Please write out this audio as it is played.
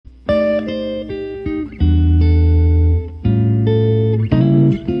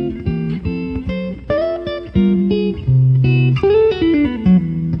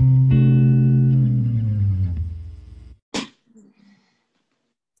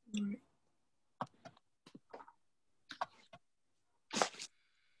Is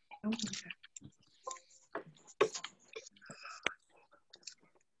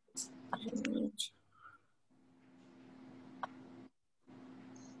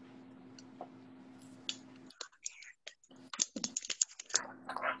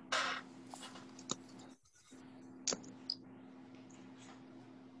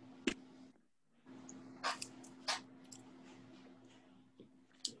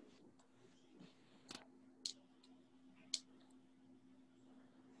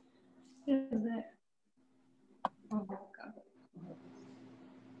it? Oh, God.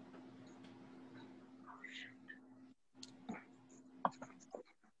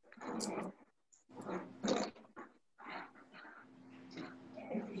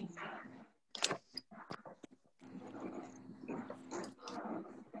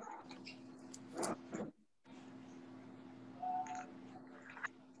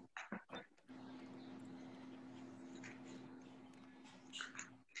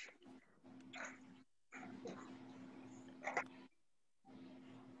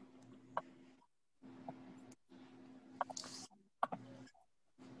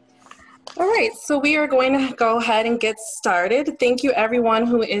 All right, so we are going to go ahead and get started. Thank you everyone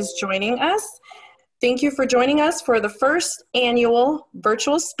who is joining us. Thank you for joining us for the first annual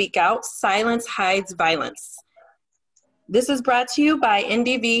virtual Speak Out, Silence Hides Violence. This is brought to you by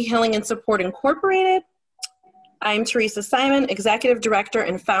NDV Healing and Support Incorporated. I'm Teresa Simon, Executive Director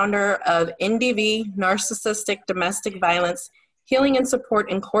and founder of NDV Narcissistic Domestic Violence Healing and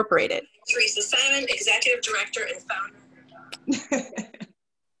Support Incorporated. Teresa Simon, Executive Director and founder.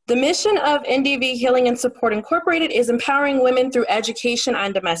 The mission of NDV Healing and Support Incorporated is empowering women through education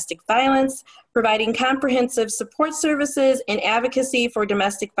on domestic violence, providing comprehensive support services and advocacy for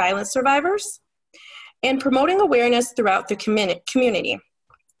domestic violence survivors, and promoting awareness throughout the community.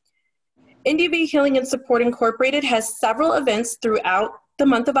 NDV Healing and Support Incorporated has several events throughout the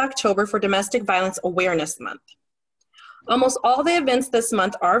month of October for Domestic Violence Awareness Month. Almost all the events this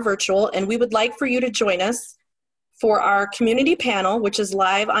month are virtual, and we would like for you to join us for our community panel, which is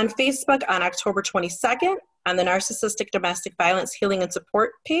live on Facebook on October 22nd on the Narcissistic Domestic Violence Healing and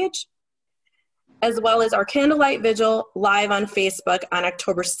Support page, as well as our candlelight vigil live on Facebook on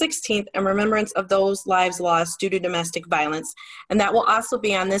October 16th in remembrance of those lives lost due to domestic violence. And that will also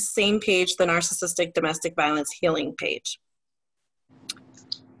be on this same page, the Narcissistic Domestic Violence Healing page.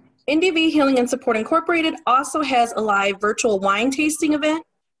 NDV Healing and Support Incorporated also has a live virtual wine tasting event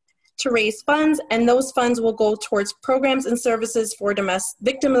to raise funds, and those funds will go towards programs and services for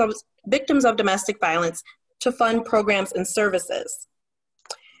victims of domestic violence to fund programs and services.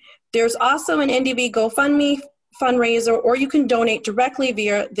 There's also an NDV GoFundMe fundraiser, or you can donate directly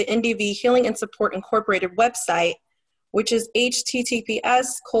via the NDV Healing and Support Incorporated website, which is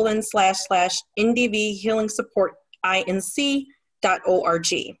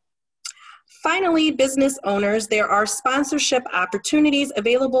https://ndvhealingsupportinc.org. Finally, business owners, there are sponsorship opportunities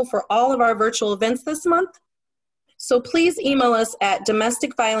available for all of our virtual events this month. So please email us at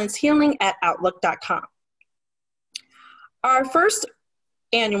domesticviolencehealing@outlook.com. Our first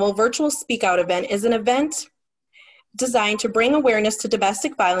annual virtual Speak Out event is an event designed to bring awareness to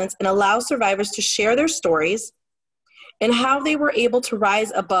domestic violence and allow survivors to share their stories and how they were able to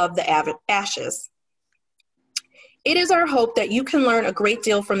rise above the ashes. It is our hope that you can learn a great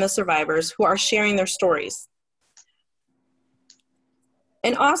deal from the survivors who are sharing their stories.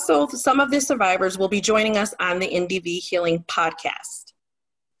 And also, some of the survivors will be joining us on the NDV Healing podcast.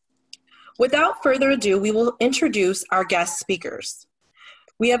 Without further ado, we will introduce our guest speakers.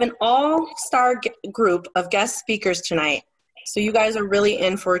 We have an all-star group of guest speakers tonight, so you guys are really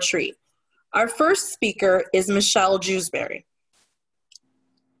in for a treat. Our first speaker is Michelle Jewsbury.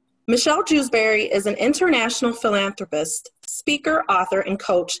 Michelle Jewsbury is an international philanthropist, speaker, author, and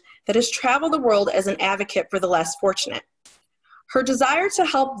coach that has traveled the world as an advocate for the less fortunate. Her desire to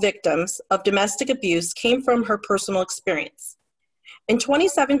help victims of domestic abuse came from her personal experience. In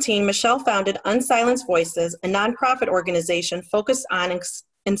 2017, Michelle founded Unsilenced Voices, a nonprofit organization focused on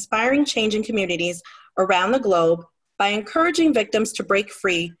inspiring change in communities around the globe by encouraging victims to break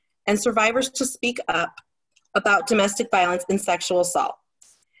free and survivors to speak up about domestic violence and sexual assault.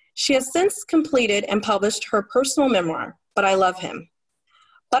 She has since completed and published her personal memoir, But I Love Him.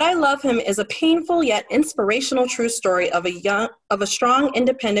 But I Love Him is a painful yet inspirational true story of a strong,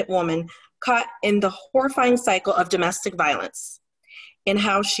 independent woman caught in the horrifying cycle of domestic violence and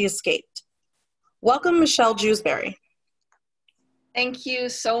how she escaped. Welcome, Michelle Jewsbury. Thank you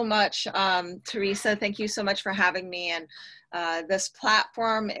so much, Teresa. Thank you so much for having me. And this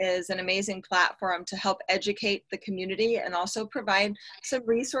platform is an amazing platform to help educate the community and also provide some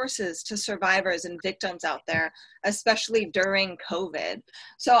resources to survivors and victims out there, especially during COVID.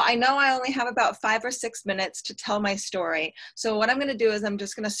 So I know I only have about 5 or 6 minutes to tell my story. So what I'm going to do is I'm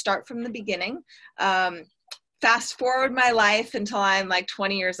just going to start from the beginning. Fast forward my life until I'm like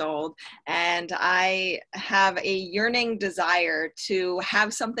 20 years old, and I have a yearning desire to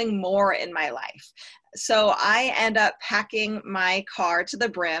have something more in my life. So I end up packing my car to the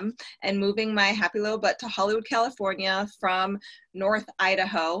brim and moving my happy little butt to Hollywood, California from North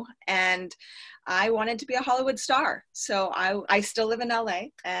Idaho. And I wanted to be a Hollywood star. So I still live in LA,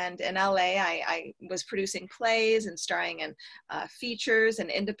 and in LA, I was producing plays and starring in features and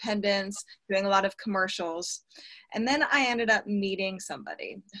independents, doing a lot of commercials. And then I ended up meeting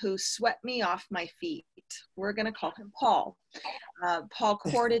somebody who swept me off my feet. We're going to call him Paul. Paul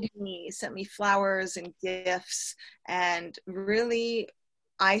courted me, sent me flowers and gifts, and really,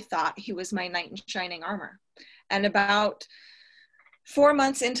 I thought he was my knight in shining armor. And about 4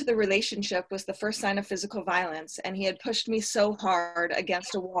 months into the relationship was the first sign of physical violence, and he had pushed me so hard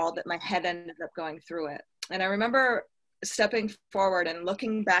against a wall that my head ended up going through it. And I remember stepping forward and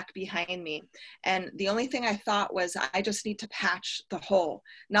looking back behind me, and the only thing I thought was, I just need to patch the hole,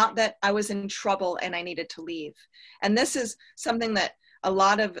 not that I was in trouble and I needed to leave. And this is something that a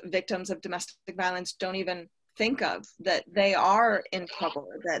lot of victims of domestic violence don't even think of, that they are in trouble,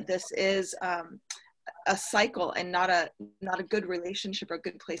 that this is a cycle and not a good relationship or a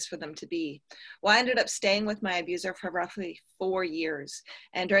good place for them to be. Well, I ended up staying with my abuser for roughly 4 years.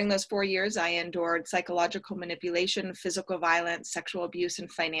 And during those 4 years, I endured psychological manipulation, physical violence, sexual abuse,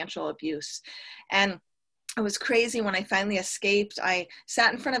 and financial abuse. And it was crazy when I finally escaped. I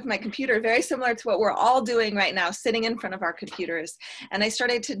sat in front of my computer, very similar to what we're all doing right now, sitting in front of our computers. And I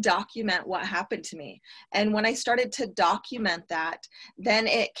started to document what happened to me. And when I started to document that, then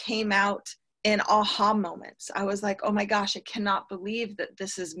it came out in aha moments. I was like, oh my gosh, I cannot believe that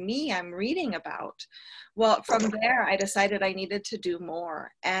this is me I'm reading about. Well, from there, I decided I needed to do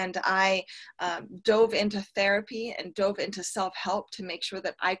more. And I dove into therapy and dove into self-help to make sure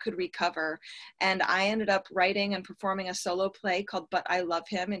that I could recover. And I ended up writing and performing a solo play called But I Love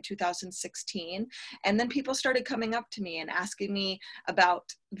Him in 2016. And then people started coming up to me and asking me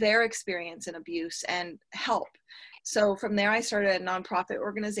about their experience in abuse and help. So from there, I started a nonprofit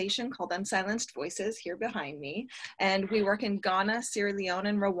organization called Unsilenced Voices here behind me. And we work in Ghana, Sierra Leone,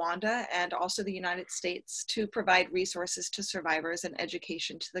 and Rwanda, and also the United States to provide resources to survivors and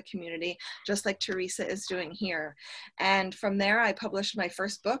education to the community, just like Teresa is doing here. And from there, I published my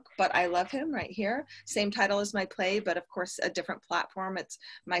first book, But I Love Him, right here. Same title as my play, but of course, a different platform. It's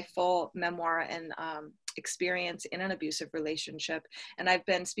my full memoir and experience in an abusive relationship. And I've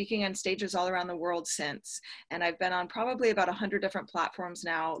been speaking on stages all around the world since. And I've been on probably about 100 different platforms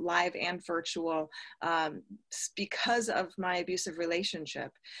now, live and virtual, because of my abusive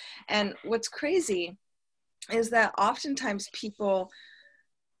relationship. And what's crazy is that oftentimes people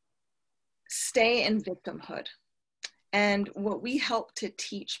stay in victimhood. And what we help to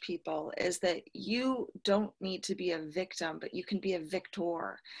teach people is that you don't need to be a victim, but you can be a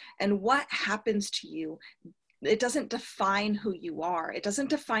victor. And what happens to you, it doesn't define who you are. It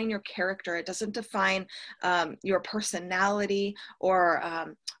doesn't define your character. It doesn't define your personality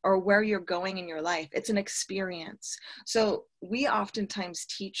or where you're going in your life. It's an experience. So we oftentimes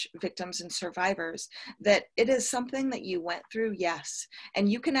teach victims and survivors that it is something that you went through, yes,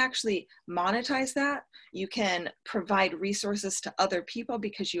 and you can actually monetize that. You can provide resources to other people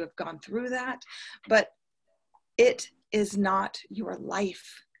because you have gone through that, but it is not your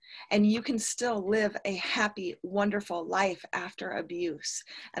life. And you can still live a happy, wonderful life after abuse.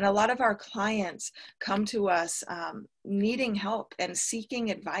 And a lot of our clients come to us needing help and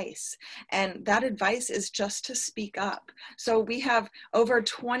seeking advice. And that advice is just to speak up. So we have over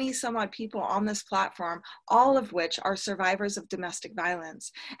 20 some odd people on this platform, all of which are survivors of domestic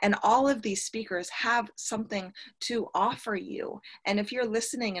violence. And all of these speakers have something to offer you. And if you're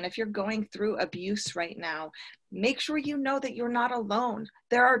listening and if you're going through abuse right now, make sure you know that you're not alone.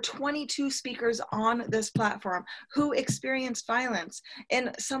 There are 22 speakers on this platform who experienced violence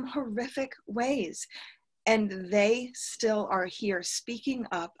in some horrific ways. And they still are here speaking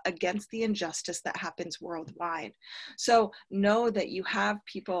up against the injustice that happens worldwide. So know that you have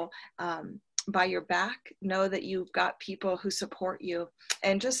people by your back, know that you've got people who support you,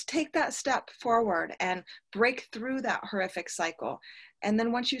 and just take that step forward and break through that horrific cycle. And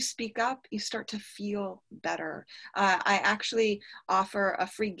then once you speak up, you start to feel better. I actually offer a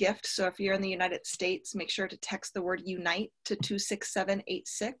free gift. So if you're in the United States, make sure to text the word UNITE to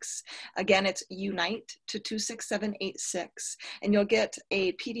 26786. Again, it's UNITE to 26786. And you'll get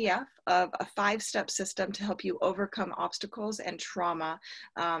a PDF of a 5-step system to help you overcome obstacles and trauma.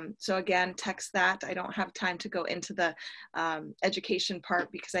 So again, text that. I don't have time to go into the education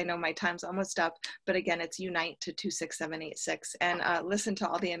part because I know my time's almost up. But again, it's UNITE to 26786. And listen to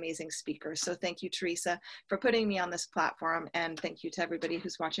all the amazing speakers. So thank you, Teresa, for putting me on this platform. And thank you to everybody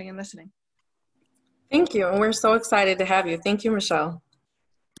who's watching and listening. Thank you. And we're so excited to have you. Thank you, Michelle.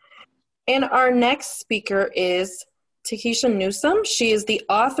 And our next speaker is Takesha Newsome. She is the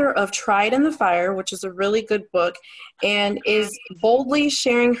author of Tried in the Fire, which is a really good book, and is boldly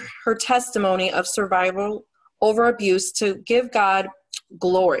sharing her testimony of survival over abuse to give God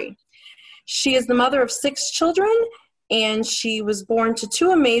glory. She is the mother of 6 children, and she was born to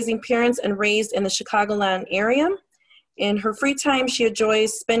 2 amazing parents and raised in the Chicagoland area. In her free time, she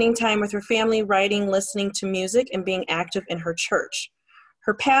enjoys spending time with her family, writing, listening to music, and being active in her church.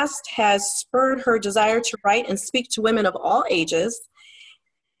 Her past has spurred her desire to write and speak to women of all ages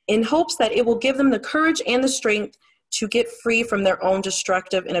in hopes that it will give them the courage and the strength to get free from their own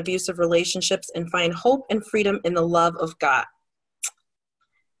destructive and abusive relationships and find hope and freedom in the love of God.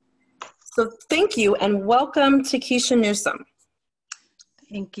 So thank you and welcome to Takesha Newsome.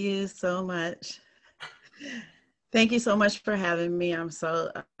 Thank you so much. Thank you so much for having me. I'm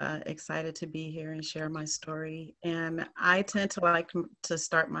so excited to be here and share my story. And I tend to like to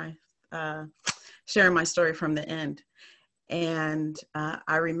start my sharing my story from the end. And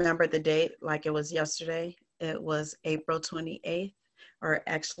I remember the date like it was yesterday. It was April 28th, or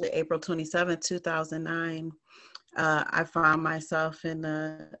actually April 27th, 2009. I found myself in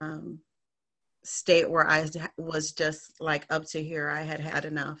a state where I was just like up to here. I had had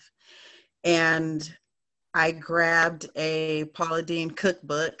enough. And I grabbed a Paula Deen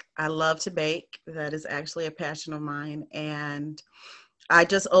cookbook. I love to bake. That is actually a passion of mine. And I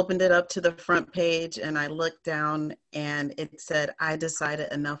just opened it up to the front page and I looked down and it said, I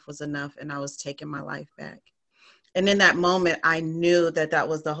decided enough was enough and I was taking my life back. And in that moment, I knew that that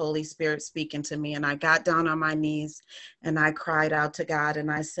was the Holy Spirit speaking to me. And I got down on my knees and I cried out to God and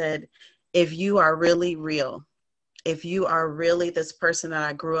I said, if you are really real, if you are really this person that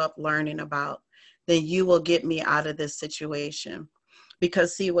I grew up learning about, then you will get me out of this situation.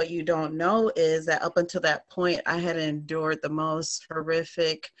 Because see, what you don't know is that up until that point, I had endured the most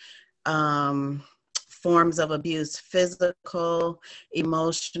horrific forms of abuse: physical,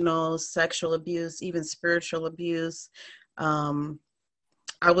 emotional, sexual abuse, even spiritual abuse.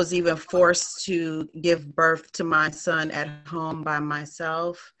 I was even forced to give birth to my son at home by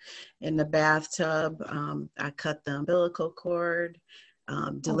myself in the bathtub. I cut the umbilical cord.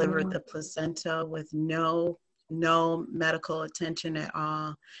 Delivered the placenta with no medical attention at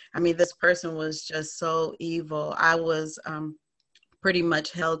all. I mean, this person was just so evil. I was pretty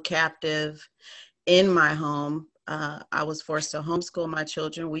much held captive in my home. I was forced to homeschool my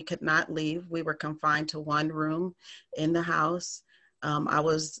children. We could not leave. We were confined to one room in the house. I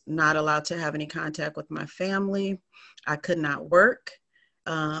was not allowed to have any contact with my family. I could not work.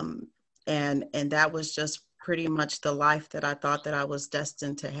 And that was just pretty much the life that I thought that I was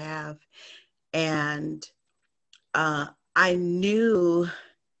destined to have. And I knew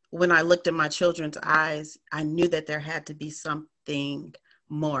when I looked in my children's eyes, I knew that there had to be something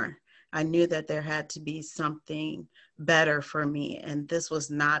more. I knew that there had to be something better for me. And this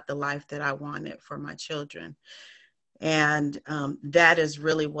was not the life that I wanted for my children. And that is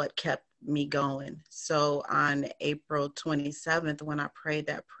really what kept me going. So on April 27th, when I prayed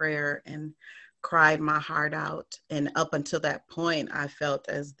that prayer and cried my heart out, and up until that point, I felt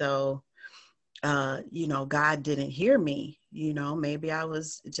as though, God didn't hear me. Maybe I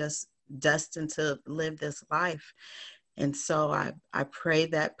was just destined to live this life. And so I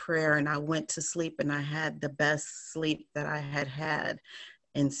prayed that prayer and I went to sleep, and I had the best sleep that I had had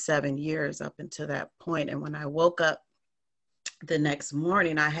in 7 years up until that point. And when I woke up the next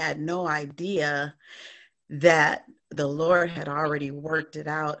morning, I had no idea that the Lord had already worked it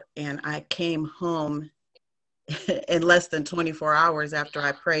out. And I came home in less than 24 hours after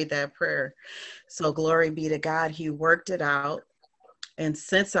I prayed that prayer. So glory be to God, He worked it out. And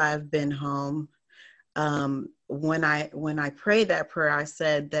since I've been home, when I prayed that prayer, I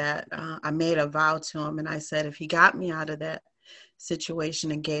said that I made a vow to Him, and I said, if He got me out of that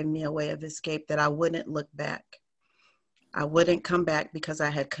situation and gave me a way of escape, that I wouldn't look back. I wouldn't come back, because I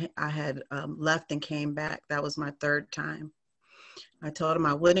had left and came back. That was my 3rd time. I told Him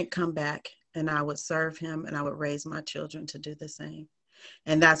I wouldn't come back, and I would serve Him, and I would raise my children to do the same.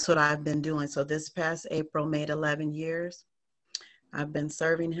 And that's what I've been doing. So this past April made 11 years. I've been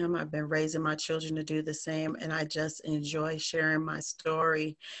serving him. I've been raising my children to do the same. And I just enjoy sharing my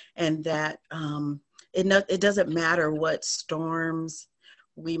story, and that it doesn't matter what storms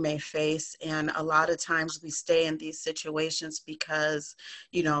we may face. And a lot of times we stay in these situations because,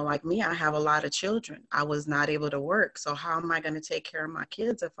 you know, like me, I have a lot of children. I was not able to work. So how am I going to take care of my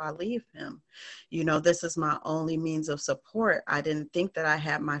kids if I leave him? You know, this is my only means of support. I didn't think that I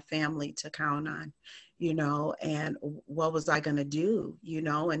had my family to count on, you know, and what was I going to do, you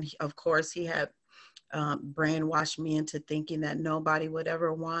know? And of course he had brainwashed me into thinking that nobody would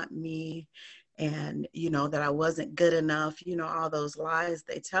ever want me, and, you know, that I wasn't good enough, you know, all those lies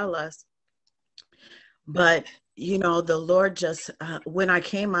they tell us. But, you know, the Lord just, when I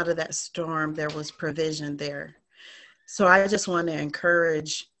came out of that storm, there was provision there. So I just want to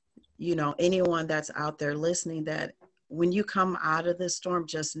encourage, you know, anyone that's out there listening, that when you come out of this storm,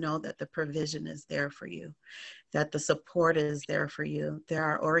 just know that the provision is there for you, that the support is there for you. There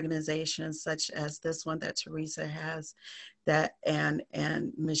are organizations such as this one that Teresa has, that and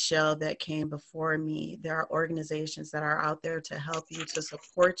Michelle that came before me. There are organizations that are out there to help you, to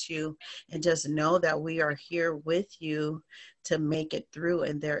support you, and just know that we are here with you to make it through.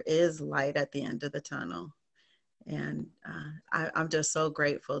 And there is light at the end of the tunnel. And I'm just so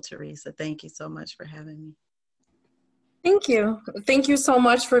grateful, Teresa. Thank you so much for having me. Thank you. Thank you so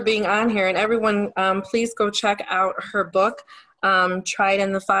much for being on here. And everyone, please go check out her book, Tried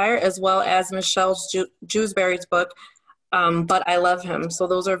in the Fire, as well as Michelle Jewsbury's book, But I Love Him. So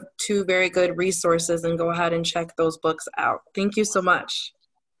those are two very good resources, and go ahead and check those books out. Thank you so much.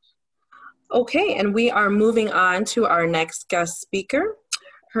 Okay, and we are moving on to our next guest speaker.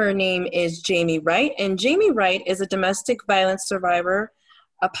 Her name is Jamie Wright, and Jamie Wright is a domestic violence survivor,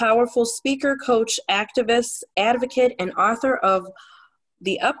 a powerful speaker, coach, activist, advocate, and author of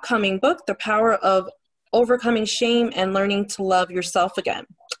the upcoming book, The Power of Overcoming Shame and Learning to Love Yourself Again.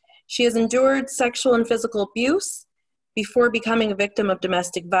 She has endured sexual and physical abuse before becoming a victim of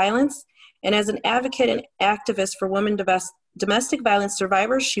domestic violence, and as an advocate and activist for women domestic violence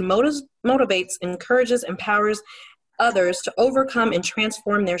survivors, she motivates, encourages, empowers others to overcome and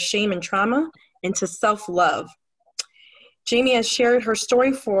transform their shame and trauma into self-love. Jamie has shared her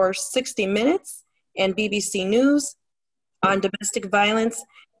story for 60 Minutes and BBC News on domestic violence,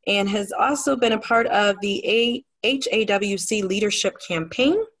 and has also been a part of the HAWC Leadership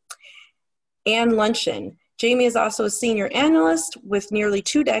Campaign and Luncheon. Jamie is also a senior analyst with nearly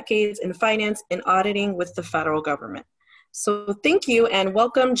 2 decades in finance and auditing with the federal government. So thank you, and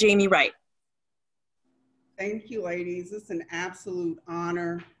welcome, Jamie Wright. Thank you, ladies. It's an absolute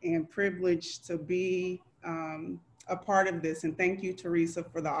honor and privilege to be a part of this. And thank you, Teresa,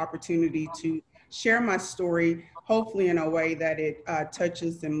 for the opportunity to share my story, hopefully in a way that it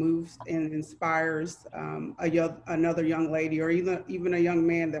touches and moves and inspires another young lady, or even a young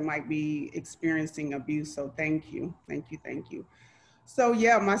man that might be experiencing abuse. So thank you, thank you, thank you. So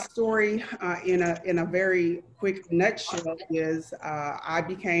yeah, my story in a very quick nutshell is I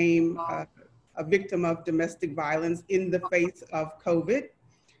became a victim of domestic violence in the face of COVID.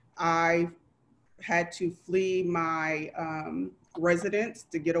 I had to flee my residence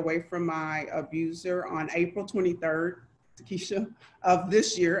to get away from my abuser on April 23rd, Keisha, of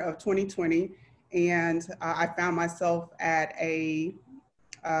this year, of 2020. And I found myself at a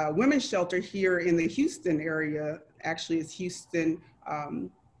women's shelter here in the Houston area. Actually, it's Houston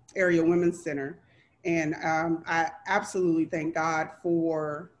Area Women's Center. And I absolutely thank God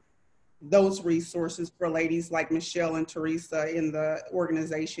for those resources for ladies like Michelle and Teresa in the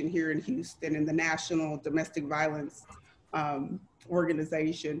organization here in Houston, in the National Domestic Violence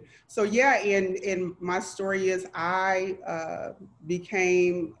organization. So yeah, and my story is I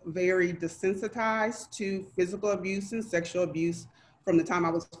became very desensitized to physical abuse and sexual abuse from the time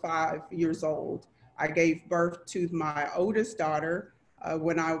I was 5 years old. I gave birth to my oldest daughter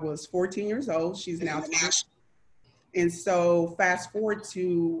when I was 14 years old. She's now 20. And so fast forward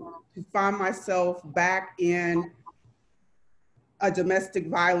to find myself back in a domestic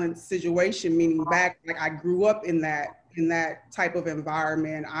violence situation, meaning back, like I grew up in that type of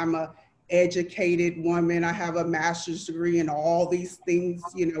environment. I'm a educated woman. I have a master's degree and all these things,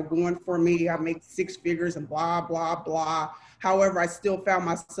 you know, going for me. I make 6 figures and blah, blah, blah. However, I still found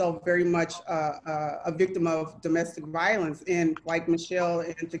myself very much a victim of domestic violence. And like Michelle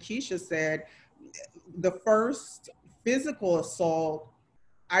and Takesha said, the first physical assault,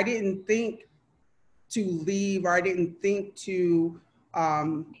 I didn't think to leave, or I didn't think to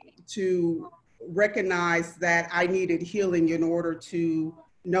recognize that I needed healing in order to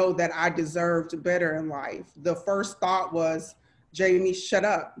know that I deserved better in life. The first thought was, Jamie, shut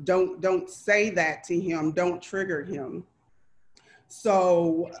up. Don't say that to him. Don't trigger him.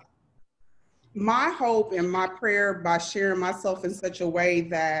 So my hope and my prayer by sharing myself in such a way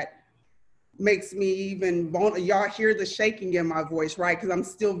that makes me even vulnerable. Y'all hear the shaking in my voice, right? Because I'm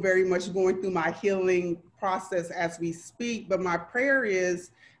still very much going through my healing process as we speak. But my prayer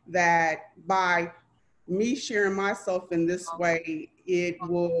is that by me sharing myself in this way, it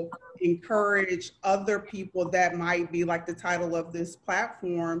will encourage other people that might be, like the title of this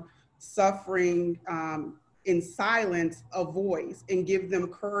platform, suffering in silence, a voice, and give them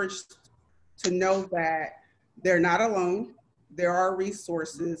courage to know that they're not alone. There are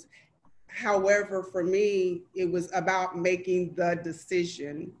resources. However, for me, it was about making the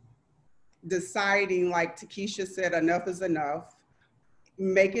decision, deciding, like Takesha said, enough is enough,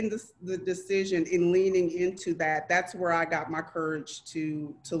 making the decision and leaning into that. That's where I got my courage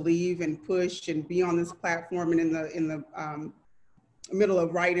to leave and push and be on this platform, and in the middle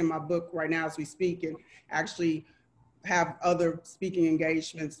of writing my book right now as we speak, and actually have other speaking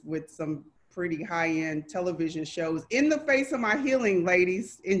engagements with some pretty high-end television shows in the face of my healing,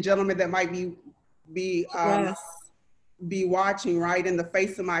 ladies and gentlemen that might be watching, right? In the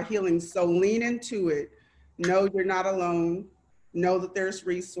face of my healing. So lean into it. Know you're not alone. Know that there's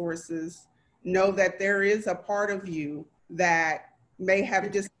resources. Know that there is a part of you that may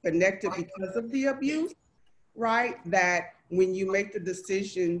have disconnected because of the abuse, right? That when you make the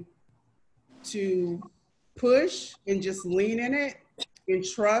decision to push and just lean in it and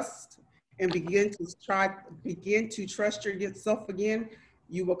trust and begin to trust yourself again,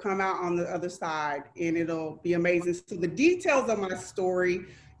 you will come out on the other side and it'll be amazing. So the details of my story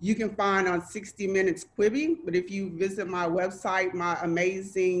you can find on 60 Minutes Quibi, but if you visit my website, my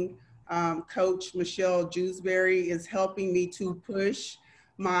amazing coach, Michelle Jewsbury, is helping me to push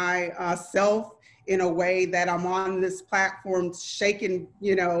my self in a way that I'm on this platform shaking,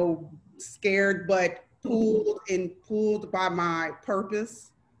 you know, scared, but pulled by my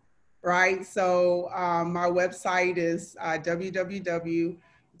purpose, right? So my website is www.jamie,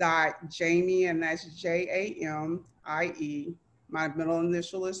 and that's JAMIE. My middle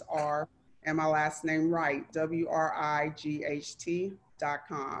initial is R, and my last name Wright, WRIGHT.com.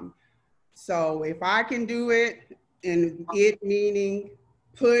 So if I can do it, and it meaning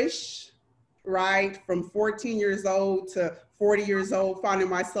push, right, from 14 years old to 40 years old, finding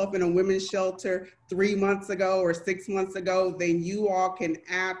myself in a women's shelter 3 months ago or 6 months ago, then you all can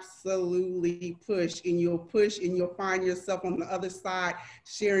absolutely push, and you'll find yourself on the other side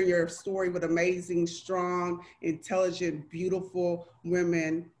sharing your story with amazing, strong, intelligent, beautiful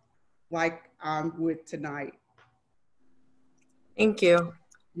women like I'm with tonight. Thank you.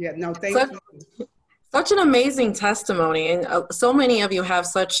 Yeah, no, thank you. Such an amazing testimony, and so many of you have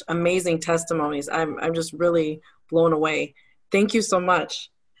such amazing testimonies. I'm just really blown away. Thank you so much.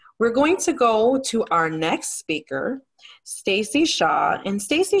 We're going to go to our next speaker, Stacy Shaw, and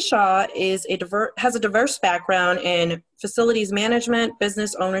Stacy Shaw has a diverse background in facilities management,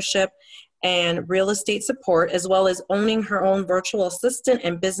 business ownership, and real estate support, as well as owning her own virtual assistant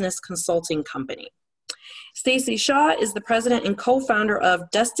and business consulting company. Stacy Shaw is the president and co-founder of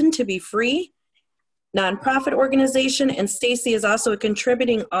Destined to Be Free nonprofit organization, and Stacy is also a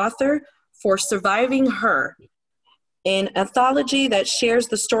contributing author for Surviving Her, an anthology that shares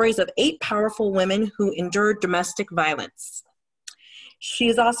the stories of 8 powerful women who endured domestic violence. She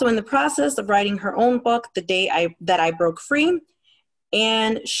is also in the process of writing her own book, The Day That I Broke Free,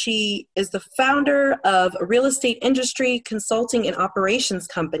 and she is the founder of a real estate industry consulting and operations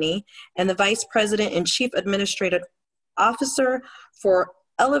company and the vice president and chief administrative officer for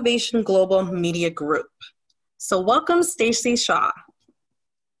Elevation Global Media Group. So welcome, Stacy Shaw.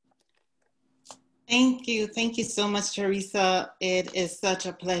 Thank you. Thank you so much, Teresa. It is such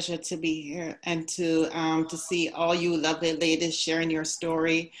a pleasure to be here and to see all you lovely ladies sharing your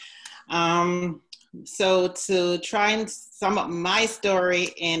story. So to try and sum up my story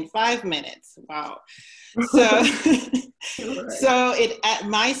in 5 minutes, wow. So,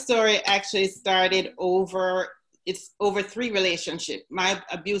 my story actually started over 3 relationships. My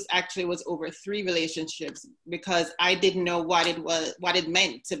abuse actually was over 3 relationships because I didn't know what it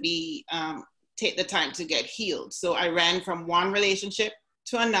meant to be, take the time to get healed. So I ran from one relationship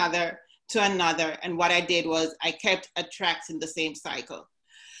to another, and what I did was I kept attracting the same cycle.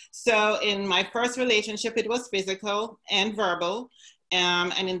 So in my first relationship, it was physical and verbal.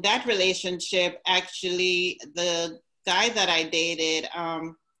 And in that relationship, actually, the guy that I dated,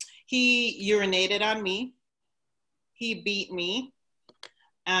 he urinated on me. He beat me.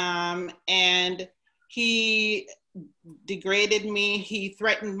 And he degraded me. He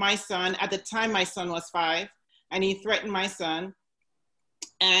threatened my son. At the time, my son was 5. And he threatened my son.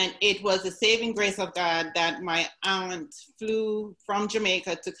 And it was the saving grace of God that my aunt flew from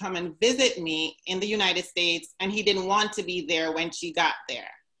Jamaica to come and visit me in the United States, and he didn't want to be there when she got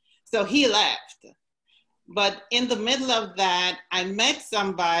there. So he left. But in the middle of that, I met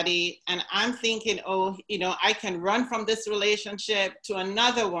somebody, and I'm thinking, oh, you know, I can run from this relationship to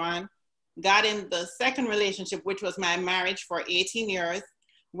another one. Got in the second relationship, which was my marriage for 18 years,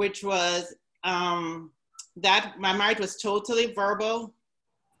 which was that my marriage was totally verbal,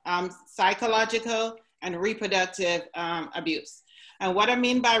 psychological, and reproductive abuse. And what I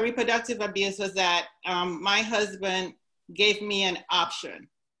mean by reproductive abuse was that my husband gave me an option.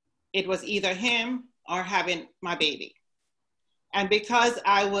 It was either him or having my baby. And because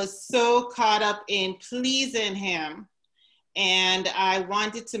I was so caught up in pleasing him, and I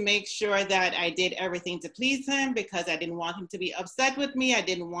wanted to make sure that I did everything to please him because I didn't want him to be upset with me. I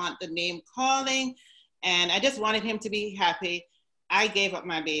didn't want the name calling, and I just wanted him to be happy. I gave up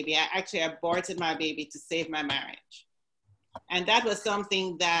my baby. I actually aborted my baby to save my marriage. And that was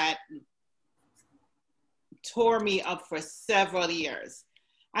something that tore me up for several years.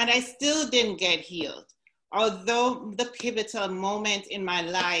 And I still didn't get healed. Although the pivotal moment in my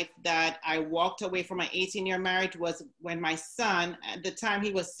life that I walked away from my 18-year marriage was when my son, at the time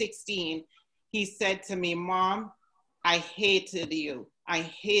he was 16, he said to me, "Mom, I hated you. I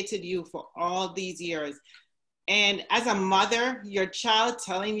hated you for all these years." And as a mother, your child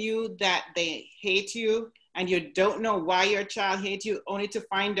telling you that they hate you and you don't know why your child hates you, only to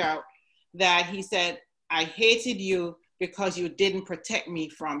find out that he said, "I hated you because you didn't protect me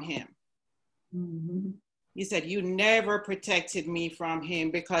from him." Mm-hmm. He said, "You never protected me from him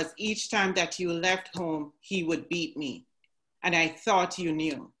because each time that you left home, he would beat me. And I thought you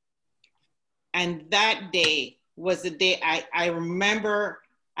knew." And that day was the day I remember,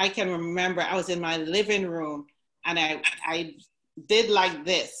 I can remember I was in my living room and I did like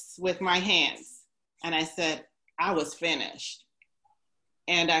this with my hands. And I said, I was finished.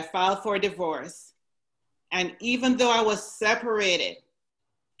 And I filed for divorce. And even though I was separated,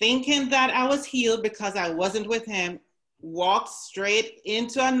 thinking that I was healed because I wasn't with him, walked straight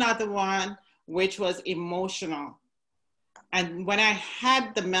into another one, which was emotional. And when I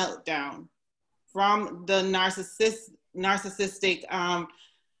had the meltdown from the narcissistic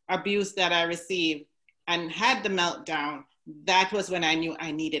abuse that I received and had the meltdown, that was when I knew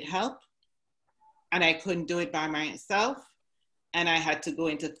I needed help and I couldn't do it by myself. And I had to go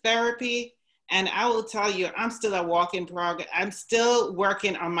into therapy. And I will tell you, I'm still a work in progress. I'm still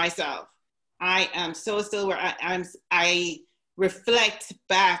working on myself. I am so still where I reflect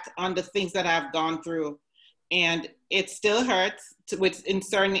back on the things that I've gone through, and it still hurts in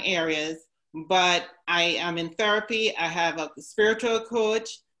certain areas, but I am in therapy. I have a spiritual coach.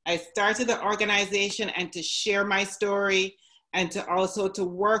 I started the organization and to share my story and to also to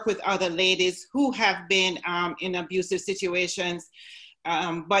work with other ladies who have been in abusive situations.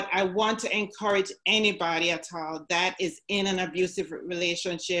 But I want to encourage anybody at all that is in an abusive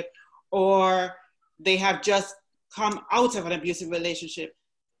relationship or they have just come out of an abusive relationship.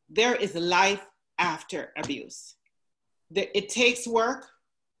 There is life after abuse. It takes work.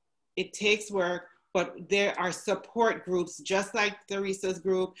 It takes work, but there are support groups just like Theresa's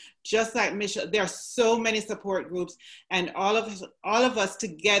group, just like Michelle. There are so many support groups, and all of us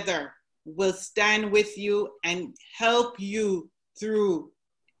together will stand with you and help you through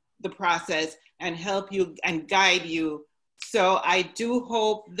the process and help you and guide you. So I do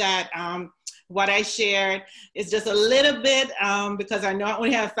hope that what I shared is just a little bit, because I know I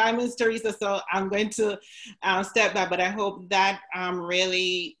only have 5 minutes, Teresa, so I'm going to step back, but I hope that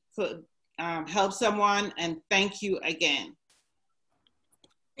really could help someone, and thank you again.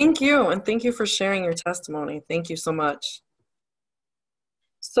 Thank you, and thank you for sharing your testimony. Thank you so much.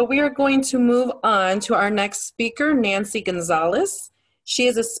 So we are going to move on to our next speaker, Nancy Gonzalez. She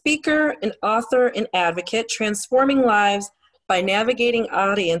is a speaker, an author, and advocate, transforming lives by navigating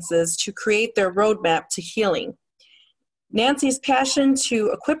audiences to create their roadmap to healing. Nancy's passion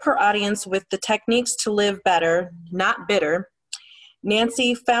to equip her audience with the techniques to live better, not bitter.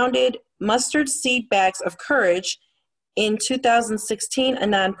 Nancy founded Mustard Seed Bags of Courage in 2016, a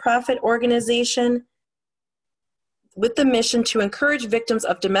nonprofit organization with the mission to encourage victims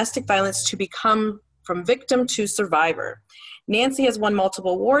of domestic violence to become from victim to survivor. Nancy has won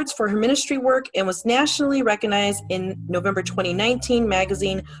multiple awards for her ministry work and was nationally recognized in November 2019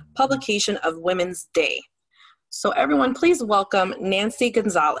 magazine publication of Women's Day. So everyone, please welcome Nancy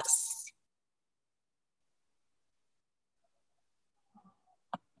Gonzalez.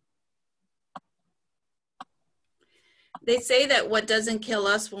 They say that what doesn't kill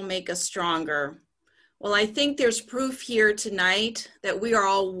us will make us stronger. Well, I think there's proof here tonight that we are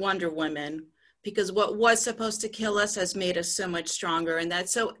all Wonder Women, because what was supposed to kill us has made us so much stronger. And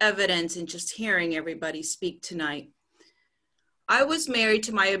that's so evident in just hearing everybody speak tonight. I was married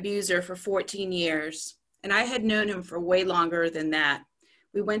to my abuser for 14 years, and I had known him for way longer than that.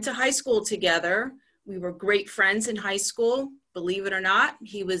 We went to high school together. We were great friends in high school. Believe it or not,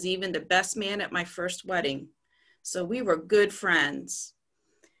 he was even the best man at my first wedding. So we were good friends.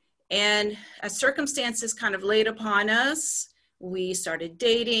 And as circumstances kind of laid upon us, we started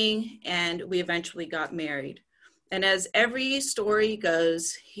dating and we eventually got married. And as every story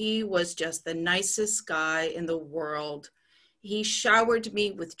goes, he was just the nicest guy in the world. He showered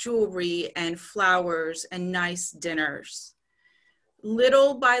me with jewelry and flowers and nice dinners.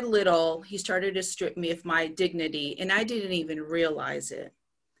 Little by little, he started to strip me of my dignity, and I didn't even realize it.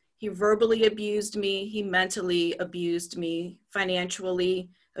 He verbally abused me, he mentally abused me, financially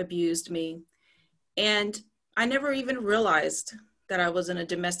abused me, and I never even realized that I was in a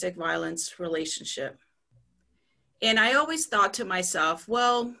domestic violence relationship. And I always thought to myself,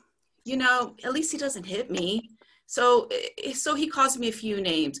 well, you know, at least he doesn't hit me. So he calls me a few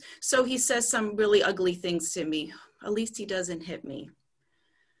names. So he says some really ugly things to me. At least he doesn't hit me.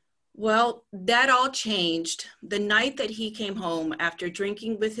 Well, that all changed the night that he came home after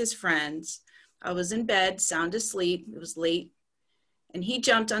drinking with his friends. I was in bed, sound asleep. It was late. And he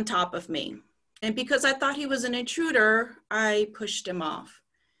jumped on top of me. And because I thought he was an intruder, I pushed him off.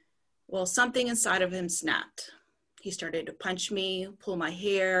 Well, something inside of him snapped. He started to punch me, pull my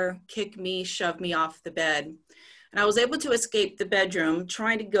hair, kick me, shove me off the bed. And I was able to escape the bedroom,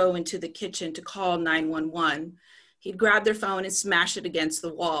 trying to go into the kitchen to call 911. He'd grab their phone and smash it against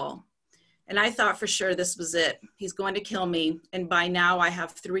the wall. And I thought for sure this was it. He's going to kill me. And by now I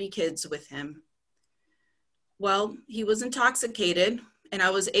have 3 kids with him. Well, he was intoxicated, and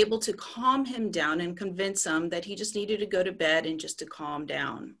I was able to calm him down and convince him that he just needed to go to bed and just to calm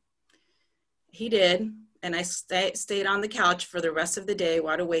down. He did. And I stayed on the couch for the rest of the day,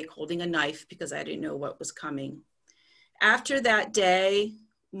 wide awake, holding a knife because I didn't know what was coming. After that day,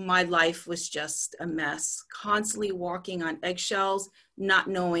 my life was just a mess, constantly walking on eggshells, not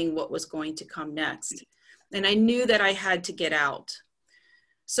knowing what was going to come next. And I knew that I had to get out.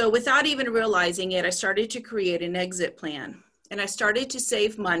 So without even realizing it, I started to create an exit plan. And I started to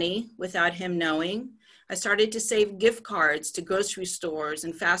save money without him knowing. I started to save gift cards to grocery stores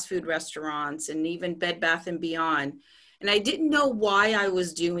and fast food restaurants and even Bed Bath & Beyond. And I didn't know why I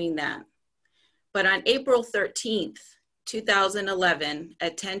was doing that. But on April 13th, 2011,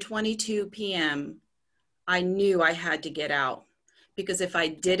 at 10:22 p.m., I knew I had to get out. Because if I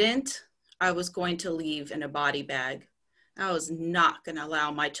didn't, I was going to leave in a body bag. I was not going to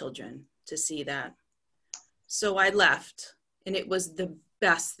allow my children to see that. So I left, and it was the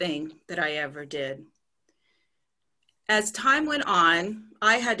best thing that I ever did. As time went on,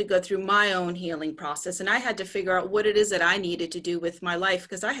 I had to go through my own healing process, and I had to figure out what it is that I needed to do with my life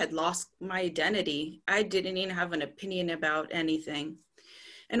because I had lost my identity. I didn't even have an opinion about anything.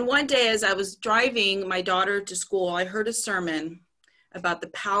 And one day as I was driving my daughter to school, I heard a sermon about the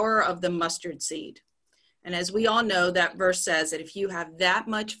power of the mustard seed. And as we all know, that verse says that if you have that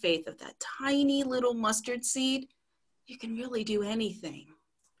much faith of that tiny little mustard seed, you can really do anything.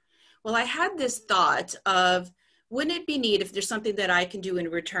 Well, I had this thought of, wouldn't it be neat if there's something that I can do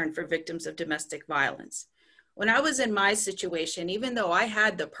in return for victims of domestic violence? When I was in my situation, even though I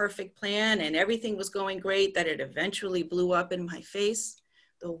had the perfect plan and everything was going great, that it eventually blew up in my face,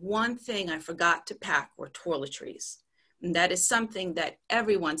 the one thing I forgot to pack were toiletries. And that is something that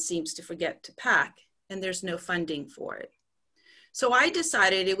everyone seems to forget to pack, and there's no funding for it. So I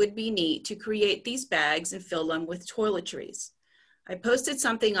decided it would be neat to create these bags and fill them with toiletries. I posted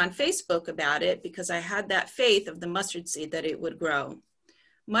something on Facebook about it because I had that faith of the mustard seed that it would grow.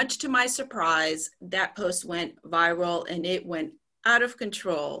 Much to my surprise, that post went viral and it went out of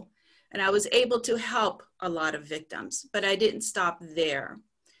control. And I was able to help a lot of victims, but I didn't stop there.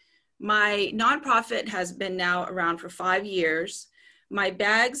 My nonprofit has been now around for 5 years. My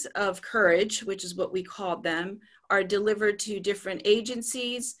bags of courage, which is what we called them, are delivered to different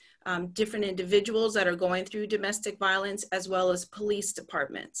agencies, different individuals that are going through domestic violence, as well as police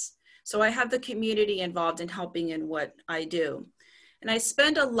departments. So I have the community involved in helping in what I do. And I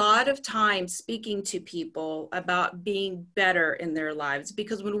spend a lot of time speaking to people about being better in their lives,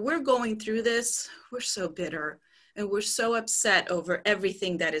 because when we're going through this, we're so bitter and we're so upset over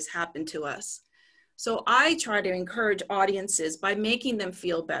everything that has happened to us. So I try to encourage audiences by making them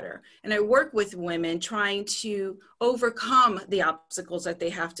feel better. And I work with women trying to overcome the obstacles that they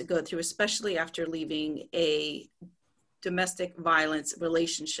have to go through, especially after leaving a domestic violence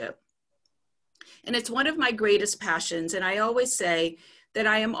relationship. And it's one of my greatest passions. And I always say that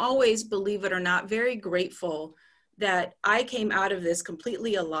I am always, believe it or not, very grateful that I came out of this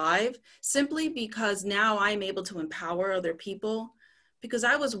completely alive, simply because now I'm able to empower other people. Because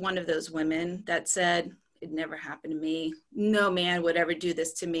I was one of those women that said, it never happened to me. No man would ever do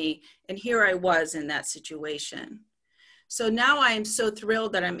this to me. And here I was in that situation. So now I am so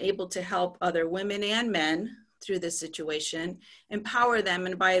thrilled that I'm able to help other women and men through this situation, empower them,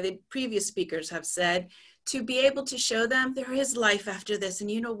 and by the previous speakers have said, to be able to show them there is life after this. And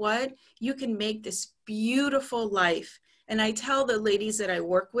you know what? You can make this beautiful life. And I tell the ladies that I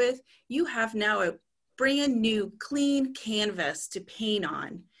work with, you have now a brand new clean canvas to paint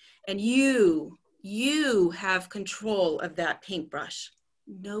on. And you have control of that paintbrush,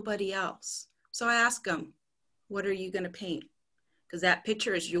 nobody else. So I ask them, what are you going to paint? Because that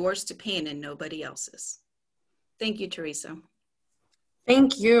picture is yours to paint and nobody else's. Thank you, Teresa.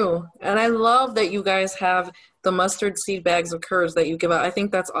 Thank you. And I love that you guys have the mustard seed bags of courage that you give out. I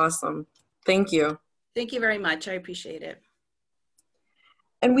think that's awesome. Thank you. Thank you very much. I appreciate it.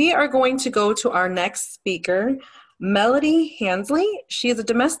 And we are going to go to our next speaker, Melody Hansley. She is a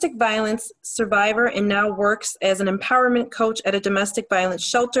domestic violence survivor and now works as an empowerment coach at a domestic violence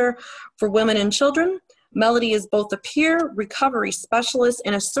shelter for women and children. Melody is both a peer recovery specialist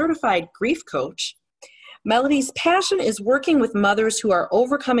and a certified grief coach. Melody's passion is working with mothers who are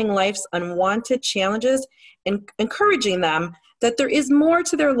overcoming life's unwanted challenges and encouraging them that there is more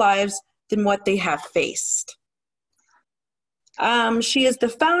to their lives than what they have faced. She is the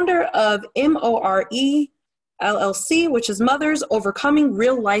founder of MORE LLC, which is Mothers Overcoming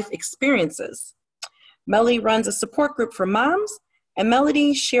Real Life Experiences. Melody runs a support group for moms, and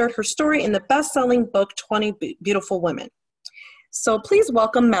Melody shared her story in the best-selling book, 20 Beautiful Women. So please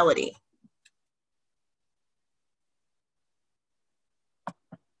welcome Melody.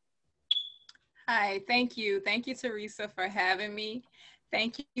 Hi, thank you. Thank you, Teresa, for having me.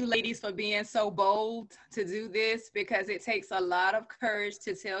 Thank you, ladies, for being so bold to do this, because it takes a lot of courage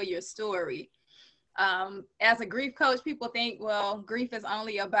to tell your story. As a grief coach, people think, well, grief is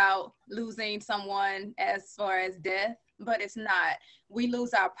only about losing someone as far as death, but it's not. We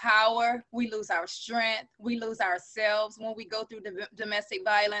lose our power, we lose our strength, we lose ourselves when we go through domestic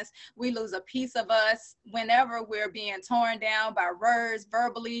violence. We lose a piece of us whenever we're being torn down by words,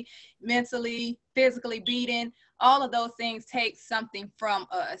 verbally, mentally, physically beaten. All of those things take something from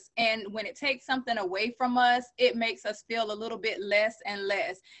us. And when it takes something away from us, it makes us feel a little bit less and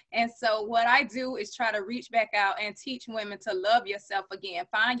less. And so what I do is try to reach back out and teach women to love yourself again,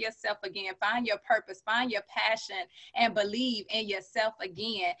 find yourself again, find your purpose, find your passion, and believe in yourself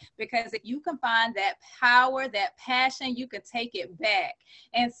again. Because if you can find that power, that passion, you can take it back.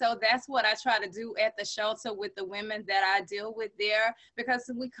 And so that's what I try to do at the shelter with the women that I deal with there,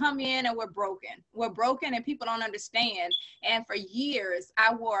 because we come in and we're broken. We're broken and people don't understand. And for years,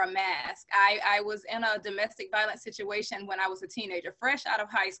 I wore a mask. I was in a domestic violence situation when I was a teenager, fresh out of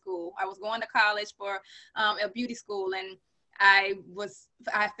high school. I was going to college for a beauty school, and I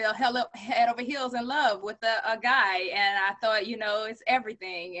fell head over heels in love with a guy, and I thought, you know, it's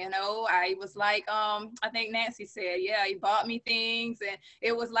everything, you know. I was like, I think Nancy said, yeah, he bought me things, and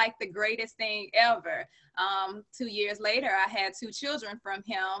it was like the greatest thing ever. 2 years later, I had 2 children from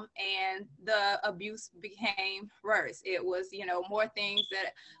him, and the abuse became worse. It was, you know, more things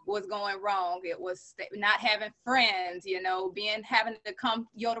that was going wrong. It was not having friends, you know, having to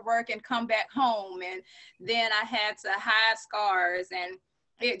go to work and come back home. And then I had to hide scars, and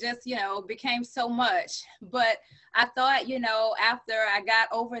it just, you know, became so much. But I thought, you know, after I got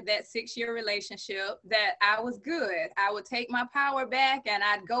over that 6-year relationship, that I was good. I would take my power back, and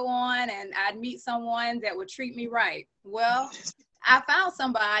I'd go on and I'd meet someone that would treat me right. Well, I found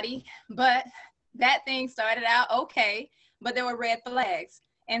somebody, but that thing started out okay, but there were red flags.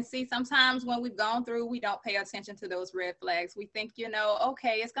 And see, sometimes when we've gone through, we don't pay attention to those red flags. We think, you know,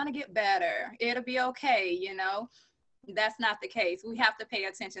 okay, it's going to get better. It'll be okay, you know. That's not the case. We have to pay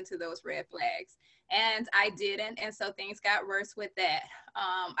attention to those red flags. And I didn't. And so things got worse with that.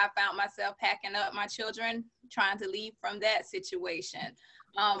 I found myself packing up my children, trying to leave from that situation,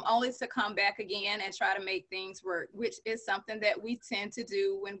 only to come back again and try to make things work, which is something that we tend to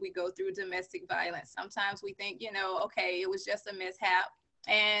do when we go through domestic violence. Sometimes we think, you know, okay, it was just a mishap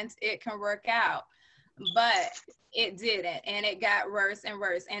and it can work out. But it didn't. And it got worse and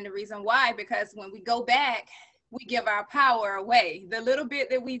worse. And the reason why, because when we go back, we give our power away. The little bit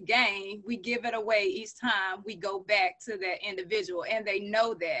that we've gained, we give it away each time we go back to that individual. And they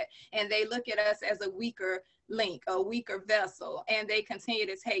know that. And they look at us as a weaker link, a weaker vessel. And they continue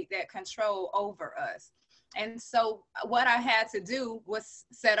to take that control over us. And so what I had to do was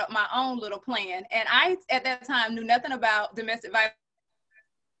set up my own little plan. And I, at that time, knew nothing about domestic violence.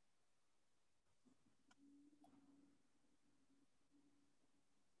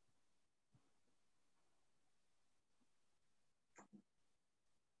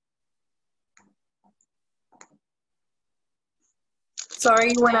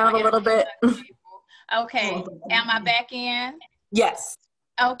 Sorry, you went out a little bit. Okay, am I back in? Yes.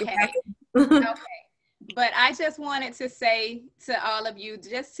 Okay, okay. But I just wanted to say to all of you,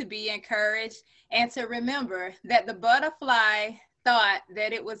 just to be encouraged and to remember that the butterfly thought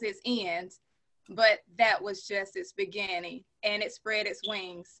that it was its end, but that was just its beginning, and it spread its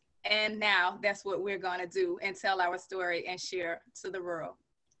wings. And now that's what we're going to do and tell our story and share to the world.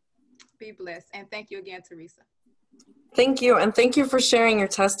 Be blessed. And thank you again, Teresa. Thank you. And thank you for sharing your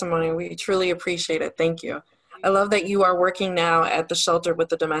testimony. We truly appreciate it. Thank you. I love that you are working now at the shelter with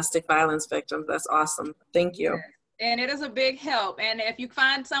the domestic violence victims. That's awesome. Thank you. Yes. And it is a big help. And if you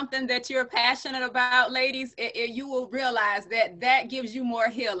find something that you're passionate about, ladies, you will realize that that gives you more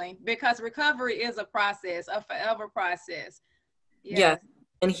healing, because recovery is a process, a forever process. Yes.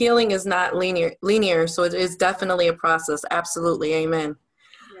 And healing is not linear. So it is definitely a process. Absolutely. Amen.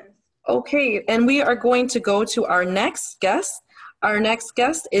 Yes. Okay. And we are going to go to our next guest. Our next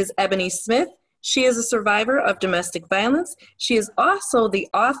guest is Ebony Smith. She is a survivor of domestic violence. She is also the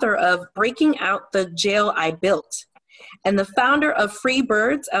author of Breaking Out the Jail I Built, and the founder of Free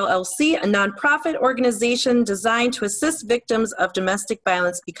Birds, LLC, a nonprofit organization designed to assist victims of domestic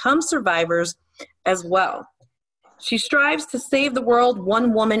violence become survivors as well. She strives to save the world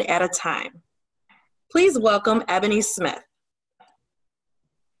one woman at a time. Please welcome Ebony Smith.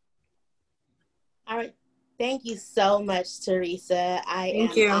 All right. Thank you so much, Teresa. I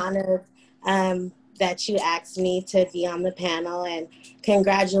Thank am you. honored that you asked me to be on the panel, and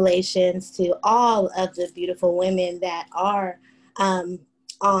congratulations to all of the beautiful women that are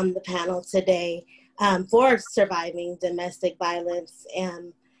on the panel today for surviving domestic violence.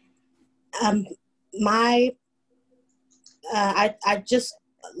 And I just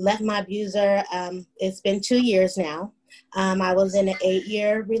left my abuser. It's been 2 years now. I was in an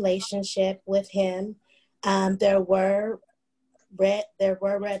 8-year relationship with him. There were red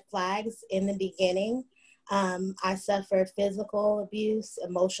flags in the beginning. I suffered physical abuse,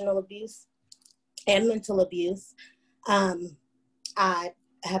 emotional abuse, and mental abuse. I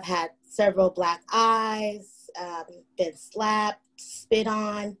have had several black eyes, been slapped, spit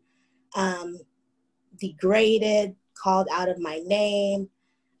on, degraded, called out of my name.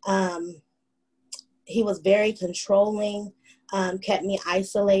 He was very controlling, kept me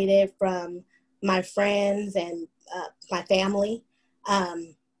isolated from my friends and my family.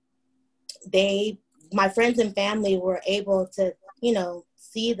 My friends and family were able to,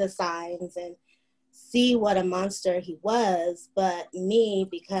 see the signs and see what a monster he was. But me,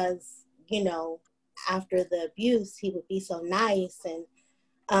 because, after the abuse, he would be so nice, and,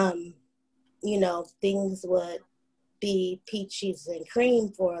 things would be peaches and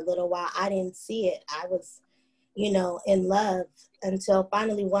cream for a little while. I didn't see it. I was, in love, until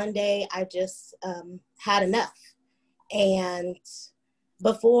finally one day I just had enough. And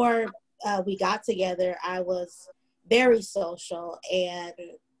before we got together, I was very social and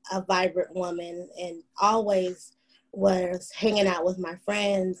a vibrant woman, and always was hanging out with my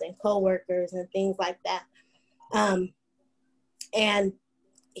friends and coworkers and things like that. And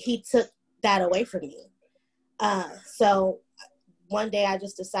he took that away from me. So one day I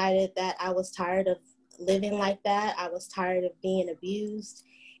just decided that I was tired of living like that. I was tired of being abused,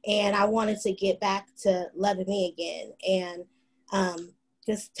 and I wanted to get back to loving me again and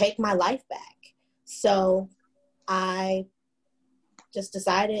just take my life back. So I just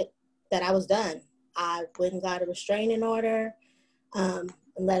decided that I was done. I went and got a restraining order and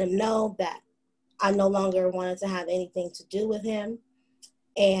let him know that I no longer wanted to have anything to do with him.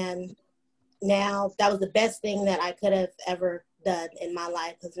 And now that was the best thing that I could have ever done in my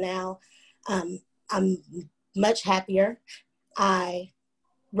life, because now I'm much happier. I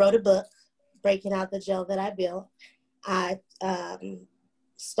wrote a book, Breaking Out the Jail That I Built. I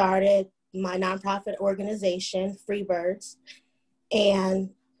started my nonprofit organization, Free Birds, and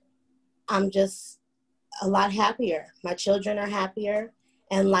I'm just a lot happier. My children are happier,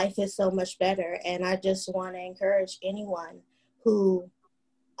 and life is so much better. And I just want to encourage anyone who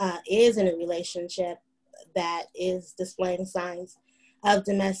is in a relationship that is displaying signs of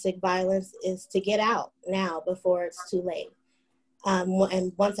domestic violence is to get out now before it's too late.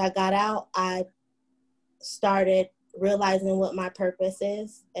 And once I got out, I started realizing what my purpose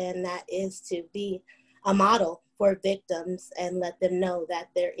is, and that is to be a model for victims and let them know that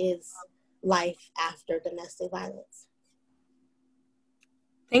there is life after domestic violence.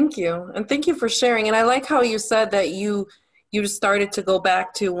 Thank you. And thank you for sharing. And I like how you said that you started to go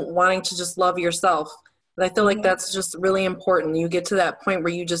back to wanting to just love yourself. And I feel like that's just really important. You get to that point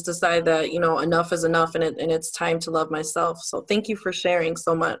where you just decide that, you know, enough is enough and it's time to love myself. So thank you for sharing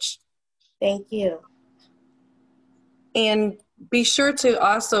so much. Thank you. And be sure to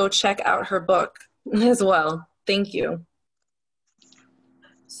also check out her book as well. Thank you.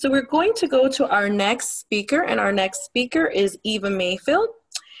 So we're going to go to our next speaker, and our next speaker is Eva Mayfield.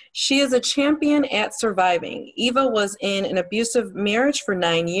 She is a champion at surviving. Eva was in an abusive marriage for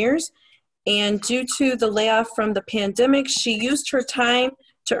 9 years, and due to the layoff from the pandemic, she used her time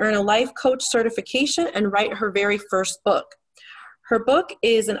to earn a life coach certification and write her very first book. Her book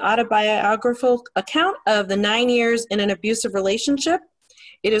is an autobiographical account of the 9 years in an abusive relationship.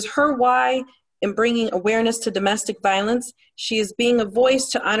 It is her why in bringing awareness to domestic violence. She is being a voice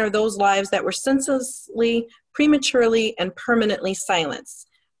to honor those lives that were senselessly, prematurely, and permanently silenced.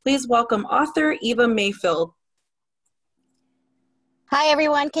 Please welcome author Eva Mayfield. Hi,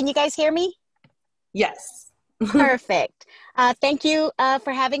 everyone. Can you guys hear me? Yes. Perfect. Thank you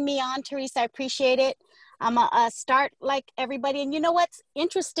for having me on, Teresa. I appreciate it. I'm going to start like everybody. And you know what's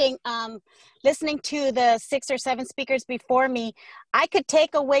interesting? Listening to the 6 or 7 speakers before me, I could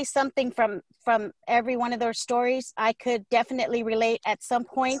take away something from every one of their stories. I could definitely relate at some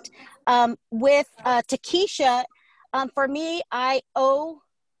point. With Takesha, for me, I owe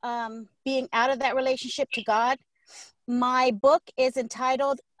being out of that relationship to God. My book is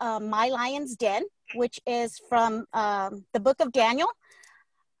entitled My Lion's Den, which is from the book of Daniel.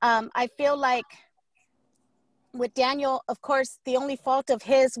 I feel like with Daniel, of course, the only fault of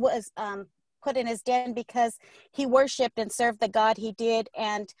his was put in his den because he worshiped and served the God he did.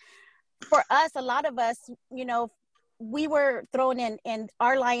 And for us, a lot of us, you know, we were thrown in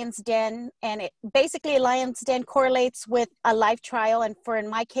our lion's den, and it basically, a lion's den correlates with a life trial. And in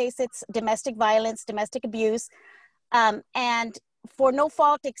my case, it's domestic violence, domestic abuse. And for no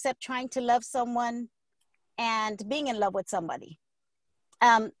fault except trying to love someone and being in love with somebody.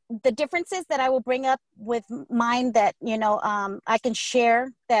 The differences that I will bring up with mine that, you know, I can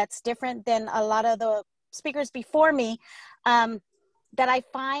share that's different than a lot of the speakers before me, that I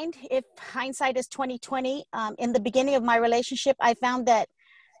find, if hindsight is 20/20, in the beginning of my relationship, I found that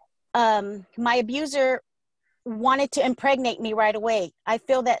my abuser wanted to impregnate me right away. I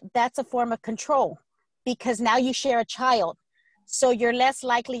feel that that's a form of control because now you share a child, so you're less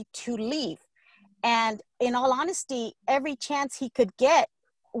likely to leave. And in all honesty, every chance he could get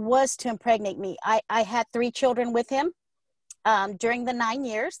was to impregnate me. I had 3 children with him during the 9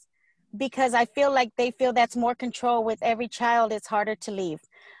 years because I feel like they feel that's more control. With every child, it's harder to leave.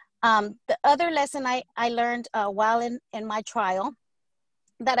 The other lesson I learned while in my trial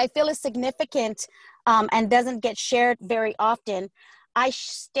that I feel is significant and doesn't get shared very often. I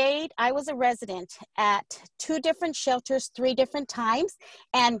was a resident at 2 different shelters, 3 different times.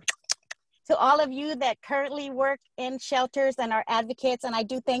 And to all of you that currently work in shelters and are advocates, and I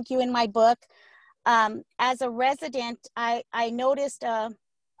do thank you in my book, as a resident, I noticed a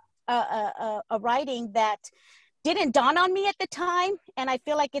writing that didn't dawn on me at the time, and I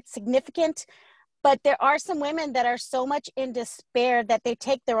feel like it's significant, but there are some women that are so much in despair that they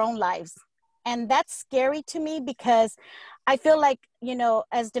take their own lives. And that's scary to me because I feel like, you know,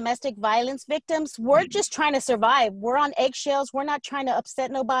 as domestic violence victims, we're just trying to survive. We're on eggshells. We're not trying to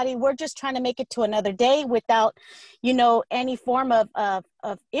upset nobody. We're just trying to make it to another day without, you know, any form of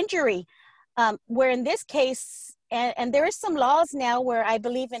injury. Where in this case, and there is some laws now where I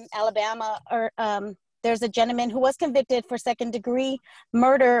believe in Alabama, or there's a gentleman who was convicted for 2nd-degree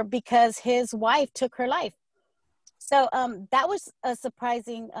murder because his wife took her life. So that was a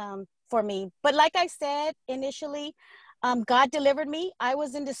surprising for me. But like I said initially, God delivered me. I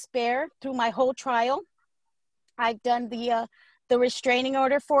was in despair through my whole trial. I've done the restraining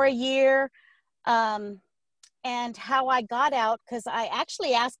order for a year, and how I got out, because I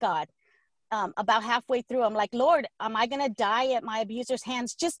actually asked God about halfway through. I'm like, Lord, am I going to die at my abuser's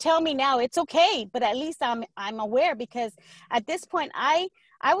hands? Just tell me now. It's okay, but at least I'm aware, because at this point I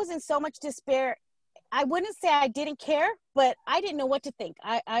was in so much despair. I wouldn't say I didn't care, but I didn't know what to think.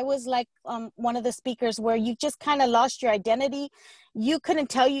 I was like one of the speakers where you just kind of lost your identity. You couldn't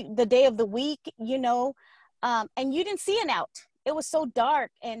tell you the day of the week, you know, and you didn't see an out. It was so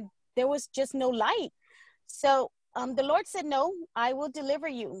dark and there was just no light. So the Lord said, no, I will deliver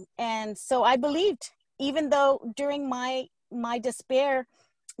you. And so I believed, even though during my despair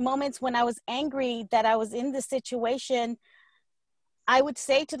moments when I was angry that I was in this situation, I would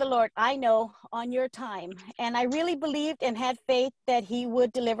say to the Lord, I know on your time. And I really believed and had faith that he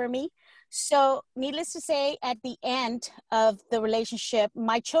would deliver me. So needless to say, at the end of the relationship,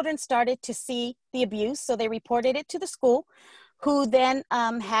 my children started to see the abuse. So they reported it to the school, who then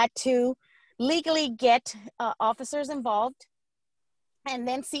had to legally get officers involved. And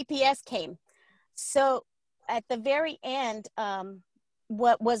then CPS came. So at the very end,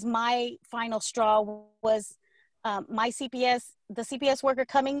 what was my final straw was the CPS worker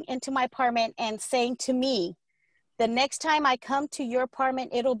coming into my apartment and saying to me, the next time I come to your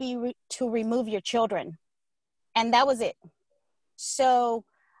apartment, it'll be to remove your children. And that was it. So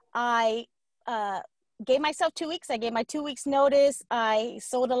I gave myself 2 weeks. I gave my 2 weeks notice. I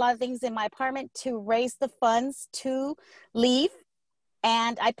sold a lot of things in my apartment to raise the funds to leave.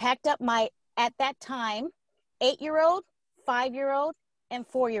 And I packed up my, at that time, 8-year-old, 5-year-old, and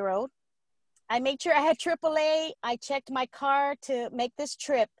 4-year-old. I made sure I had AAA. I checked my car to make this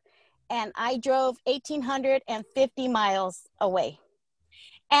trip, and I drove 1,850 miles away.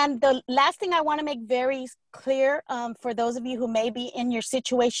 And the last thing I want to make very clear for those of you who may be in your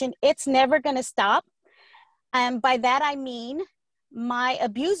situation, it's never going to stop. And by that, I mean my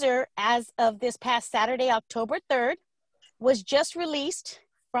abuser, as of this past Saturday, October 3rd, was just released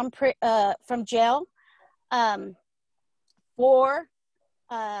from jail for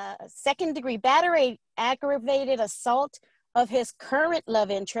second-degree battery, aggravated assault of his current love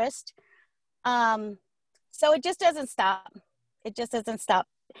interest. So it just doesn't stop. It just doesn't stop.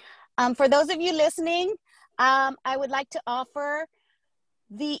 For those of you listening, I would like to offer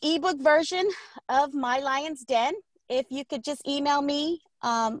the ebook version of My Lion's Den. If you could just email me,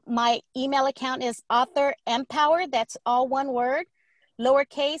 my email account is authorempower, that's all one word,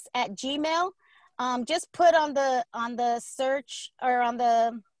 lowercase at Gmail. Just put on the search or on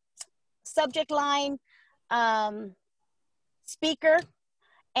the subject line, speaker,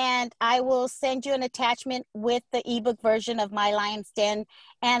 and I will send you an attachment with the ebook version of My Lion's Den.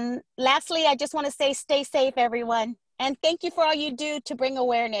 And lastly, I just want to say, stay safe, everyone. And thank you for all you do to bring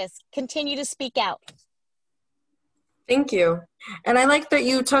awareness. Continue to speak out. Thank you. And I like that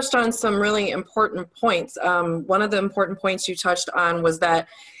you touched on some really important points. One of the important points you touched on was that,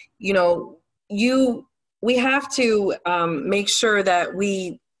 you know, we have to make sure that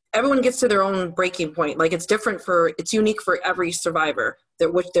everyone gets to their own breaking point. Like it's unique for every survivor,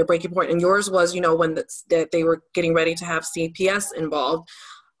 their breaking point. And yours was, you know, when that they were getting ready to have CPS involved.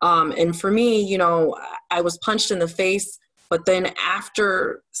 And for me, you know, I was punched in the face, but then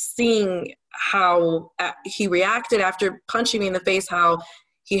after seeing how he reacted after punching me in the face, how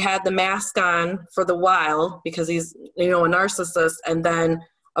he had the mask on for the while because he's, you know, a narcissist. And then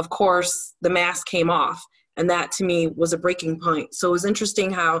of course the mask came off. And that to me was a breaking point. So it was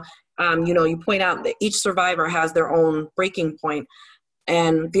interesting how, you know, you point out that each survivor has their own breaking point.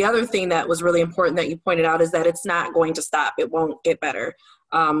 And the other thing that was really important that you pointed out is that it's not going to stop. It won't get better.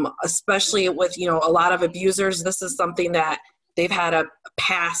 Especially with, you know, a lot of abusers, this is something that they've had a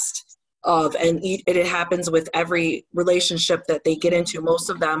past of, and it happens with every relationship that they get into. Most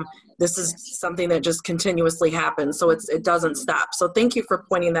of them, this is something that just continuously happens. So it doesn't stop. So thank you for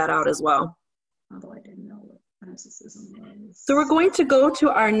pointing that out as well. Although I didn't know what narcissism was. So we're going to go to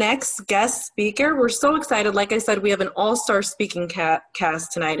our next guest speaker. We're so excited. Like I said, we have an all-star speaking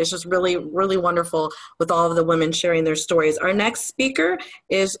cast tonight. It's just really, really wonderful with all of the women sharing their stories. Our next speaker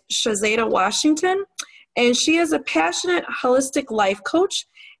is Shazada Washington, and she is a passionate holistic life coach.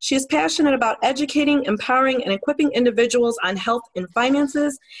 She is passionate about educating, empowering, and equipping individuals on health and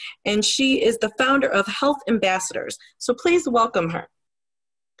finances, and she is the founder of Health Ambassadors. So please welcome her.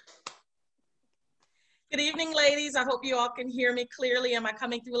 Good evening, ladies. I hope you all can hear me clearly. Am I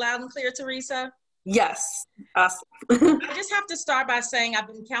coming through loud and clear, Teresa? Yes. Awesome. I just have to start by saying I've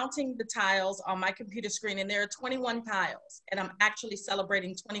been counting the tiles on my computer screen, and there are 21 tiles, and I'm actually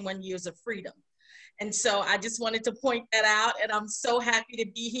celebrating 21 years of freedom. And so I just wanted to point that out, and I'm so happy to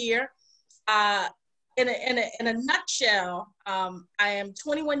be here. In a nutshell, I am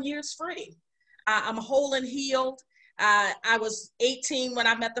 21 years free. I'm whole and healed. I was 18 when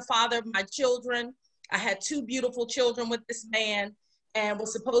I met the father of my children. I had 2 beautiful children with this man and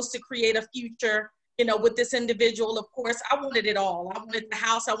was supposed to create a future, you know, with this individual. Of course, I wanted it all. I wanted the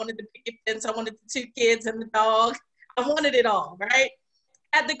house, I wanted the picket fence, I wanted the 2 kids and the dog. I wanted it all, right?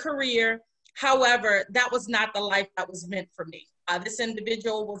 Had the career. However, that was not the life that was meant for me. This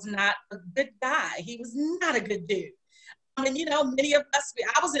individual was not a good guy. He was not a good dude. I mean, you know, many of us,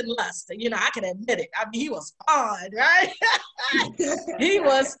 I was in lust, you know, I can admit it. I mean, he was fine, right? He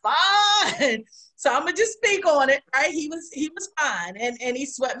was fine. So I'm gonna just speak on it, right? He was fine. And he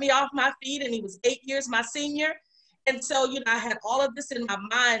swept me off my feet, and he was 8 years my senior. And so, you know, I had all of this in my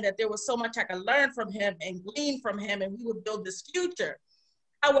mind that there was so much I could learn from him and glean from him, and we would build this future.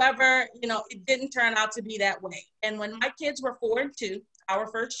 However, you know, it didn't turn out to be that way. And when my kids were 4 and 2, our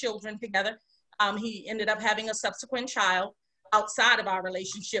first children together, he ended up having a subsequent child outside of our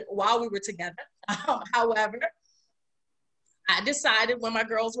relationship while we were together. However, I decided when my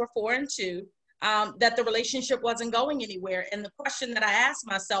girls were 4 and 2 that the relationship wasn't going anywhere. And the question that I asked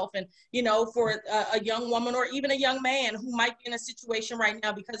myself, and, you know, for a young woman or even a young man who might be in a situation right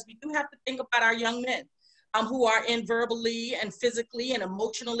now, because we do have to think about our young men who are in verbally and physically and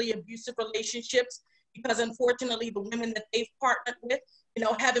emotionally abusive relationships, because unfortunately the women that they've partnered with, you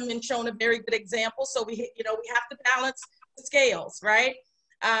know, haven't been shown a very good example. So we, you know, we have to balance the scales, right?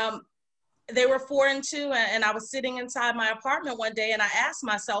 They were 4 and 2, and I was sitting inside my apartment one day, and I asked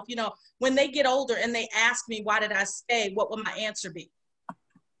myself, you know, when they get older and they ask me, why did I stay? What would my answer be?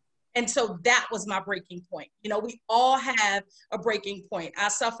 And so that was my breaking point. You know, we all have a breaking point. I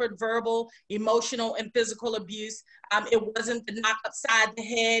suffered verbal, emotional, and physical abuse. It wasn't the knock upside the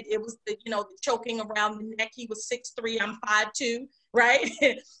head. It was the, you know, the choking around the neck. He was 6'3", I'm 5'2", right?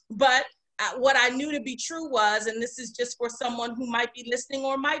 But what I knew to be true was, and this is just for someone who might be listening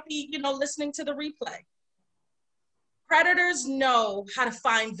or might be, you know, listening to the replay. Predators know how to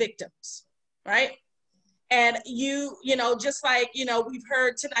find victims, right? And you know, just like, you know, we've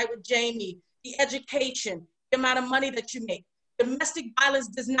heard tonight with Jamie, the education, the amount of money that you make. Domestic violence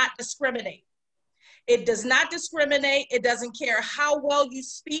does not discriminate. It does not discriminate. It doesn't care how well you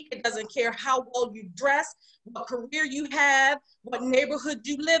speak. It doesn't care how well you dress, what career you have, what neighborhood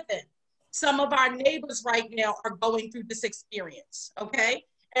you live in. Some of our neighbors right now are going through this experience, okay?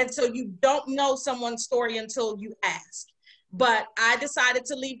 And so you don't know someone's story until you ask. But I decided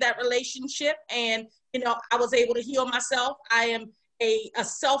to leave that relationship, and, you know, I was able to heal myself. I am a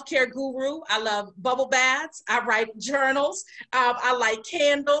self-care guru. I love bubble baths. I write journals. I light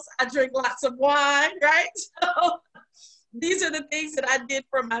candles. I drink lots of wine, right? So these are the things that I did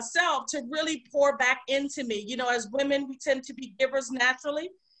for myself to really pour back into me. You know, as women, we tend to be givers naturally,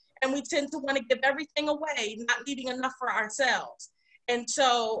 and we tend to want to give everything away, not leaving enough for ourselves. And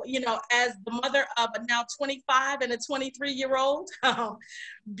so, you know, as the mother of a now 25 and a 23-year-old,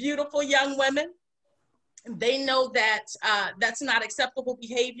 beautiful young women, they know that that's not acceptable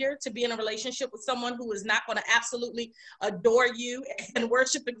behavior, to be in a relationship with someone who is not going to absolutely adore you and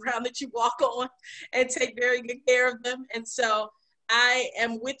worship the ground that you walk on and take very good care of them. And so I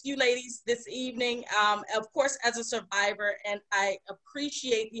am with you ladies this evening, of course, as a survivor, and I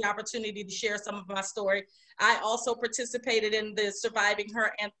appreciate the opportunity to share some of my story. I also participated in the Surviving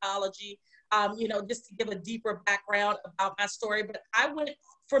Her anthology, you know, just to give a deeper background about my story. But I went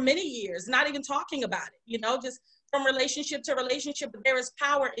for many years not even talking about it, you know, just from relationship to relationship. But there is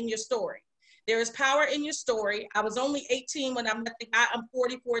power in your story. There is power in your story. I was only 18 when I met the guy. I'm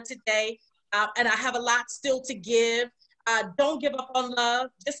 44 today, and I have a lot still to give. Don't give up on love.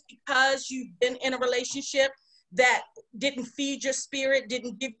 Just because you've been in a relationship that didn't feed your spirit,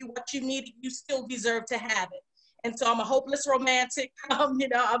 didn't give you what you needed, you still deserve to have it. And so I'm a hopeless romantic. You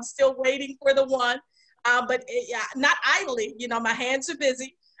know, I'm still waiting for the one, but not idly. You know, my hands are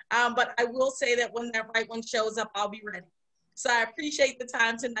busy. But I will say that when that right one shows up, I'll be ready. So I appreciate the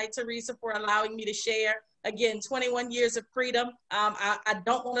time tonight, Teresa, for allowing me to share. Again, 21 years of freedom. I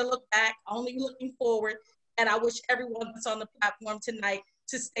don't want to look back, only looking forward. And I wish everyone that's on the platform tonight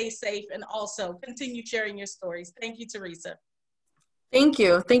to stay safe and also continue sharing your stories. Thank you, Teresa. Thank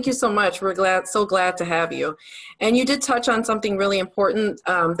you. Thank you so much. We're so glad to have you. And you did touch on something really important,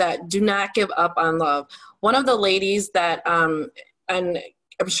 that do not give up on love. One of the ladies that, and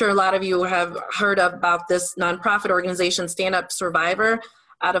I'm sure a lot of you have heard about this nonprofit organization, Stand Up Survivor,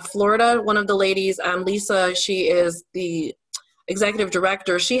 out of Florida. One of the ladies, Lisa, she is the executive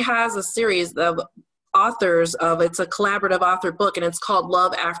director. She has a series of authors of, it's a collaborative author book, and it's called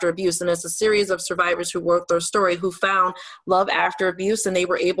Love After Abuse. And it's a series of survivors who worked their story, who found love after abuse, and they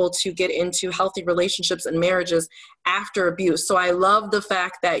were able to get into healthy relationships and marriages after abuse. So I love the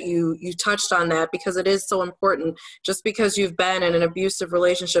fact that you touched on that, because it is so important. Just because you've been in an abusive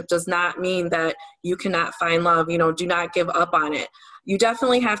relationship does not mean that you cannot find love. You know, do not give up on it. You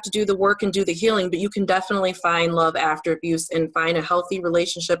definitely have to do the work and do the healing, but you can definitely find love after abuse and find a healthy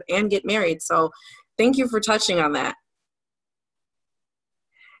relationship and get married. So thank you for touching on that.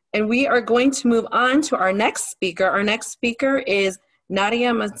 And we are going to move on to our next speaker. Our next speaker is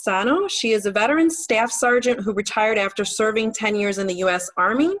Nadia Manzano. She is a veteran staff sergeant who retired after serving 10 years in the U.S.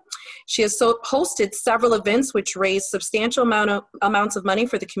 Army. She has hosted several events which raised substantial amounts of money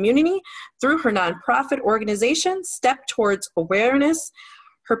for the community through her nonprofit organization, Step Towards Awareness.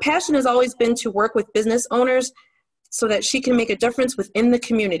 Her passion has always been to work with business owners so that she can make a difference within the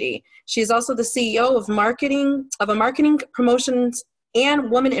community. She is also the CEO of a marketing promotions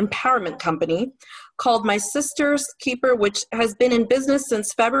and woman empowerment company called My Sister's Keeper, which has been in business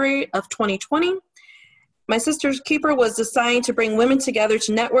since February of 2020. My Sister's Keeper was designed to bring women together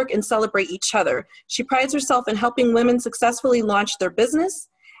to network and celebrate each other. She prides herself in helping women successfully launch their business.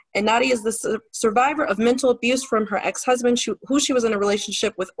 And Nadia is the survivor of mental abuse from her ex-husband, who she was in a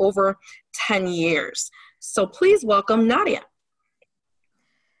relationship with over 10 years. So please welcome Nadia.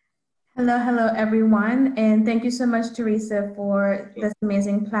 Hello, everyone. And thank you so much, Teresa, for this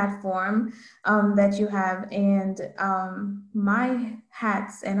amazing platform that you have. And my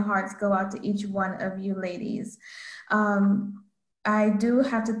hats and hearts go out to each one of you ladies. I do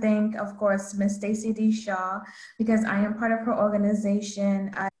have to thank, of course, Miss Stacey D. Shaw, because I am part of her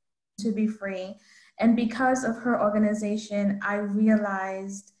organization, To Be Free. And because of her organization, I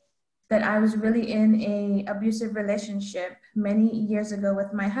realized that I was really in an abusive relationship many years ago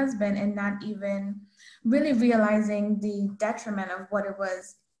with my husband and not even really realizing the detriment of what it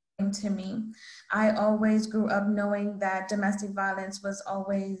was to me. I always grew up knowing that domestic violence was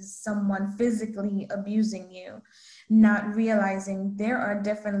always someone physically abusing you, not realizing there are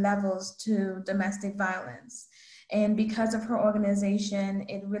different levels to domestic violence. And because of her organization,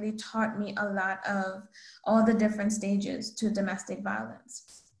 it really taught me a lot of all the different stages to domestic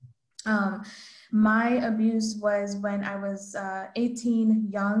violence. My abuse was when I was 18,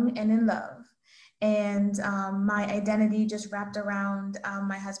 young and in love. And my identity just wrapped around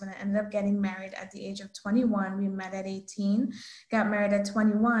my husband. I ended up getting married at the age of 21. We met at 18, got married at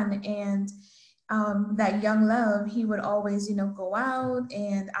 21. And that young love, he would always, go out,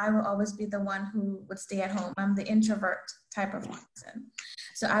 and I would always be the one who would stay at home. I'm the introvert type of person.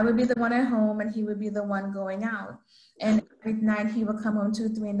 So I would be the one at home and he would be the one going out. And every night he would come home 2,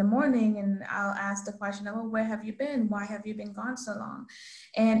 3 in the morning, and I'll ask the question, oh, where have you been? Why have you been gone so long?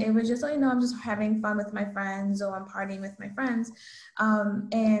 And it was just, I'm just having fun with my friends, or I'm partying with my friends.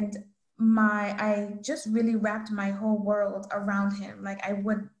 And I just really wrapped my whole world around him. Like, I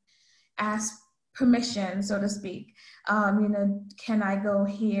would ask permission, so to speak. Can I go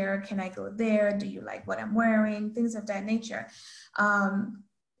here? Can I go there? Do you like what I'm wearing? Things of that nature. And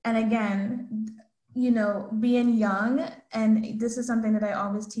again, being young, and this is something that I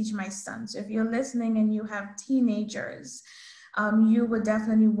always teach my sons. So if you're listening and you have teenagers, you would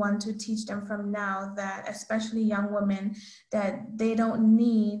definitely want to teach them from now that, especially young women, that they don't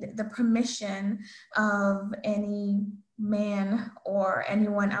need the permission of any man or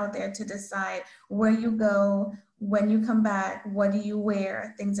anyone out there to decide where you go, when you come back, what do you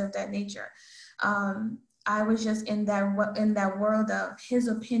wear, things of that nature. I was just in that world of his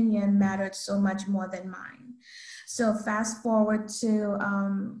opinion mattered so much more than mine. So fast forward to,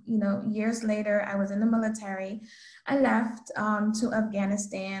 years later, I was in the military. I left to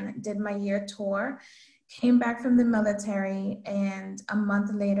Afghanistan, did my year tour, came back from the military, and a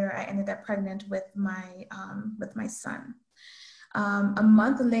month later, I ended up pregnant with my son. A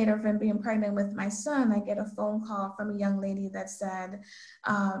month later from being pregnant with my son, I get a phone call from a young lady that said,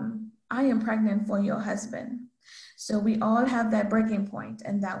 I am pregnant for your husband. So we all have that breaking point,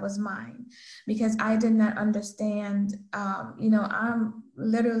 and that was mine, because I did not understand, I'm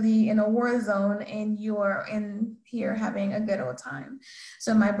literally in a war zone and you're in here having a good old time.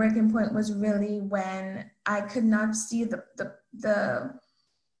 So my breaking point was really when I could not see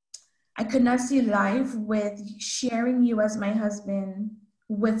I could not see life with sharing you as my husband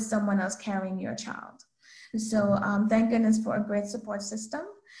with someone else carrying your child. So thank goodness for a great support system.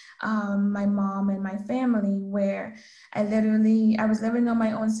 My mom and my family, where I was living on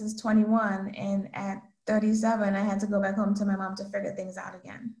my own since 21, and at 37, I had to go back home to my mom to figure things out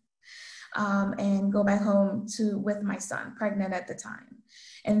again. And go back home with my son, pregnant at the time,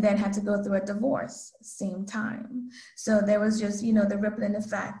 and then had to go through a divorce same time. So there was just, the rippling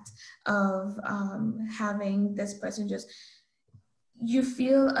effect of having this person you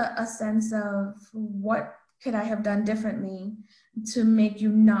feel a sense of, what could I have done differently to make you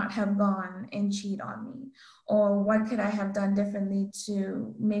not have gone and cheat on me? Or what could I have done differently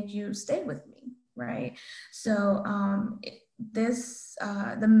to make you stay with me, right? So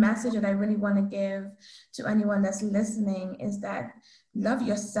the message that I really want to give to anyone that's listening is that love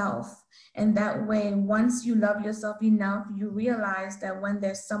yourself. And that way, once you love yourself enough, you realize that when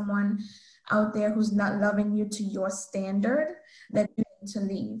there's someone out there who's not loving you to your standard, that you need to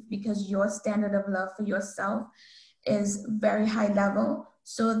leave, because your standard of love for yourself is very high level,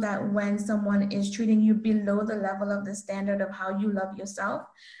 so that when someone is treating you below the level of the standard of how you love yourself,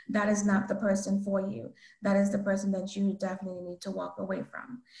 that is not the person for you. That is the person that you definitely need to walk away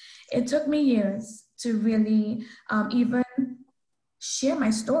from. It took me years to really even share my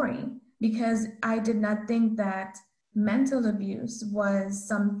story, because I did not think that mental abuse was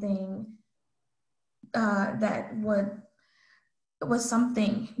something that was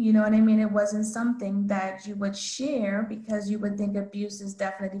something, you know what I mean? It wasn't something that you would share because you would think abuse is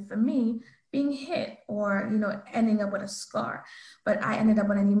definitely, for me, being hit or, you know, ending up with a scar. But I ended up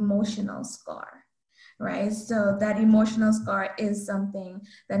with an emotional scar, right? So that emotional scar is something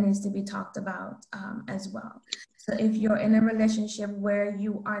that needs to be talked about as well. So if you're in a relationship where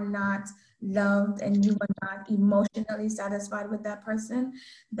you are not loved and you are not emotionally satisfied with that person,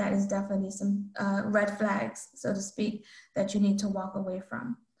 that is definitely some red flags, so to speak, that you need to walk away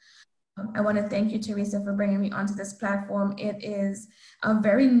from. I want to thank you, Teresa, for bringing me onto this platform. It is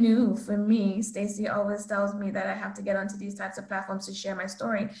very new for me. Stacey always tells me that I have to get onto these types of platforms to share my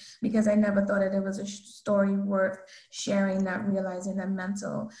story, because I never thought that it was a story worth sharing, not realizing that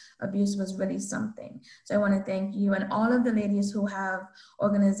mental abuse was really something. So I want to thank you and all of the ladies who have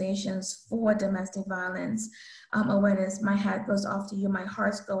organizations for domestic violence awareness. My hat goes off to you. My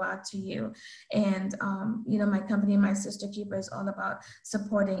hearts go out to you. And, you know, my company, My Sister Keeper, is all about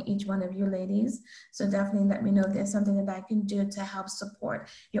supporting each one of you ladies. So definitely let me know if there's something that I can do to help support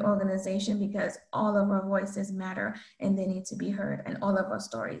your organization, because all of our voices matter and they need to be heard, and all of our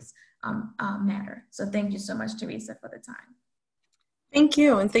stories matter. So thank you so much, Teresa, for the time. Thank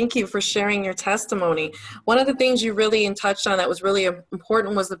you, and thank you for sharing your testimony. One of the things you really touched on that was really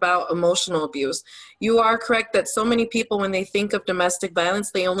important was about emotional abuse. You are correct that so many people, when they think of domestic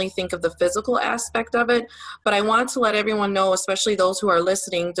violence, they only think of the physical aspect of it. But I want to let everyone know, especially those who are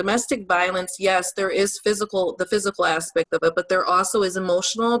listening, domestic violence, yes, there is the physical aspect of it, but there also is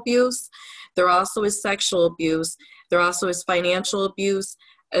emotional abuse. There also is sexual abuse. There also is financial abuse,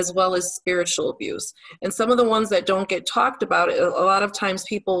 as well as spiritual abuse. And some of the ones that don't get talked about, a lot of times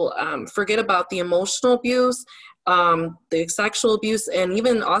people forget about the emotional abuse, the sexual abuse, and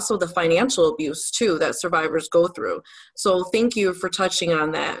even also the financial abuse too that survivors go through. So thank you for touching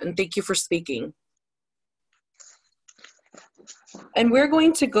on that, and thank you for speaking. And we're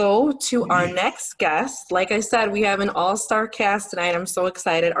going to go to our next guest. Like I said, we have an all-star cast tonight. I'm so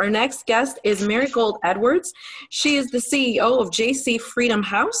excited. Our next guest is Marigold Edwards. She is the CEO of JC Freedom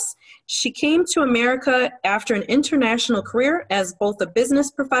House. She came to America after an international career as both a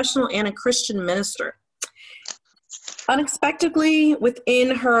business professional and a Christian minister. Unexpectedly,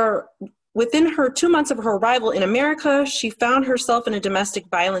 within her 2 months of her arrival in America, she found herself in a domestic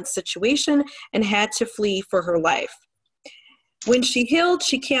violence situation and had to flee for her life. When she healed,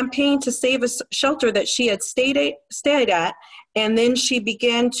 she campaigned to save a shelter that she had stayed at, and then she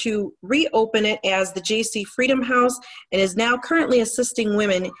began to reopen it as the JC Freedom House, and is now currently assisting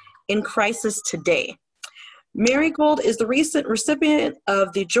women in crisis today. Marigold is the recent recipient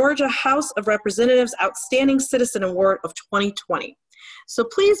of the Georgia House of Representatives Outstanding Citizen Award of 2020. So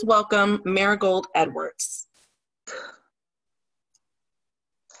please welcome Marigold Edwards.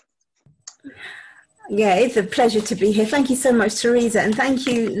 Yeah, it's a pleasure to be here. Thank you so much, Teresa. And thank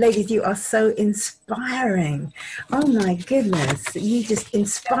you, ladies. You are so inspiring. Oh, my goodness. You just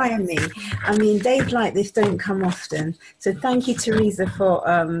inspire me. I mean, days like this don't come often. So thank you, Teresa,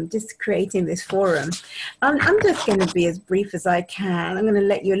 for just creating this forum. I'm just going to be as brief as I can. I'm going to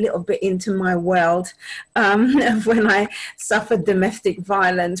let you a little bit into my world of when I suffered domestic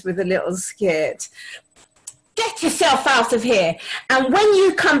violence with a little skit. Get yourself out of here. And when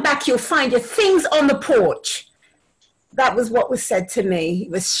you come back, you'll find your things on the porch. That was what was said to me. It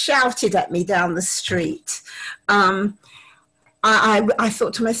was shouted at me down the street. I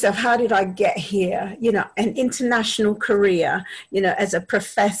thought to myself, how did I get here? You know, an international career, you know, as a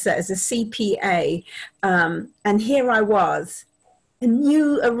professor, as a CPA. And here I was, a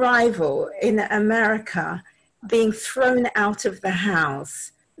new arrival in America, being thrown out of the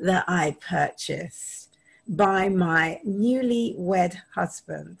house that I purchased by my newly wed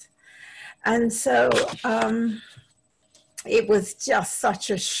husband. And so it was just such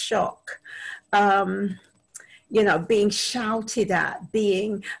a shock, you know, being shouted at,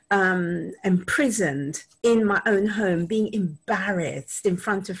 being imprisoned in my own home, being embarrassed in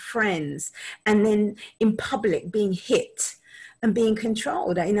front of friends, and then in public being hit and being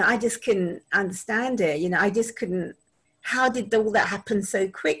controlled. You know, I just couldn't understand it. You know, I just couldn't, how did all that happen so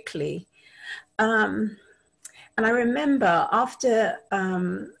quickly? And I remember after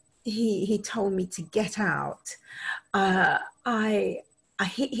he told me to get out, I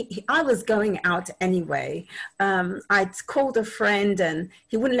was going out anyway. I'd called a friend and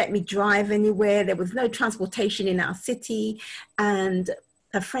he wouldn't let me drive anywhere. There was no transportation in our city. And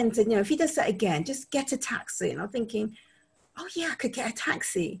a friend said, you know, if he does that again, just get a taxi. And I'm thinking, oh yeah, I could get a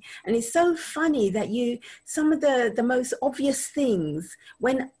taxi. And it's so funny that some of the most obvious things,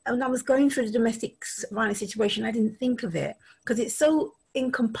 when I was going through the domestic violence situation, I didn't think of it because it's so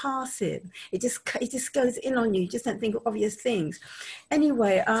encompassing. It just goes in on you. You just don't think of obvious things.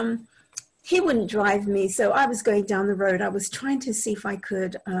 Anyway, he wouldn't drive me, so I was going down the road. I was trying to see if I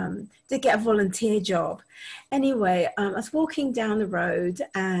could to get a volunteer job. Anyway, I was walking down the road,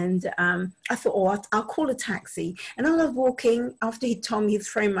 and I thought, oh, I'll call a taxi. And as I was walking, after he told me he'd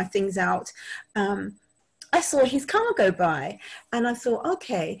thrown my things out, I saw his car go by, and I thought,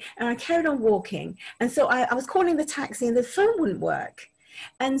 okay. And I carried on walking. And so I was calling the taxi, and the phone wouldn't work.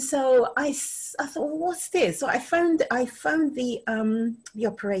 And so I thought, well, what's this? So I phoned the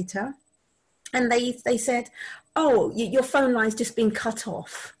operator. And they said, oh, your phone line's just been cut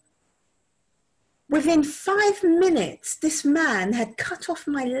off. Within 5 minutes, this man had cut off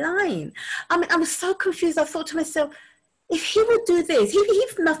my line. I mean, I was so confused. I thought to myself, if he would do this, he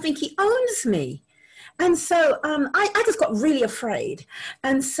must think he owns me. And so I just got really afraid.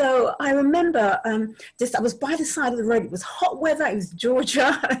 And so I remember I was by the side of the road. It was hot weather. It was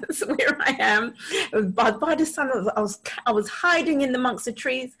Georgia. That's where I am. It was by the sun. I was hiding in amongst the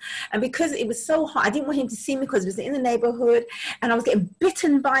trees. And because it was so hot, I didn't want him to see me because it was in the neighborhood. And I was getting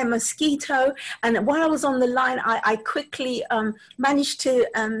bitten by a mosquito. And while I was on the line, I quickly managed to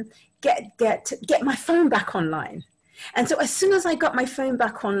get my phone back online. And so as soon as I got my phone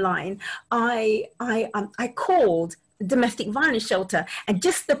back online, I called the domestic violence shelter. And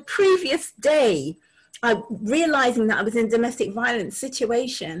just the previous day, realizing that I was in a domestic violence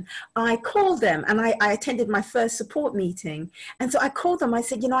situation, I called them, and I attended my first support meeting. And so I called them. I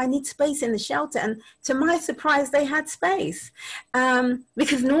said, I need space in the shelter. And to my surprise, they had space,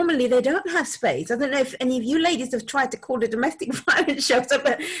 because normally they don't have space. I don't know if any of you ladies have tried to call the domestic violence shelter,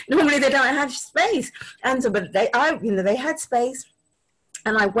 but normally they don't have space. And so, but they had space.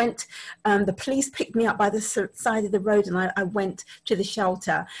 And I went, the police picked me up by the side of the road, and I went to the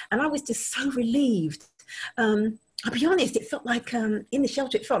shelter, and I was just so relieved. I'll be honest, it felt like, in the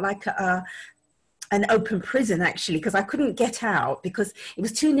shelter, it felt like an open prison, actually, because I couldn't get out because it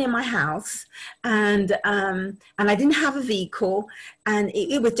was too near my house, and I didn't have a vehicle, and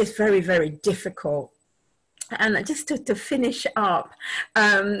it was just very, very difficult. And just to finish up,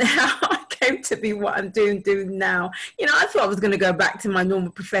 how I came to be what I'm doing now. I thought I was going to go back to my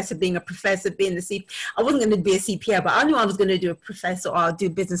normal professor, being a professor, being the CPA. I wasn't going to be a CPA, but I knew I was going to do a professor or I'll do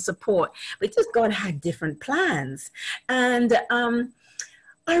business support. But just God had different plans. And I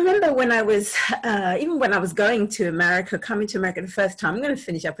remember when I was, even when I was going to America, coming to America the first time, I'm going to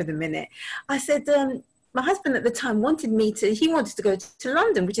finish up in a minute. I said, my husband at the time wanted to go to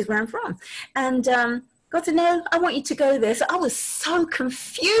London, which is where I'm from. And God said, no, I want you to go there. So I was so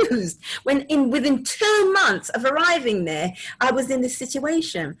confused when within 2 months of arriving there, I was in this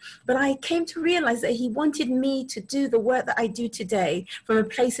situation. But I came to realize that he wanted me to do the work that I do today from a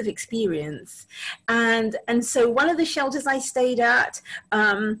place of experience. And so one of the shelters I stayed at,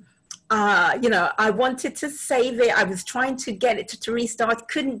 I wanted to save it. I was trying to get it to restart,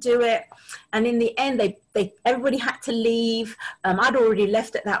 couldn't do it. And in the end, everybody had to leave. I'd already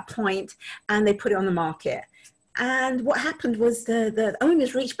left at that point, and they put it on the market. And what happened was the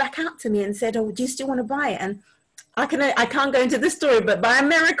owners reached back out to me and said, oh, do you still want to buy it? And I can't go into the story, but by a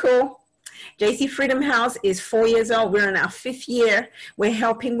miracle, JC Freedom House is 4 years old. We're in our 5th year. We're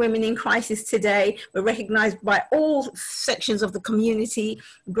helping women in crisis today. We're recognized by all sections of the community.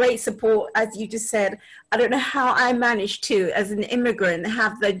 Great support, as you just said. I don't know how I managed to, as an immigrant,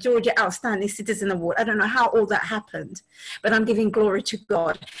 have the Georgia Outstanding Citizen Award. I don't know how all that happened, but I'm giving glory to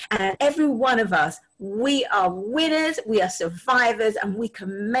God. And every one of us, we are winners, we are survivors, and we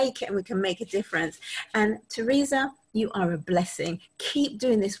can make it, and we can make a difference. And Teresa, you are a blessing. Keep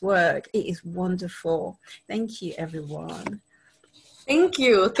doing this work. It is wonderful. Thank you, everyone. Thank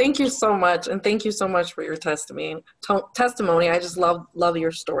you. Thank you so much. And thank you so much for your testimony. I just love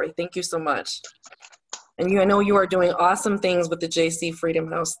your story. Thank you so much. And I know you are doing awesome things with the JC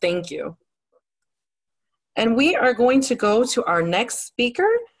Freedom House. Thank you. And we are going to go to our next speaker.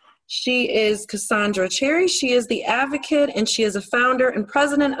 She is Cassandra Cherry. She is the advocate, and she is a founder and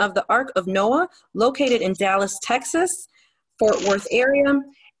president of the Ark of Noah, located in Dallas, Texas, Fort Worth area.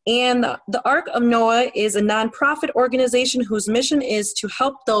 And the Ark of Noah is a nonprofit organization whose mission is to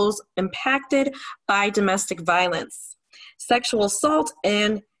help those impacted by domestic violence, sexual assault,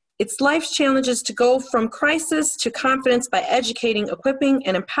 and its life's challenges to go from crisis to confidence by educating, equipping,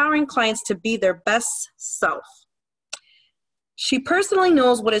 and empowering clients to be their best self. She personally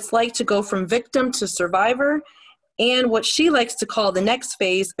knows what it's like to go from victim to survivor, and what she likes to call the next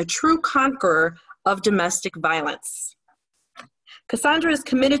phase, a true conqueror of domestic violence. Cassandra is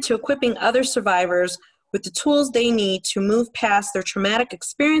committed to equipping other survivors with the tools they need to move past their traumatic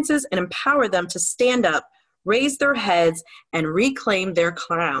experiences and empower them to stand up, raise their heads, and reclaim their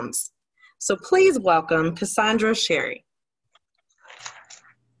crowns. So please welcome Cassandra Sherry.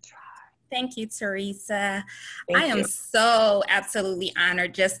 Thank you, Teresa. Thank I am you. so absolutely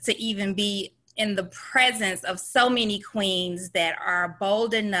honored just to even be in the presence of so many queens that are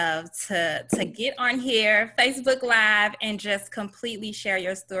bold enough to get on here, Facebook Live, and just completely share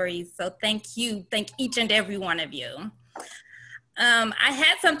your stories. So thank you. Thank each and every one of you. I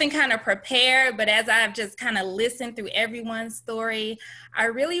had something kind of prepared, but as I've just kind of listened through everyone's story, I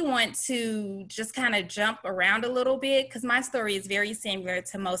really want to just kind of jump around a little bit because my story is very similar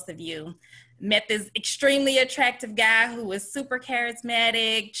to most of you. Met this extremely attractive guy who was super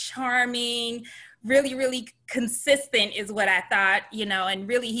charismatic, charming, really, really consistent is what I thought, you know, and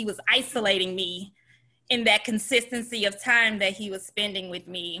really he was isolating me in that consistency of time that he was spending with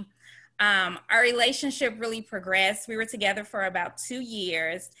me. Our relationship really progressed. We were together for about 2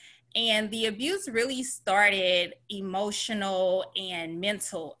 years, and the abuse really started emotional and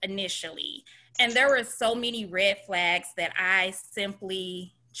mental initially. And there were so many red flags that I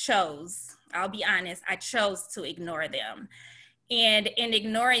simply chose. I'll be honest, I chose to ignore them. And in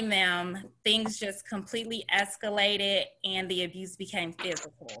ignoring them, things just completely escalated and the abuse became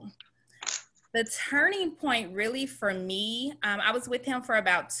physical. The turning point really for me, I was with him for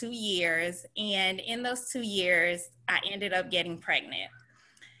about 2 years, and in those 2 years, I ended up getting pregnant.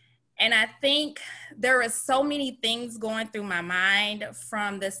 And I think there were so many things going through my mind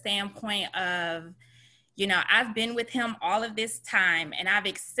from the standpoint of, you know, I've been with him all of this time and I've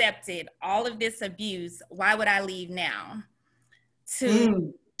accepted all of this abuse. Why would I leave now?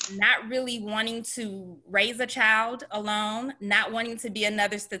 To not really wanting to raise a child alone, not wanting to be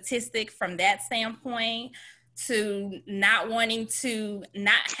another statistic from that standpoint, to not wanting to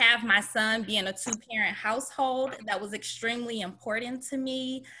not have my son be in a 2-parent household. That was extremely important to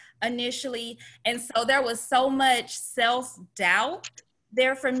me initially. And so there was so much self-doubt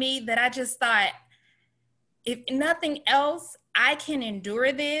there for me that I just thought, if nothing else, I can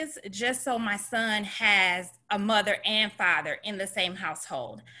endure this just so my son has a mother and father in the same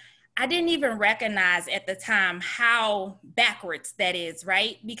household. I didn't even recognize at the time how backwards that is,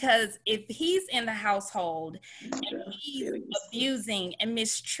 right? Because if he's in the household and he's abusing and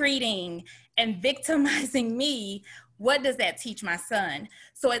mistreating and victimizing me, what does that teach my son?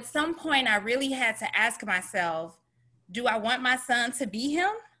 So at some point, I really had to ask myself, do I want my son to be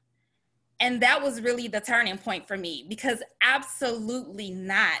him? And that was really the turning point for me, because absolutely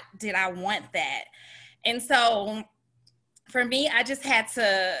not did I want that. And so for me, I just had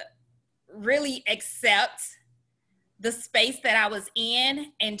to really accept the space that I was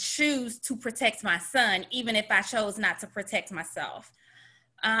in and choose to protect my son, even if I chose not to protect myself.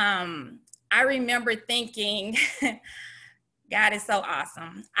 I remember thinking, God is so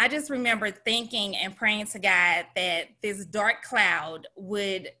awesome. I just remember thinking and praying to God that this dark cloud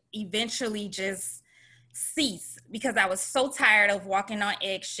would eventually just cease, because I was so tired of walking on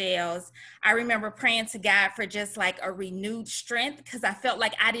eggshells. I remember praying to God for just like a renewed strength, because I felt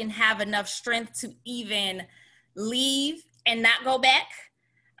like I didn't have enough strength to even leave and not go back.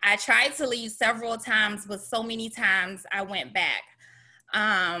 I tried to leave several times, but so many times I went back.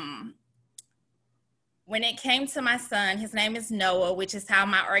 When it came to my son, his name is Noah, which is how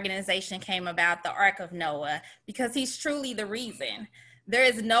my organization came about, the Ark of Noah, because he's truly the reason. There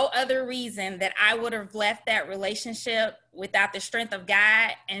is no other reason that I would have left that relationship without the strength of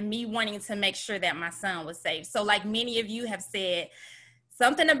God and me wanting to make sure that my son was safe. So like many of you have said,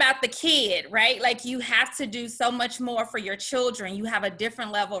 something about the kid, right? Like you have to do so much more for your children. You have a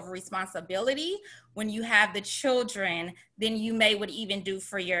different level of responsibility when you have the children than you would even do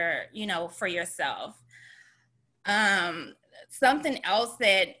for your, for yourself. Something else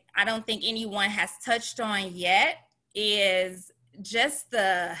that I don't think anyone has touched on yet is just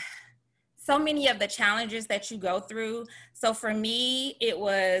so many of the challenges that you go through. So for me, it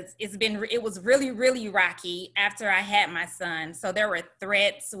was really, really rocky after I had my son. So there were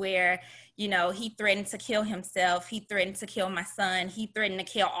threats where, he threatened to kill himself. He threatened to kill my son. He threatened to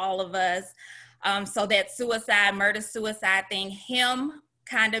kill all of us. So that murder-suicide thing, him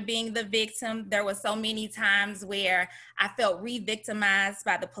kind of being the victim. There were so many times where I felt re-victimized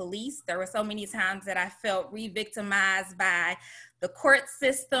by the police. There were so many times that I felt re-victimized by the court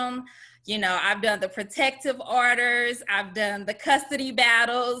system. I've done the protective orders, I've done the custody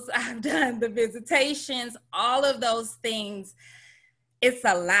battles, I've done the visitations, all of those things it's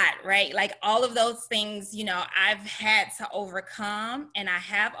a lot, right? Like all of those things, you know, I've had to overcome, and I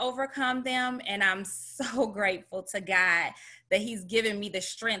have overcome them. And I'm so grateful to God that he's given me the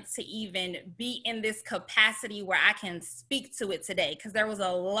strength to even be in this capacity where I can speak to it today. Because there was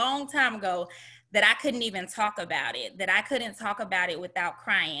a long time ago that I couldn't even talk about it, that I couldn't talk about it without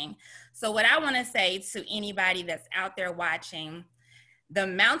crying. So what I want to say to anybody that's out there watching, the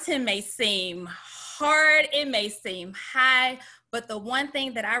mountain may seem hard, it may seem high, but the one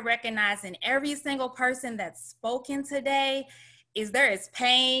thing that I recognize in every single person that's spoken today is there is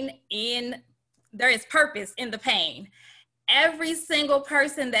purpose in the pain. Every single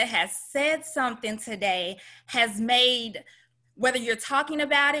person that has said something today has made, whether you're talking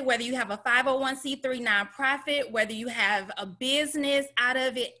about it, whether you have a 501c3 nonprofit, whether you have a business out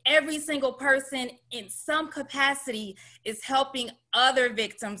of it, every single person in some capacity is helping other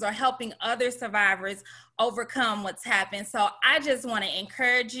victims or helping other survivors overcome what's happened. So I just want to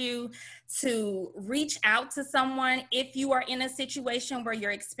encourage you to reach out to someone if you are in a situation where you're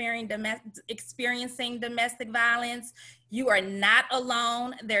experiencing domestic violence. You are not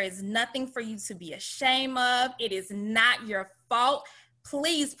alone. There is nothing for you to be ashamed of. It is not your fault.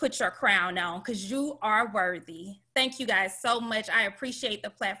 Please put your crown on because you are worthy. Thank you guys so much. I appreciate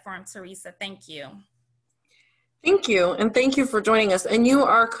the platform, Teresa. Thank you. Thank you. And thank you for joining us. And you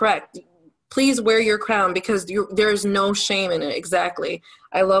are correct. Please wear your crown because there's no shame in it. Exactly.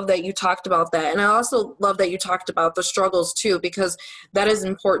 I love that you talked about that. And I also love that you talked about the struggles too, because that is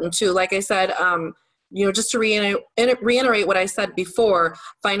important too. Like I said, you know, just to reiterate what I said before,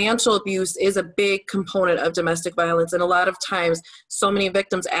 financial abuse is a big component of domestic violence. And a lot of times, so many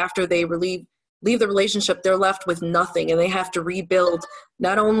victims, after they leave the relationship, they're left with nothing, and they have to rebuild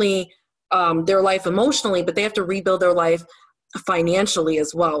not only their life emotionally, but they have to rebuild their life financially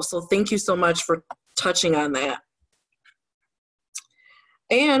as well. So thank you so much for touching on that.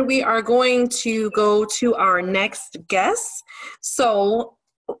 And we are going to go to our next guest. So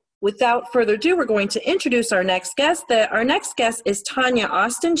without further ado, we're going to introduce our next guest. Our next guest is Tanya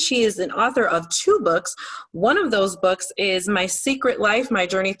Austin. She is an author of 2 books. One of those books is My Secret Life, My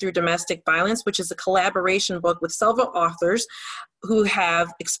Journey Through Domestic Violence, which is a collaboration book with several authors who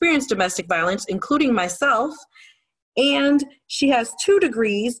have experienced domestic violence, including myself. And she has 2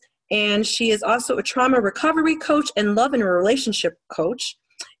 degrees, and she is also a trauma recovery coach and love and relationship coach.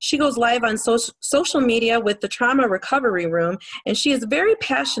 She goes live on social media with the Trauma Recovery Room, and she is very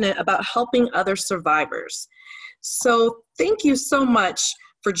passionate about helping other survivors. So thank you so much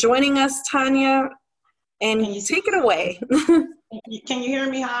for joining us, Tanya, and take it away. Can you hear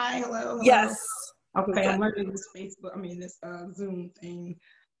me? Hi, hello. Yes. Okay, I'm learning this this Zoom thing.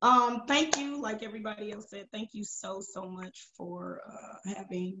 Thank you, like everybody else said, thank you so much for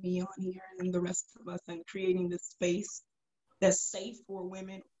having me on here and the rest of us and creating this space that's safe for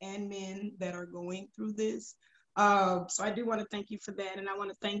women and men that are going through this. So I do want to thank you for that. And I want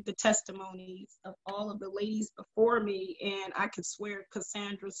to thank the testimonies of all of the ladies before me. And I could swear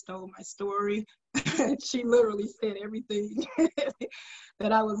Cassandra stole my story. She literally said everything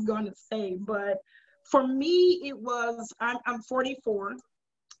that I was going to say. But for me, it was, I'm 44,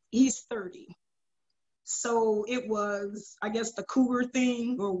 he's 30. So it was, I guess, the cougar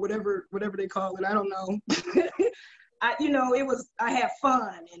thing or whatever they call it. I don't know. I had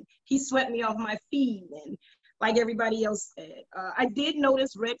fun and he swept me off my feet and like everybody else said. I did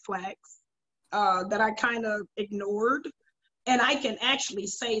notice red flags that I kind of ignored. And I can actually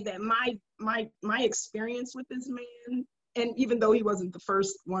say that my experience with this man, and even though he wasn't the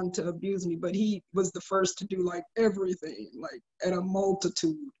first one to abuse me, but he was the first to do like everything, like at a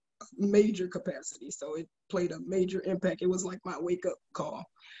multitude, major capacity. So it played a major impact. It was like my wake up call.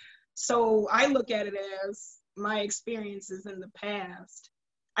 So I look at it as my experiences in the past.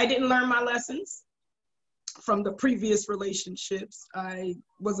 I didn't learn my lessons from the previous relationships. I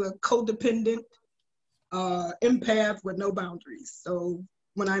was a codependent empath with no boundaries. So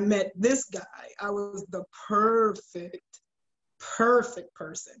when I met this guy, I was the perfect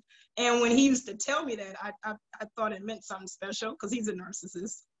person. And when he used to tell me that, I thought it meant something special because he's a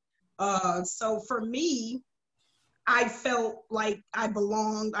narcissist. So for me, I felt like I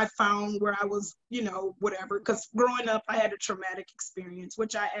belonged. I found where I was, whatever. Because growing up, I had a traumatic experience,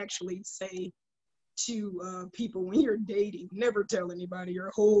 which I actually say to people when you're dating, never tell anybody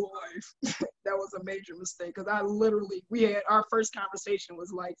your whole life. That was a major mistake. Because our first conversation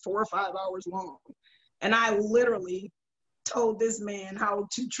was like 4 or 5 hours long. And I literally told this man how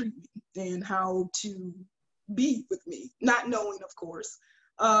to treat me and how to be with me, not knowing, of course.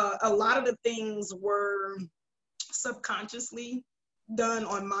 A lot of the things were subconsciously done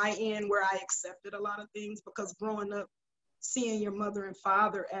on my end where I accepted a lot of things because growing up, seeing your mother and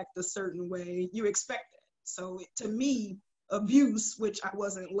father act a certain way, you expect that. So to me, abuse, which I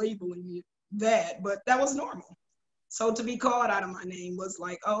wasn't labeling it that, but that was normal. So to be called out of my name was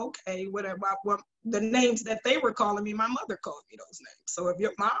like, oh, okay, whatever. The names that they were calling me, my mother called me those names. So if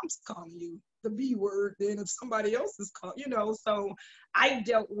your mom's calling you the B word, then if somebody else is called, you know, so I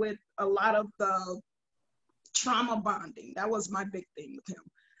dealt with a lot of the trauma bonding. That was my big thing with him.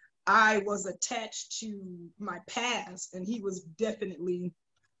 I was attached to my past, and he was definitely,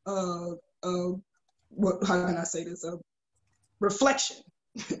 how can I say this? A reflection.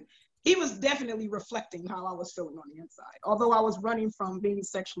 He was definitely reflecting how I was feeling on the inside. Although I was running from being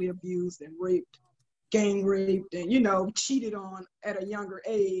sexually abused and raped, gang raped, and, you know, cheated on at a younger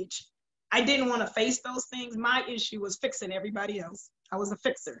age, I didn't want to face those things. My issue was fixing everybody else. I was a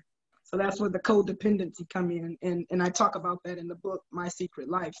fixer. So that's where the codependency come in. And I talk about that in the book, My Secret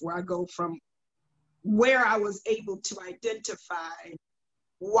Life, where I go from where I was able to identify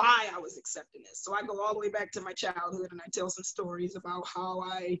why I was accepting this. So I go all the way back to my childhood, and I tell some stories about how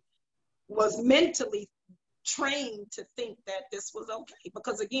I was mentally trained to think that this was okay.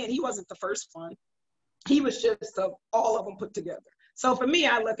 Because again, he wasn't the first one. He was just all of them put together. So for me,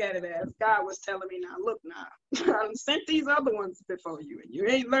 I look at it as God was telling me, now look now, I sent these other ones before you, and you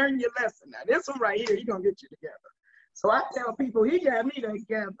ain't learned your lesson. Now this one right here, he's gonna get you together. So I tell people, he got me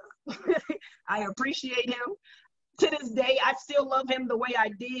together. I appreciate him. To this day, I still love him the way I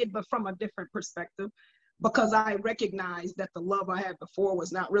did, but from a different perspective, because I recognized that the love I had before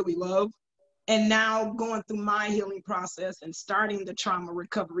was not really love. And now going through my healing process and starting the trauma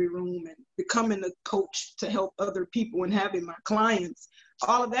recovery room and becoming a coach to help other people and having my clients,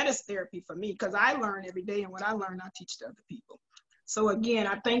 all of that is therapy for me, because I learn every day, and what I learn, I teach to other people. So again,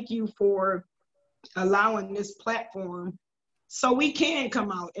 I thank you for allowing this platform so we can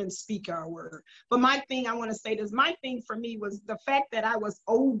come out and speak our word. But my thing, I want to say this, my thing for me was the fact that I was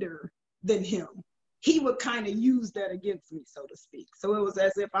older than him. He would kind of use that against me, so to speak. So it was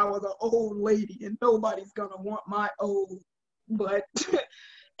as if I was an old lady, and nobody's gonna want my old butt.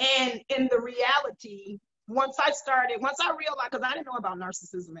 And in the reality, once I realized, because I didn't know about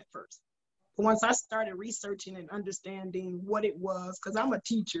narcissism at first, but once I started researching and understanding what it was, because I'm a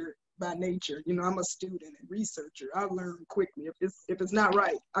teacher by nature, you know, I'm a student and researcher. I learn quickly. If it's not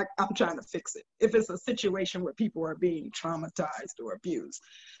right, I'm trying to fix it. If it's a situation where people are being traumatized or abused.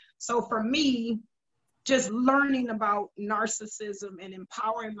 So for me, just learning about narcissism and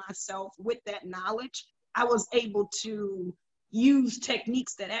empowering myself with that knowledge, I was able to use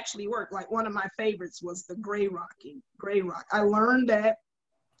techniques that actually work. Like one of my favorites was the gray rock. I learned that,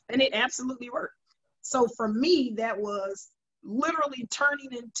 and it absolutely worked. So for me, that was literally turning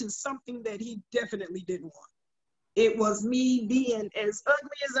into something that he definitely didn't want. It was me being as ugly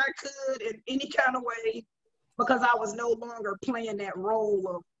as I could in any kind of way, because I was no longer playing that role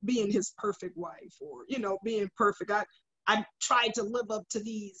of being his perfect wife or, you know, being perfect. I tried to live up to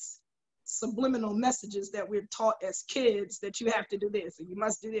these subliminal messages that we're taught as kids, that you have to do this and you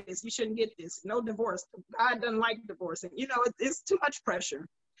must do this, you shouldn't get this, no divorce, God doesn't like divorce, and you know, it's too much pressure.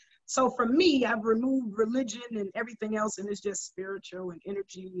 So for me, I've removed religion and everything else, and it's just spiritual and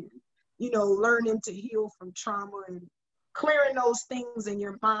energy and, you know, learning to heal from trauma and clearing those things in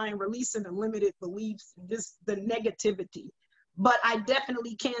your mind, releasing the limited beliefs, just the negativity. But I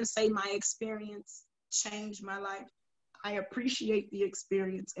definitely can say my experience changed my life. I appreciate the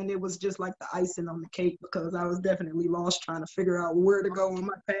experience, and it was just like the icing on the cake, because I was definitely lost trying to figure out where to go on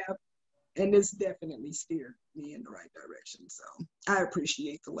my path, and this definitely steered me in the right direction. So I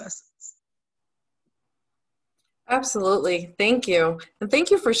appreciate the lessons. Absolutely. Thank you. And thank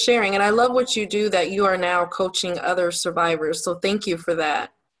you for sharing. And I love what you do, that you are now coaching other survivors. So thank you for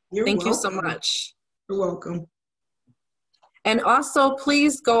that. Thank you so much. You're welcome. And also,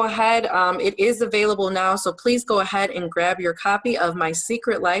 please go ahead. It is available now. So please go ahead and grab your copy of My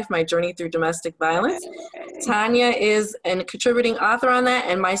Secret Life, My Journey Through Domestic Violence. Tanya is a contributing author on that,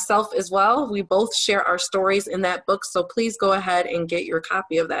 and myself as well. We both share our stories in that book. So please go ahead and get your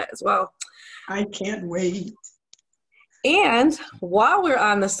copy of that as well. I can't wait. And while we're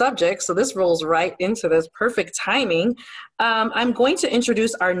on the subject, so this rolls right into this perfect timing, I'm going to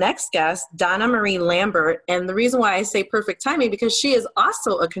introduce our next guest, Donna Marie Lambert. And the reason why I say perfect timing, because she is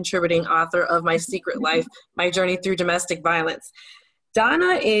also a contributing author of My Secret Life, My Journey Through Domestic Violence.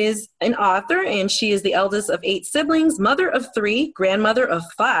 Donna is an author, and she is the eldest of 8 siblings, mother of 3, grandmother of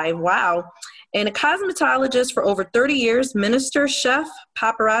 5, wow, and a cosmetologist for over 30 years, minister, chef,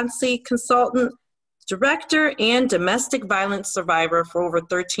 paparazzi consultant, director, and domestic violence survivor for over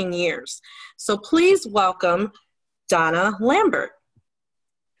 13 years. So please welcome Donna Lambert.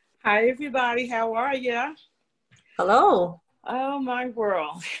 Hi, everybody. How are you? Hello. Oh, my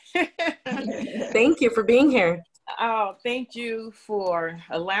world. Thank you for being here. Oh, thank you for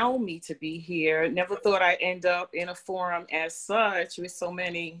allowing me to be here. Never thought I'd end up in a forum as such with so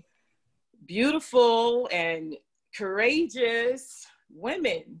many beautiful and courageous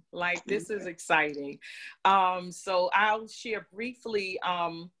women. Like, this is exciting. So I'll share briefly.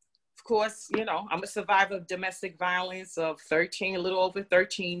 Of course, you know, I'm a survivor of domestic violence of a little over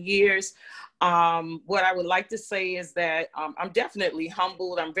 13 years. What I would like to say is that I'm definitely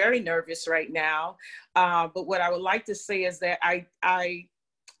humbled. I'm very nervous right now. But what I would like to say is that I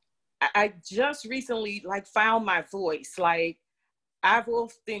just recently found my voice. Like, I've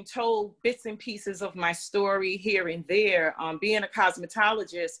often told bits and pieces of my story here and there. Being a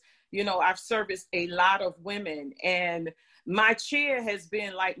cosmetologist, you know, I've serviced a lot of women, and my chair has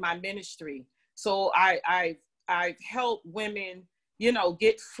been like my ministry. So I've helped women, you know,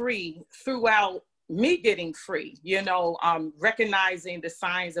 get free throughout me getting free, you know, recognizing the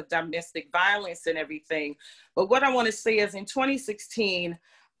signs of domestic violence and everything. But what I want to say is in 2016,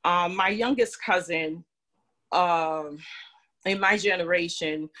 my youngest cousin, in my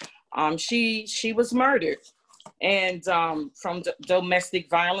generation, she was murdered, and from domestic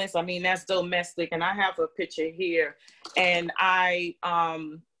violence. I mean, that's domestic, and I have a picture here. And I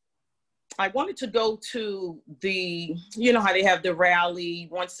wanted to go to the, you know how they have the rally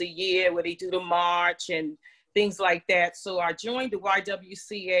once a year where they do the march and things like that. So I joined the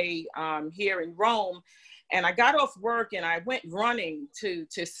YWCA here in Rome, and I got off work and I went running to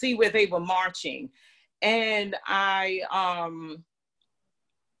see where they were marching. And I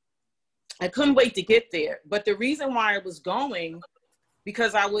couldn't wait to get there. But the reason why I was going,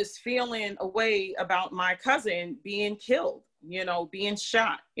 because I was feeling a way about my cousin being killed, you know, being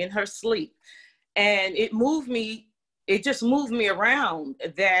shot in her sleep. And it just moved me around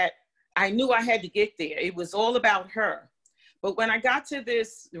that I knew I had to get there. It was all about her. But when I got to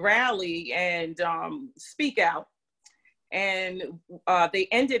this rally and speak out, and they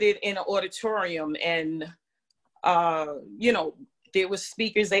ended it in an auditorium, and you know, there were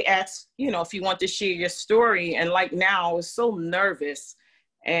speakers. They asked, you know, if you want to share your story. And like now, I was so nervous,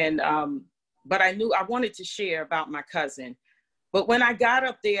 and but I knew I wanted to share about my cousin. But when I got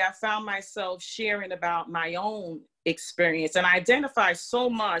up there, I found myself sharing about my own experience, and I identify so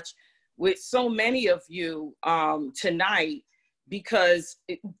much with so many of you tonight, because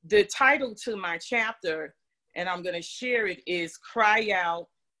the title to my chapter, and I'm going to share it, is Cry Out,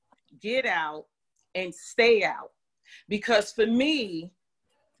 Get Out, and Stay Out. Because for me,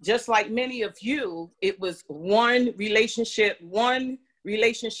 just like many of you, it was one relationship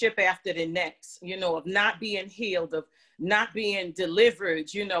after the next, you know, of not being healed, of not being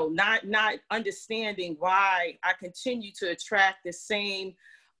delivered, you know, not understanding why I continue to attract the same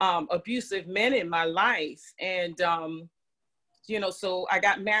abusive men in my life. And, you know, so I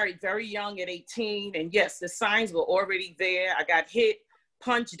got married very young at 18. And yes, the signs were already there. I got hit,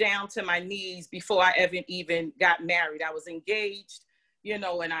 punched down to my knees before I even got married. I was engaged, you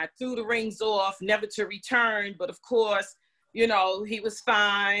know, and I threw the rings off, never to return. But of course, you know, he was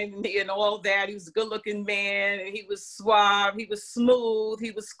fine and all that. He was a good looking man, and he was suave, he was smooth,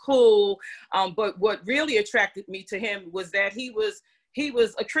 he was cool. But what really attracted me to him was that he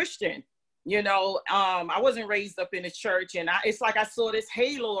was a Christian. You know, I wasn't raised up in the church, and it's like I saw this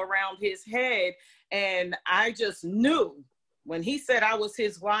halo around his head, and I just knew when he said I was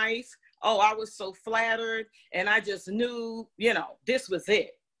his wife, oh, I was so flattered, and I just knew, you know, this was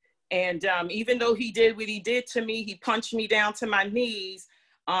it. And even though he did what he did to me, he punched me down to my knees,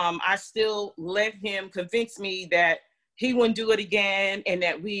 I still let him convince me that he wouldn't do it again and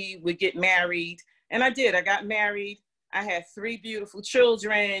that we would get married. And I did. I got married. I had 3 beautiful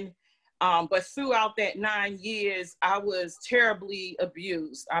children. But throughout that 9 years, I was terribly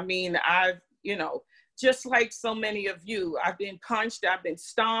abused. I mean, you know, just like so many of you, I've been punched, I've been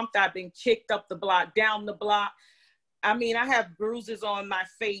stomped, I've been kicked up the block, down the block. I mean, I have bruises on my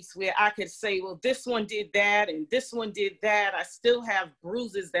face where I could say, well, this one did that and this one did that. I still have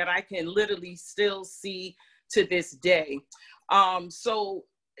bruises that I can literally still see to this day. So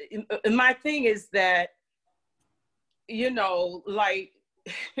my thing is that, you know, like,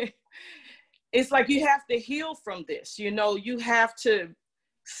 it's like you have to heal from this, you know, you have to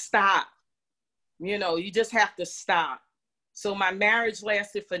stop, you know, you just have to stop. So my marriage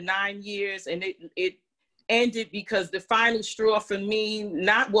lasted for 9 years, and it ended because the final straw for me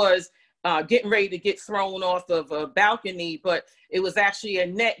was getting ready to get thrown off of a balcony, but it was actually a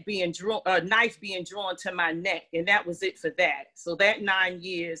knife being drawn to my neck, and that was it for that. So that 9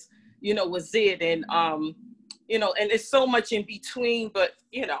 years, you know, was it. And you know, and there's so much in between, but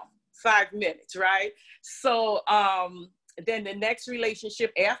you know, 5 minutes, right? So then the next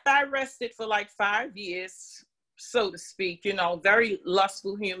relationship, after I rested for like 5 years, so to speak, you know, very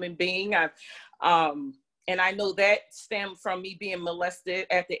lustful human being. And I know that stemmed from me being molested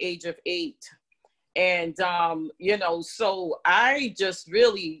at the age of 8. And, you know, so I just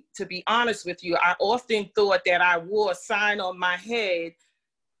really, to be honest with you, I often thought that I wore a sign on my head.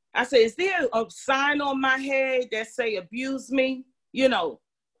 I said, is there a sign on my head that say abuse me? You know,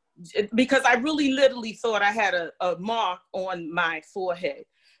 because I really literally thought I had a mark on my forehead.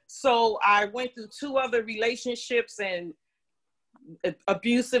 So I went through 2 other relationships and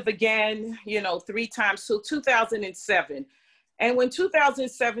abusive again, you know, 3 times till 2007. And when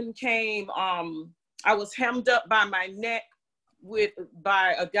 2007 came, I was hemmed up by my neck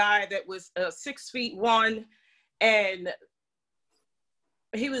by a guy that was 6'1", and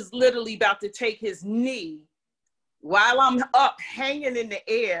he was literally about to take his knee while I'm up hanging in the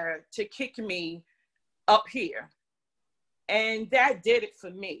air to kick me up here. And that did it for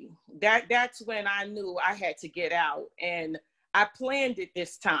me. That's when I knew I had to get out. And I planned it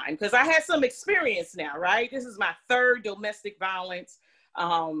this time because I had some experience now, right? This is my 3rd domestic violence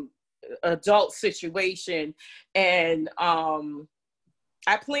adult situation. And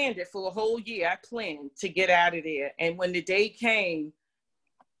I planned it for a whole year. I planned to get out of there. And when the day came,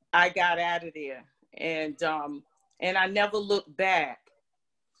 I got out of there. And I never looked back.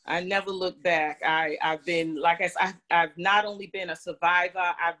 I never looked back. I've been, like I said, I've not only been a survivor,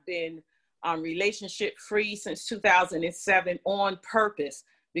 I've been relationship free since 2007 on purpose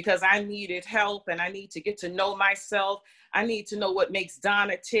because I needed help and I need to get to know myself. I need to know what makes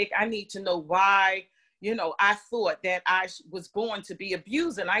Donna tick. I need to know why, you know, I thought that I was born to be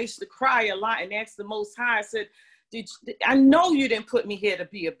abused. And I used to cry a lot and ask the Most High, I said, I know you didn't put me here to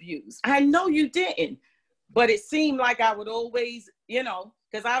be abused. I know you didn't. But it seemed like I would always, you know,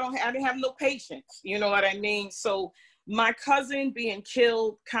 because I didn't have no patience, you know what I mean? So my cousin being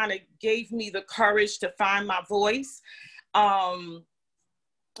killed kind of gave me the courage to find my voice.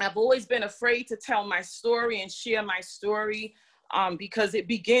 I've always been afraid to tell my story and share my story because it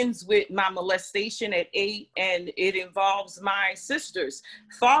begins with my molestation at 8 and it involves my sister's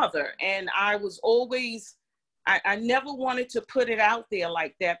father. And I was always, I never wanted to put it out there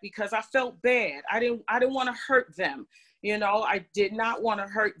like that because I felt bad. I didn't want to hurt them. You know, I did not want to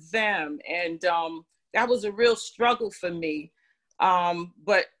hurt them. And that was a real struggle for me.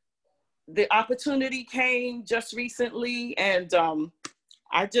 But the opportunity came just recently and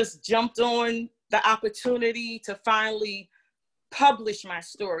I just jumped on the opportunity to finally publish my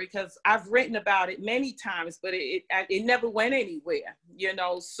story because I've written about it many times, but it never went anywhere, you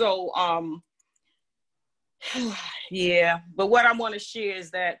know? So, yeah, but what I want to share is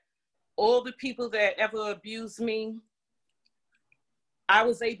that all the people that ever abused me, I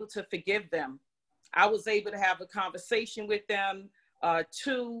was able to forgive them. I was able to have a conversation with them,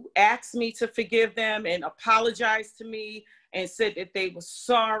 to ask me to forgive them and apologize to me and said that they were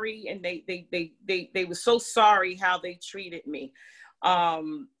sorry and they were so sorry how they treated me.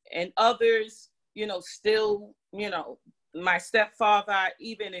 And others, you know, still, you know, my stepfather, I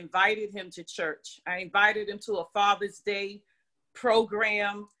even invited him to church. I invited him to a Father's Day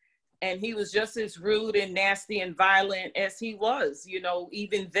program. And he was just as rude and nasty and violent as he was, you know,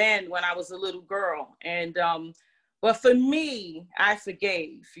 even then when I was a little girl. And, but for me, I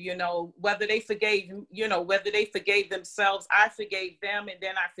forgave, you know, whether they forgave, you know, whether they forgave themselves, I forgave them and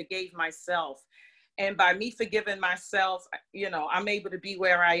then I forgave myself. And by me forgiving myself, you know, I'm able to be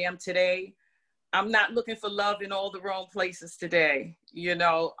where I am today. I'm not looking for love in all the wrong places today. You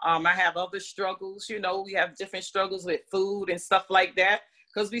know, I have other struggles, you know, we have different struggles with food and stuff like that.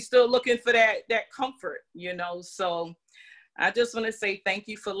 Because we're still looking for that comfort, you know. So I just want to say thank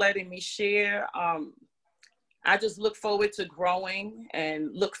you for letting me share. I just look forward to growing and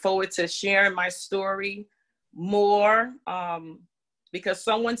look forward to sharing my story more. Because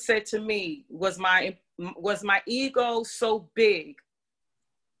someone said to me, was my ego so big,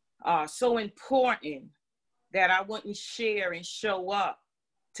 so important that I wouldn't share and show up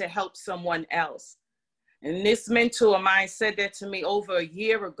to help someone else? And this mentor of mine said that to me over a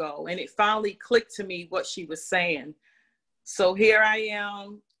year ago, and it finally clicked to me what she was saying. So here I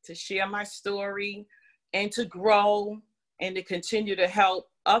am to share my story and to grow and to continue to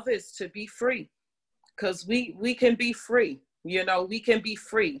help others to be free, because we can be free, you know, we can be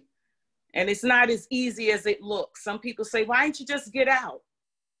free. And it's not as easy as it looks. Some people say, why didn't you just get out?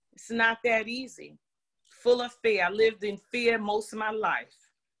 It's not that easy. Full of fear. I lived in fear most of my life.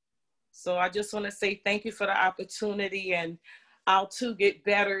 So I just want to say thank you for the opportunity, and I'll too get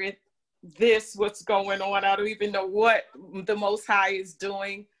better at this, what's going on. I don't even know what the Most High is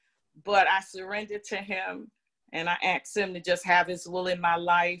doing, but I surrendered to him, and I asked him to just have his will in my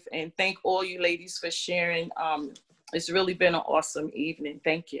life. And thank all you ladies for sharing. It's really been an awesome evening.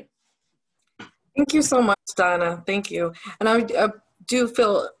 Thank you. Thank you so much, Donna. Thank you. And I do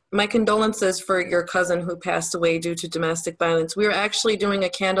feel my condolences for your cousin who passed away due to domestic violence. We are actually doing a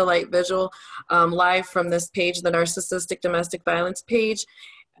candlelight vigil live from this page, the Narcissistic Domestic Violence page,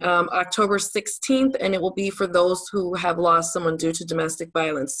 October 16th, and it will be for those who have lost someone due to domestic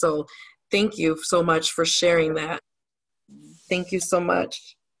violence. So thank you so much for sharing that. Thank you so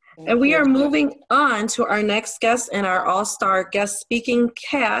much. And we are moving on to our next guest in our all-star guest speaking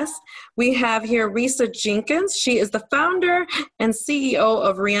cast. We have here Risa Jenkins. She is the founder and CEO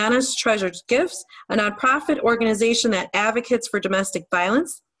of Rihanna's Treasured Gifts, a nonprofit organization that advocates for domestic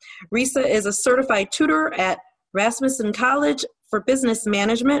violence. Risa is a certified tutor at Rasmussen College for Business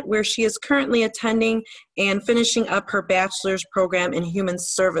Management, where she is currently attending and finishing up her bachelor's program in human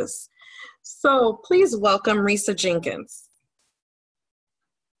service. So please welcome Risa Jenkins.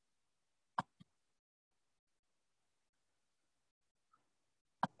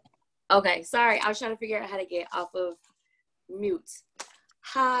 Okay, sorry, I was trying to figure out how to get off of mute.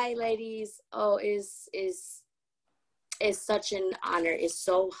 Hi, ladies. Oh, it's such an honor. It's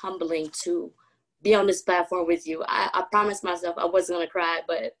so humbling to be on this platform with you. I promised myself I wasn't gonna cry,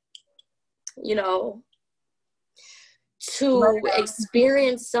 but you know, to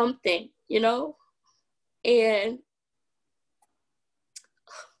experience something, you know, and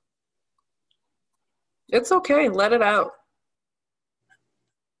it's okay, let it out.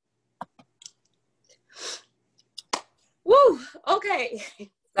 Woo, okay.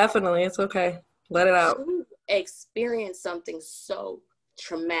 Definitely, it's okay. Let it out. To experience something so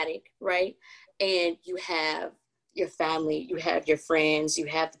traumatic, right? And you have your family, you have your friends, you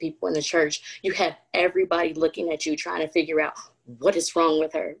have the people in the church, you have everybody looking at you trying to figure out what is wrong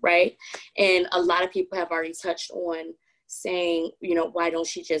with her, right? And a lot of people have already touched on saying, you know, why don't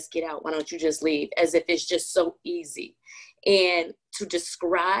she just get out? Why don't you just leave? As if it's just so easy. And to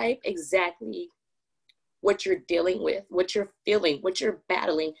describe exactly what you're dealing with, what you're feeling, what you're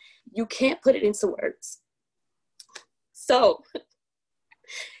battling, you can't put it into words. So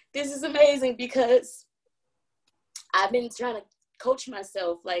this is amazing because I've been trying to coach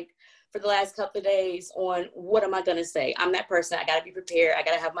myself like for the last couple of days on what am I gonna say? I'm that person, I gotta be prepared, I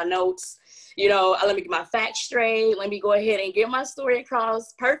gotta have my notes, you know, let me get my facts straight, let me go ahead and get my story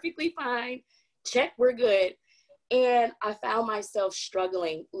across, perfectly fine, check, we're good. And I found myself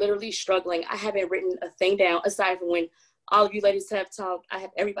struggling, literally struggling. I haven't written a thing down aside from when all of you ladies have talked. I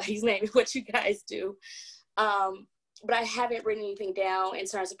have everybody's name and what you guys do. But I haven't written anything down in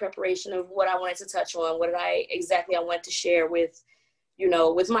terms of preparation of what I wanted to touch on, what I wanted to share with, you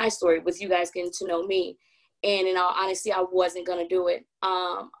know, with my story, with you guys getting to know me. And in all honesty, I wasn't gonna do it.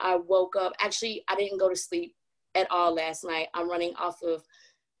 I woke up, actually, I didn't go to sleep at all last night. I'm running off of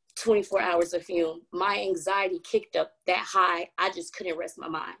 24 hours of fume. My anxiety kicked up that high. I just couldn't rest my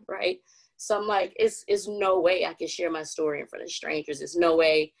mind, right? So I'm like, it's no way I can share my story in front of strangers. There's no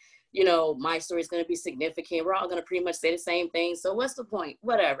way, you know, my story is going to be significant. We're all going to pretty much say the same thing. So what's the point?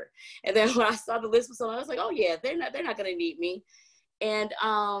 Whatever. And then when I saw the list for someone, I was like, oh yeah, they're not going to need me. And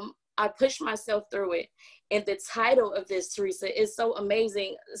I pushed myself through it. And the title of this, Teresa, is so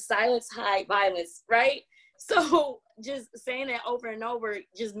amazing. Silence, Hide, Violence, right? So just saying that over and over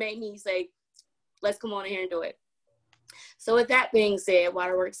just made me say, let's come on in here and do it. So with that being said,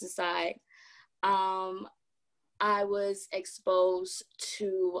 waterworks aside, I was exposed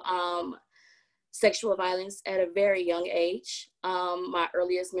to sexual violence at a very young age. My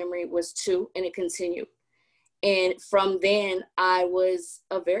earliest memory was 2, and it continued. And from then, I was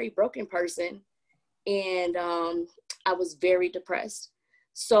a very broken person, and I was very depressed.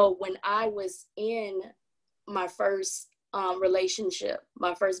 So when I was in my first relationship,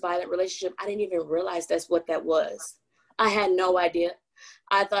 my first violent relationship, I didn't even realize that's what that was. I had no idea.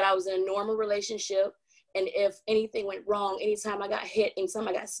 I thought I was in a normal relationship, and if anything went wrong, anytime I got hit, anytime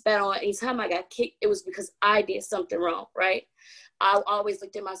I got spat on, anytime I got kicked, it was because I did something wrong, right? I always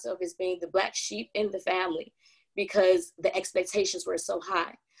looked at myself as being the black sheep in the family because the expectations were so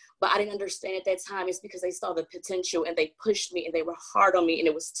high. But I didn't understand at that time it's because they saw the potential and they pushed me and they were hard on me and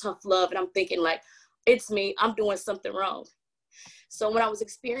it was tough love. And I'm thinking like, it's me, I'm doing something wrong. So when I was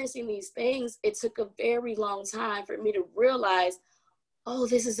experiencing these things, it took a very long time for me to realize, oh,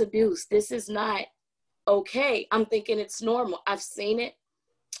 this is abuse. This is not okay. I'm thinking it's normal. I've seen it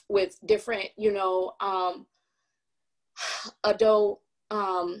with different, you know, adult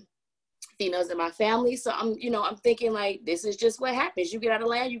females in my family. So I'm thinking like, this is just what happens. You get out of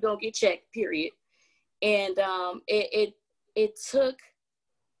line, you're gonna get checked, period. And it took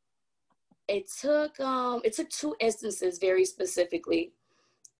it took 2 instances very specifically.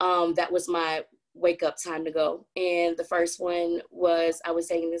 That was my wake up time to go. And the first one was I was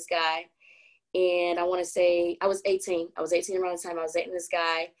dating this guy, and I want to say I was 18. I was 18 around the time I was dating this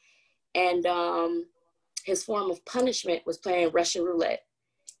guy, and his form of punishment was playing Russian roulette.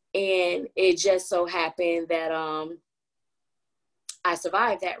 And it just so happened that I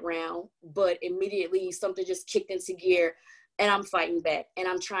survived that round, but immediately something just kicked into gear, and I'm fighting back, and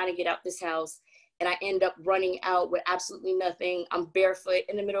I'm trying to get out this house, and I end up running out with absolutely nothing. I'm barefoot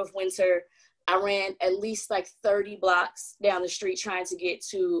in the middle of winter. I ran at least like 30 blocks down the street trying to get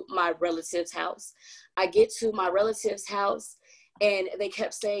to my relative's house. I get to my relative's house, and they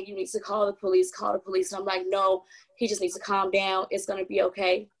kept saying, you need to call the police, call the police. And I'm like, no, he just needs to calm down. It's going to be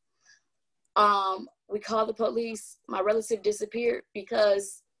okay. We called the police. My relative disappeared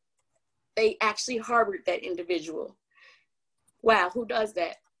because they actually harbored that individual. Wow, who does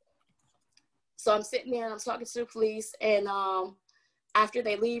that? So I'm sitting there and I'm talking to the police, and after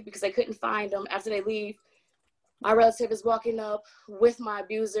they leave, because they couldn't find them, after they leave, my relative is walking up with my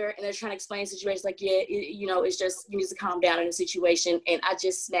abuser, and they're trying to explain the situation, like, yeah, it's just, you need to calm down in the situation. And I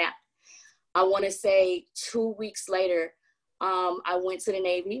just snapped. I want to say 2 weeks later, I went to the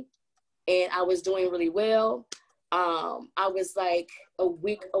Navy, and I was doing really well. I was like a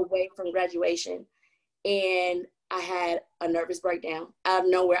week away from graduation, and I had a nervous breakdown out of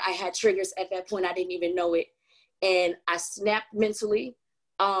nowhere. I had triggers at that point. I didn't even know it. And I snapped mentally,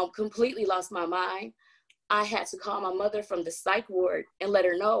 completely lost my mind. I had to call my mother from the psych ward and let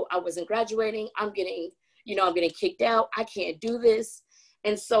her know I wasn't graduating. I'm getting kicked out. I can't do this.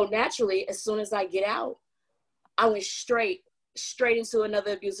 And so naturally, as soon as I get out, I went straight into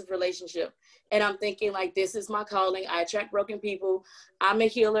another abusive relationship. And I'm thinking, like, this is my calling. I attract broken people. I'm a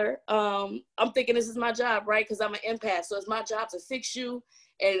healer. I'm thinking this is my job, right? Because I'm an empath. So it's my job to fix you.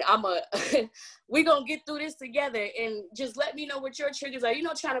 And we're going to get through this together. And just let me know what your triggers are.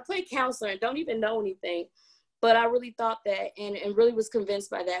 Trying to play counselor and don't even know anything. But I really thought that and really was convinced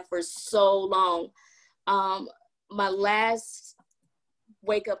by that for so long. My last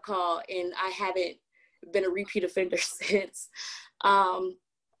wake-up call, and I haven't been a repeat offender since.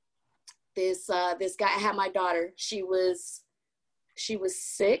 This guy, I had my daughter. She was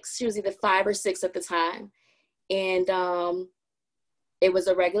 6. She was either 5 or 6 at the time. And it was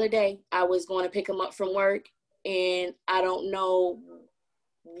a regular day. I was going to pick him up from work, and I don't know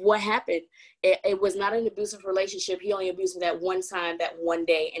what happened. It was not an abusive relationship. He only abused me that one time, that one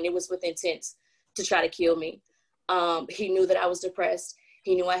day, and it was with intent to try to kill me. He knew that I was depressed.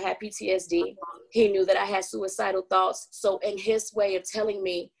 He knew I had PTSD. He knew that I had suicidal thoughts. So in his way of telling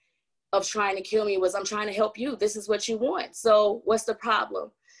me, of trying to kill me, was, I'm trying to help you. This is what you want. So what's the problem?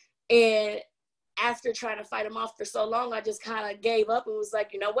 And after trying to fight him off for so long, I just kind of gave up and was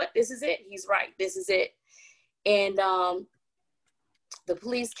like, you know what? This is it. He's right. This is it. And the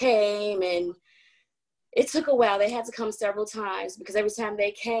police came, and it took a while. They had to come several times because every time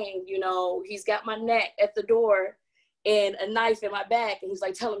they came, he's got my neck at the door and a knife in my back. And he's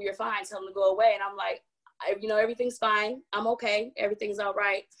like, tell him you're fine. Tell him to go away. And I'm like, everything's fine. I'm okay. Everything's all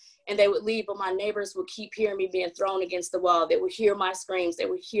right. And they would leave, but my neighbors would keep hearing me being thrown against the wall. They would hear my screams. They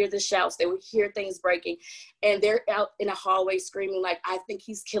would hear the shouts. They would hear things breaking. And they're out in a hallway screaming like, I think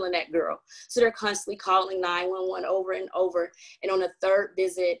he's killing that girl. So they're constantly calling 911 over and over. And on the third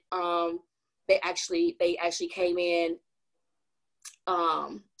visit, they actually came in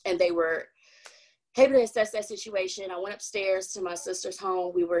and they were able to assess that situation. I went upstairs to my sister's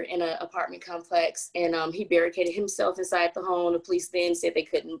home. We were in an apartment complex, and he barricaded himself inside the home. The police then said they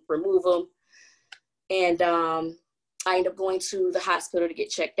couldn't remove him. And I ended up going to the hospital to get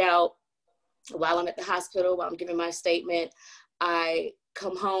checked out. While I'm at the hospital, while I'm giving my statement, I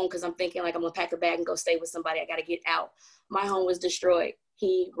come home because I'm thinking, like, I'm gonna pack a bag and go stay with somebody. I gotta get out. My home was destroyed.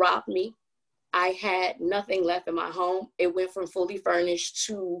 He robbed me. I had nothing left in my home. It went from fully furnished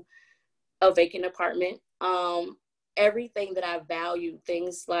to a vacant apartment. Everything that I valued,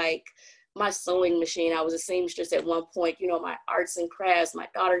 things like my sewing machine. I was a seamstress at one point, my arts and crafts, my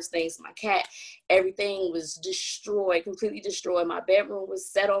daughter's things, my cat, everything was destroyed, completely destroyed. My bedroom was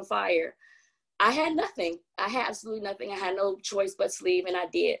set on fire. I had nothing. I had absolutely nothing. I had no choice but to leave, and I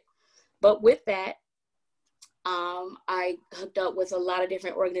did. But with that, I hooked up with a lot of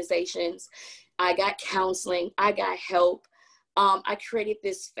different organizations. I got counseling. I got help. I created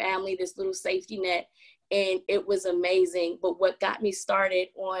this family, this little safety net, and it was amazing. But what got me started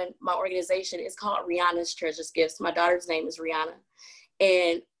on my organization is called Rihanna's Treasures Gifts. My daughter's name is Rihanna,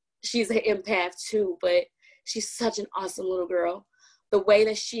 and she's an empath too, but she's such an awesome little girl. The way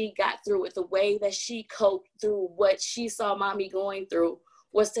that she got through it, the way that she coped through what she saw mommy going through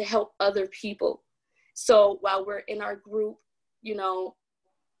was to help other people. So while we're in our group, you know,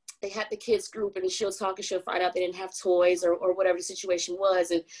 they had the kids group, and she'll talk and she'll find out they didn't have toys or whatever the situation was.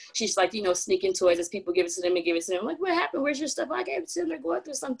 And she's like, you know, sneaking toys as people give it to them and give it to them. I'm like, what happened? Where's your stuff? I gave it to them. They're going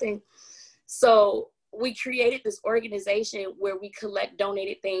through something. So we created this organization where we collect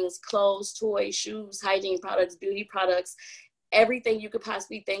donated things, clothes, toys, shoes, hygiene products, beauty products, everything you could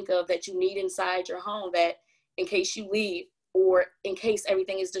possibly think of that you need inside your home, that in case you leave, or in case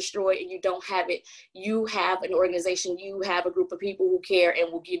everything is destroyed and you don't have it, you have an organization, you have a group of people who care and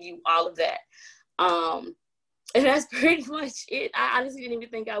will give you all of that. And that's pretty much it. I honestly didn't even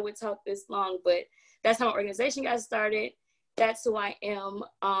think I would talk this long, but that's how my organization got started. That's who I am.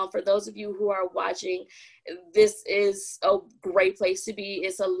 For those of you who are watching, this is a great place to be.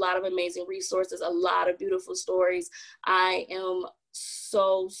 It's a lot of amazing resources, a lot of beautiful stories. I am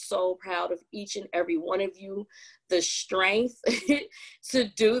so proud of each and every one of you. The strength to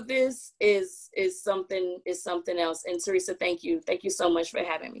do this is something else. And Teresa, thank you so much for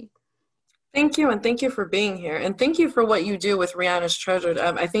having me. Thank you, and thank you for being here, and thank you for what you do with Rihanna's Treasured.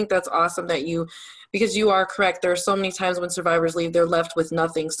 I think that's awesome that because you are correct, there are so many times when survivors leave, they're left with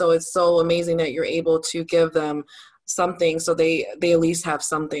nothing. So it's so amazing that you're able to give them something, so they at least have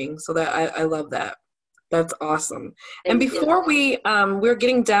something. So that I love that. That's awesome. And before we're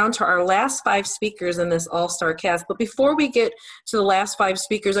getting down to our last 5 speakers in this all-star cast, but before we get to the last 5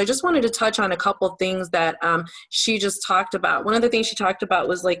 speakers, I just wanted to touch on a couple of things that she just talked about. One of the things she talked about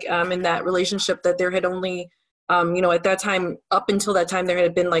was like in that relationship that there had only, you know, at that time, up until that time, there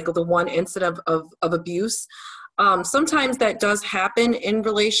had been like the one incident of abuse. Sometimes that does happen in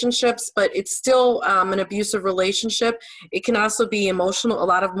relationships, but it's still an abusive relationship. It can also be emotional, a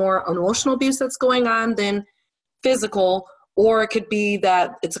lot of more emotional abuse that's going on than physical, or it could be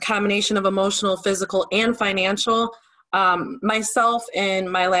that it's a combination of emotional, physical, and financial. Myself, in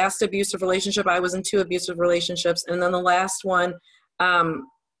my last abusive relationship, I was in 2 abusive relationships, and then the last one,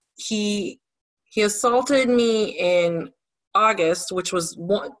 he assaulted me in August, which was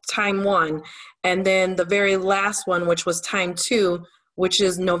time 1, and then the very last one, which was time 2, which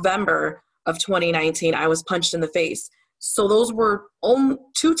is November of 2019, I was punched in the face. So those were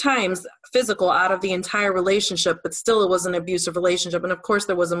 2 times physical out of the entire relationship, but still it was an abusive relationship. And of course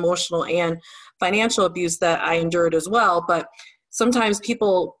there was emotional and financial abuse that I endured as well. But sometimes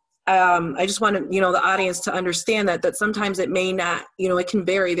people, I just want the audience to understand that sometimes it may not, it can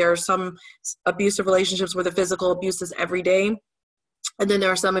vary. There are some abusive relationships where the physical abuse is every day. And then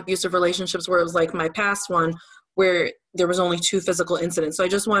there are some abusive relationships where it was like my past one, where there was only 2 physical incidents. So I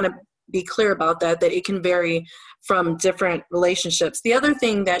just want to be clear about that it can vary from different relationships. The other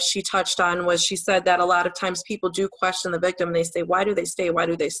thing that she touched on was she said that a lot of times people do question the victim and they say, why do they stay? Why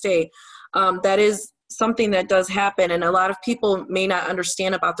do they stay? That is something that does happen, and a lot of people may not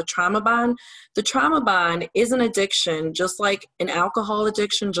understand about the trauma bond. The trauma bond is an addiction, just like an alcohol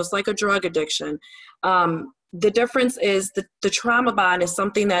addiction, just like a drug addiction. The difference is the trauma bond is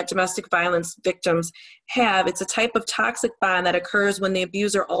something that domestic violence victims have. It's a type of toxic bond that occurs when the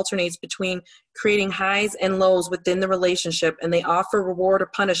abuser alternates between creating highs and lows within the relationship, and they offer reward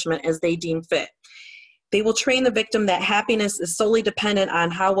or punishment as they deem fit. They will train the victim that happiness is solely dependent on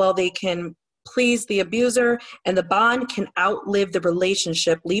how well they can please the abuser, and the bond can outlive the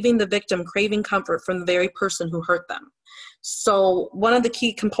relationship, leaving the victim craving comfort from the very person who hurt them. So one of the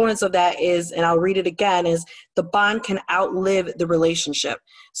key components of that is, and I'll read it again, is the bond can outlive the relationship.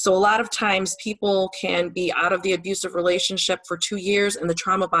 So a lot of times people can be out of the abusive relationship for 2 years and the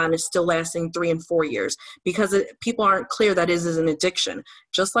trauma bond is still lasting 3 and 4 years because people aren't clear that it is an addiction.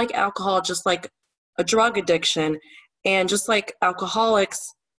 Just like alcohol, just like a drug addiction, and just like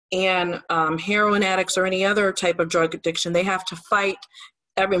alcoholics and heroin addicts or any other type of drug addiction, they have to fight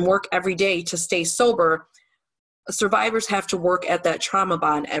and work every day to stay sober. Survivors have to work at that trauma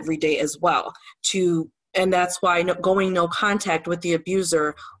bond every day as well. And that's why going no contact with the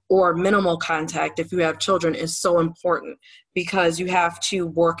abuser or minimal contact if you have children is so important, because you have to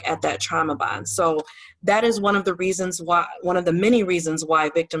work at that trauma bond. So that is one of the many reasons why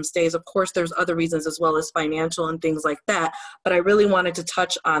victim stays. Of course, there's other reasons as well as financial and things like that, but I really wanted to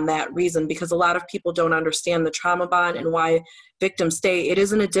touch on that reason because a lot of people don't understand the trauma bond and why victims stay. It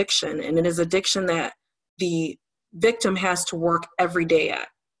is an addiction, and it is addiction that the victim has to work every day at.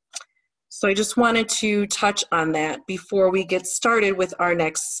 So I just wanted to touch on that before we get started with our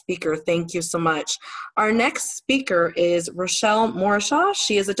next speaker. Thank you so much. Our next speaker is Rochelle Morishaw.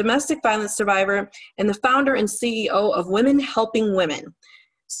 She is a domestic violence survivor and the founder and CEO of Women Helping Women.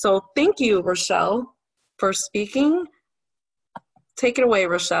 So thank you, Rochelle, for speaking. Take it away,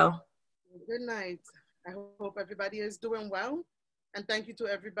 Rochelle. Good night. I hope everybody is doing well. And thank you to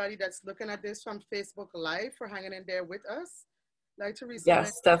everybody that's looking at this from Facebook Live for hanging in there with us. Like Teresa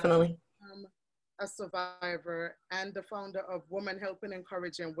Yes, definitely. A survivor and the founder of Women Helping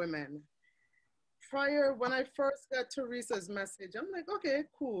Encouraging Women. When I first got Teresa's message, I'm like, okay,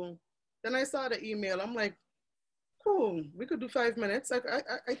 cool. Then I saw the email. I'm like, cool, we could do 5 minutes.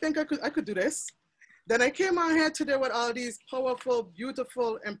 I think I could do this. Then I came on here today with all these powerful,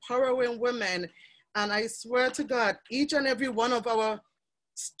 beautiful, empowering women. And I swear to God, each and every one of our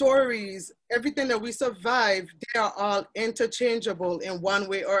stories, everything that we survive, they are all interchangeable in one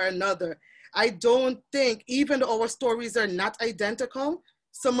way or another. I don't think, even though our stories are not identical,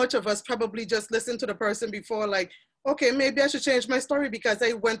 so much of us probably just listen to the person before, like, okay, maybe I should change my story because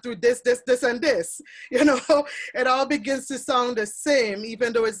I went through this, and this. You know, it all begins to sound the same,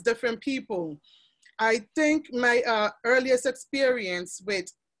 even though it's different people. I think my earliest experience with,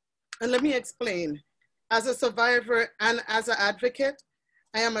 and let me explain, as a survivor and as an advocate,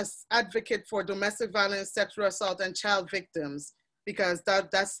 I am an advocate for domestic violence, sexual assault, and child victims, because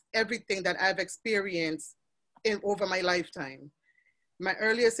that's everything that I've experienced over my lifetime. My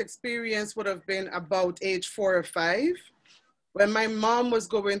earliest experience would have been about age 4 or 5, when my mom was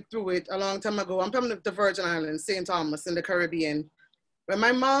going through it a long time ago. I'm from the Virgin Islands, St. Thomas in the Caribbean. When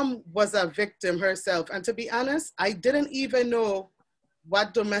my mom was a victim herself, and to be honest, I didn't even know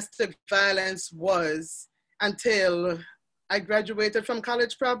what domestic violence was until I graduated from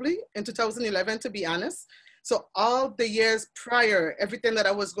college, probably in 2011, to be honest. So all the years prior, everything that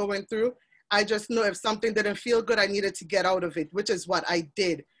I was going through, I just know if something didn't feel good, I needed to get out of it, which is what I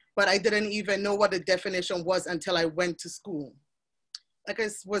did. But I didn't even know what the definition was until I went to school. Like I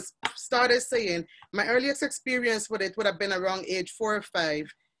started saying, my earliest experience with it would have been around age 4 or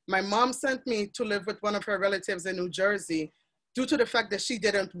 5. My mom sent me to live with one of her relatives in New Jersey due to the fact that she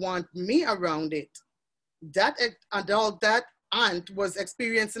didn't want me around it. That aunt was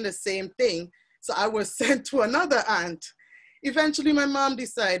experiencing the same thing, so I was sent to another aunt. Eventually, my mom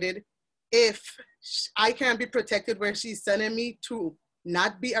decided if I can't be protected where she's sending me to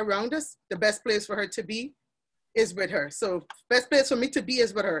not be around us, the best place for her to be is with her. So best place for me to be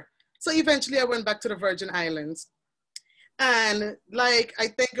is with her. So eventually I went back to the Virgin Islands. And like I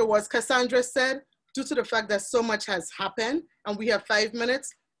think it was Cassandra said, due to the fact that so much has happened and we have 5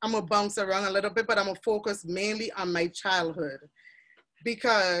 minutes, I'm gonna bounce around a little bit, but I'm gonna focus mainly on my childhood.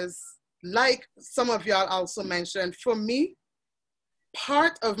 Because like some of y'all also mentioned, for me,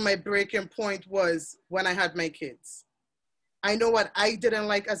 part of my breaking point was when I had my kids. I know what I didn't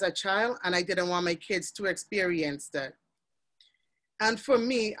like as a child, and I didn't want my kids to experience that. And for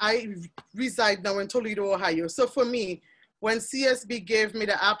me, I reside now in Toledo, Ohio. So for me, when CSB gave me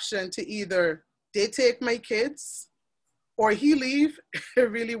the option to either they take my kids or he leave, it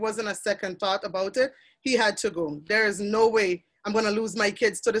really wasn't a second thought about it. He had to go. There is no way I'm gonna lose my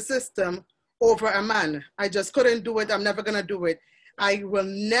kids to the system over a man. I just couldn't do it. I'm never gonna do it. I will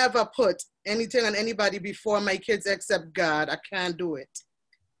never put anything on anybody before my kids except God. I can't do it,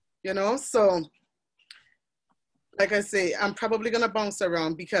 you know? So, like I say, I'm probably gonna bounce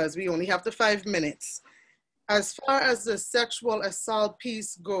around because we only have the 5 minutes. As far as the sexual assault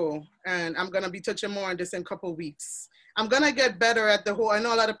piece go, and I'm gonna be touching more on this in a couple weeks. I'm gonna get better at the whole, I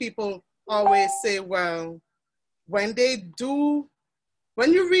know a lot of people always say, well, when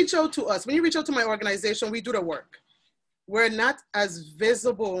you reach out to us, when you reach out to my organization, we do the work. We're not as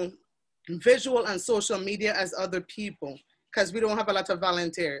visual on social media as other people because we don't have a lot of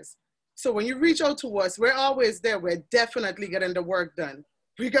volunteers. So when you reach out to us, we're always there. We're definitely getting the work done.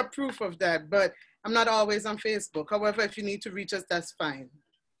 We got proof of that, but I'm not always on Facebook. However, if you need to reach us, that's fine.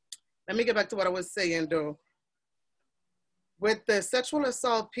 Let me get back to what I was saying though. With the sexual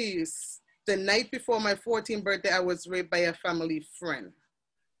assault piece, the night before my 14th birthday, I was raped by a family friend.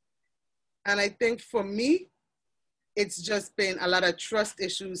 And I think for me, it's just been a lot of trust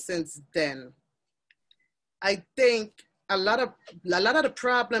issues since then. I think a lot of the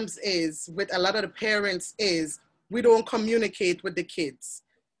problems is with a lot of the parents is we don't communicate with the kids.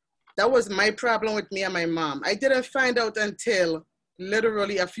 That was my problem with me and my mom. I didn't find out until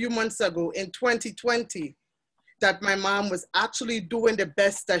literally a few months ago in 2020 that my mom was actually doing the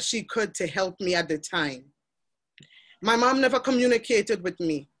best that she could to help me at the time. My mom never communicated with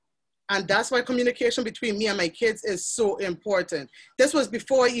me. And that's why communication between me and my kids is so important. This was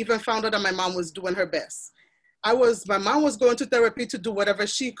before I even found out that my mom was doing her best. My mom was going to therapy to do whatever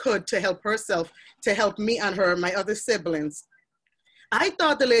she could to help herself, to help me and her, my other siblings. I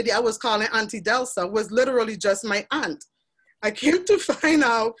thought the lady I was calling Auntie Delsa was literally just my aunt. I came to find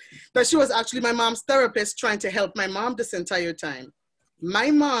out that she was actually my mom's therapist trying to help my mom this entire time. My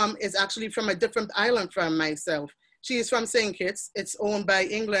mom is actually from a different island from myself. She is from St. Kitts. It's owned by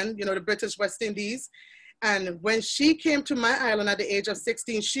England, you know, the British West Indies. And when she came to my island at the age of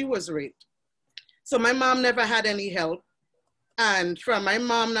 16, she was raped. So my mom never had any help. And from my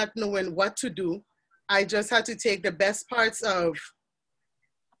mom not knowing what to do, I just had to take the best parts of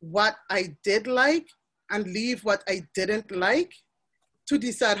what I did like and leave what I didn't like to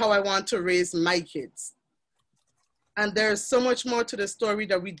decide how I want to raise my kids. And there's so much more to the story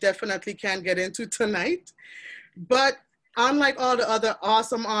that we definitely can't get into tonight. But unlike all the other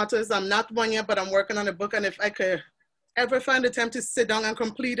awesome authors, I'm not one yet, but I'm working on a book. And if I could ever find the time to sit down and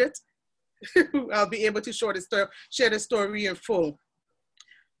complete it, I'll be able to share the story in full.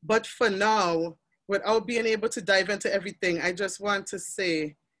 But for now, without being able to dive into everything, I just want to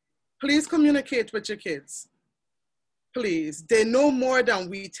say, please communicate with your kids. Please. They know more than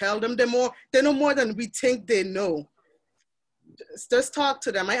we tell them. They know more than we think they know. Just talk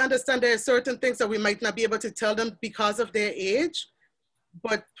to them. I understand there are certain things that we might not be able to tell them because of their age,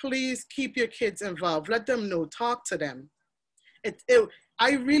 but please keep your kids involved. Let them know, talk to them.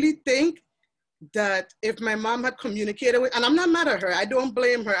 I really think that if my mom had communicated with, and I'm not mad at her, I don't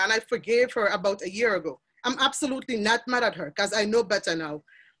blame her, and I forgave her about a year ago. I'm absolutely not mad at her because I know better now.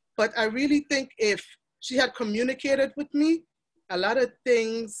 But I really think if she had communicated with me, a lot of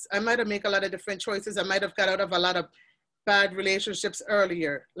things, I might have made a lot of different choices. I might have got out of a lot of bad relationships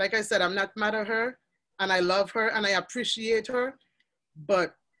earlier. Like I said, I'm not mad at her, and I love her, and I appreciate her.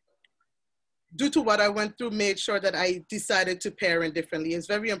 But due to what I went through, made sure that I decided to parent differently. It's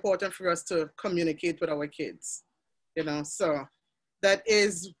very important for us to communicate with our kids, you know, so that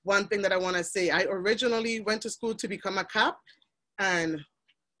is one thing that I want to say. I originally went to school to become a cop, and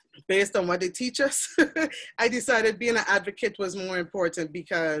based on what they teach us, I decided being an advocate was more important,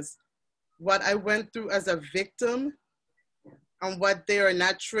 because what I went through as a victim and what they are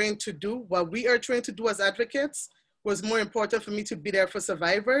not trained to do, what we are trained to do as advocates, was more important for me to be there for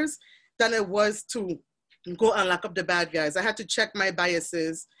survivors than it was to go and lock up the bad guys. I had to check my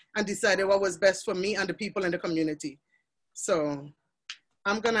biases and decide what was best for me and the people in the community. So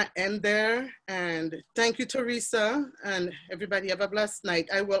I'm gonna end there, and thank you, Teresa, and everybody have a blessed night.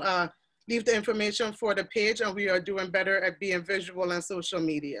 I will leave the information for the page, and we are doing better at being visual on social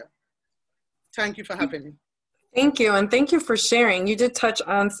media. Thank you for having me. Thank you, and thank you for sharing. You did touch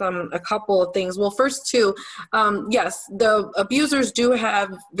on a couple of things. Well, first too, yes, the abusers do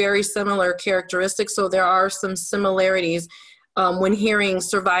have very similar characteristics, so there are some similarities when hearing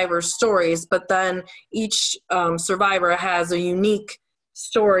survivor stories, but then each survivor has a unique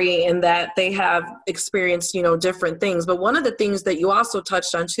story in that they have experienced, you know, different things. But one of the things that you also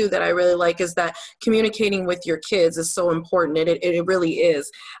touched on too that I really like is that communicating with your kids is so important. It really is.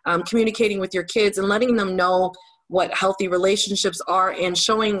 Communicating with your kids and letting them know what healthy relationships are and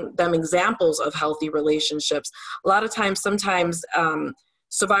showing them examples of healthy relationships. A lot of times, sometimes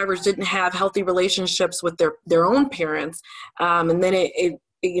survivors didn't have healthy relationships with their own parents, and then it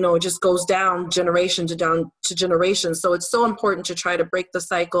you know, it just goes down generation to generation. So it's so important to try to break the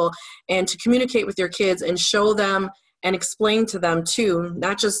cycle and to communicate with your kids and show them and explain to them too,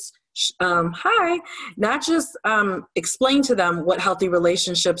 not just explain to them what healthy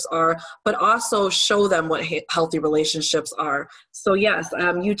relationships are, but also show them what healthy relationships are. So yes,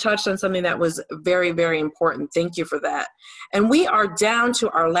 you touched on something that was very, very important. Thank you for that. And we are down to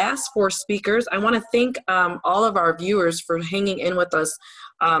our last 4 speakers. I want to thank all of our viewers for hanging in with us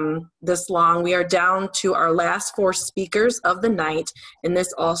this long. We are down to our last 4 speakers of the night in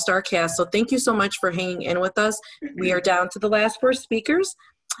this all-star cast. So thank you so much for hanging in with us. We are down to the last 4 speakers.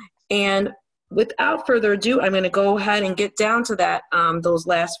 And without further ado, I'm going to go ahead and get down to that, those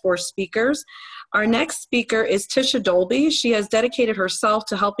last 4 speakers. Our next speaker is Tisha Dolby. She has dedicated herself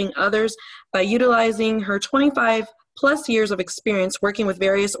to helping others by utilizing her 25+ years of experience working with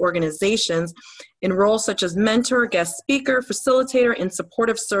various organizations in roles such as mentor, guest speaker, facilitator, and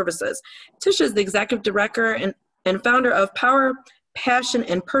supportive services. Tisha is the executive director and founder of Power, Passion,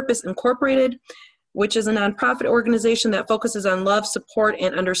 and Purpose Incorporated, which is a nonprofit organization that focuses on love, support,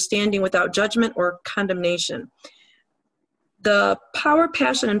 and understanding without judgment or condemnation. The Power,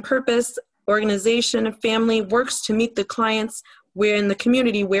 Passion, and Purpose organization family works to meet the clients in the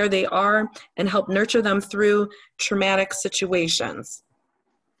community where they are and help nurture them through traumatic situations.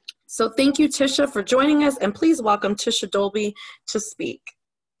 So thank you, Tisha, for joining us, and please welcome Tisha Dolby to speak.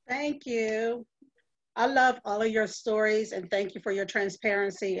 Thank you. I love all of your stories, and thank you for your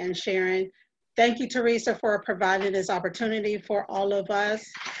transparency and sharing. Thank you, Teresa, for providing this opportunity for all of us.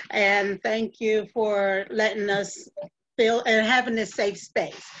 And thank you for letting us feel and having this safe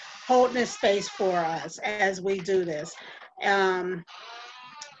space, holding this space for us as we do this.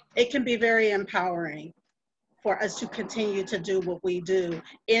 It can be very empowering. for us to continue to do what we do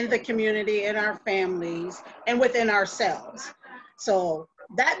in the community, in our families, and within ourselves. So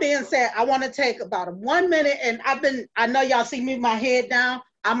that being said, I want to take about 1 minute, and I know y'all see me with my head down.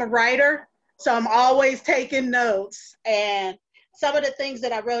 I'm a writer, so I'm always taking notes. And some of the things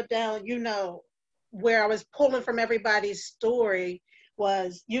that I wrote down, you know, where I was pulling from everybody's story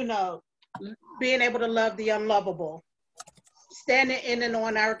was, you know, being able to love the unlovable, standing in and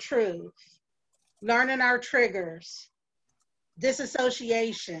on our truth, learning our triggers,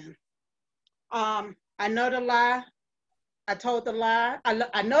 disassociation. I know the lie, I told the lie.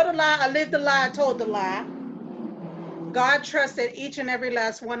 I know the lie, I lived the lie, I told the lie. God trusted each and every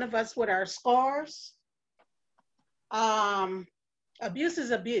last one of us with our scars. Abuse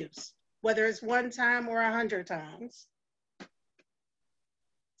is abuse, whether it's 1 time or 100 times.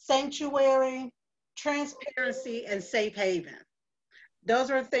 Sanctuary, transparency, and safe haven.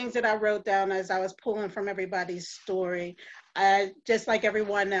 Those are things that I wrote down as I was pulling from everybody's story. Just like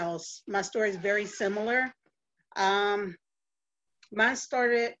everyone else, my story is very similar. Mine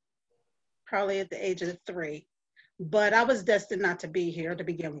started probably at the age of 3, but I was destined not to be here to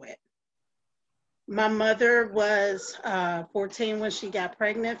begin with. My mother was 14 when she got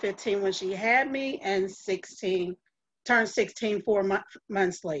pregnant, 15 when she had me, and turned 16 4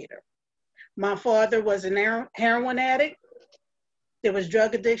 months later. My father was an heroin addict. There was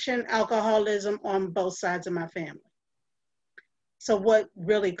drug addiction, alcoholism on both sides of my family. So what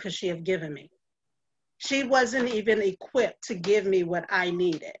really could she have given me? She wasn't even equipped to give me what I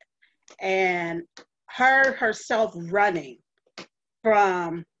needed. And herself running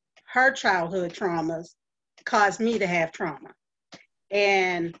from her childhood traumas caused me to have trauma.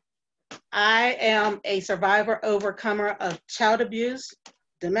 And I am a survivor, overcomer of child abuse,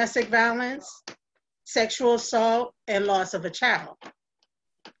 domestic violence, sexual assault, and loss of a child.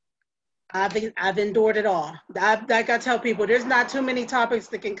 I've endured it all. Like I tell people, there's not too many topics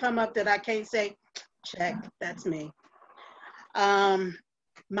that can come up that I can't say, check, that's me.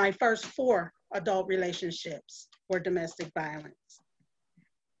 My first 4 adult relationships were domestic violence.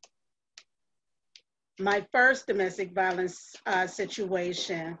 My first domestic violence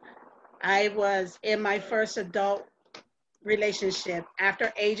situation, I was in my first adult relationship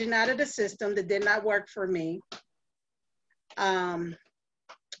after aging out of the system that did not work for me.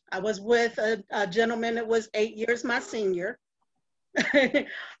 I was with a gentleman that was 8 years my senior,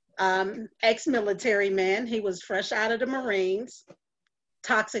 ex-military man. He was fresh out of the Marines,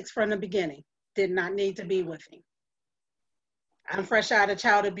 toxic from the beginning, did not need to be with him. I'm fresh out of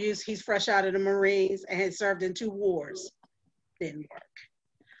child abuse. He's fresh out of the Marines and had served in 2 wars. Didn't work.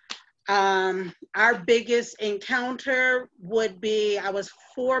 Our biggest encounter would be, I was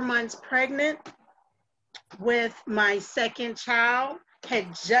 4 months pregnant with my second child,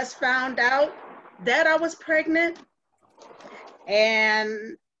 had just found out that I was pregnant,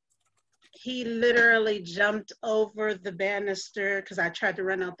 and he literally jumped over the banister because I tried to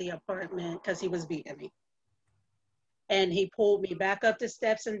run out the apartment because he was beating me. And he pulled me back up the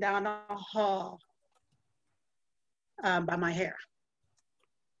steps and down the hall by my hair.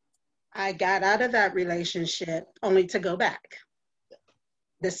 I got out of that relationship only to go back.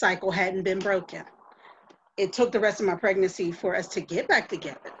 The cycle hadn't been broken. It took the rest of my pregnancy for us to get back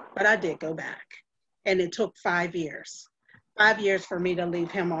together, but I did go back. And it took 5 years. 5 years for me to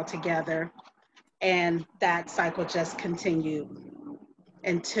leave him altogether. And that cycle just continued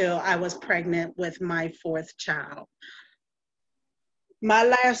until I was pregnant with my 4th child. My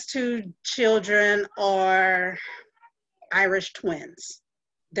last 2 children are Irish twins.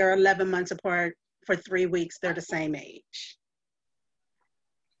 They're 11 months apart. For 3 weeks, they're the same age.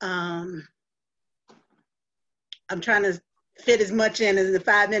 I'm trying to fit as much in as the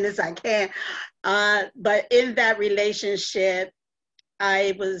 5 minutes I can. But in that relationship,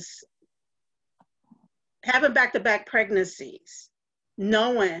 I was having back-to-back pregnancies,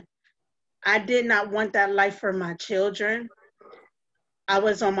 knowing I did not want that life for my children. I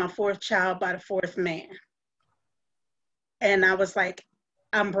was on my 4th child by the 4th man. And I was like,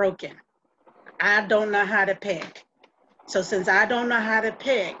 I'm broken. I don't know how to pick. So since I don't know how to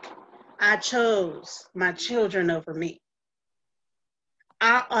pick, I chose my children over me.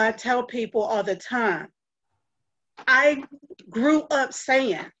 I tell people all the time, I grew up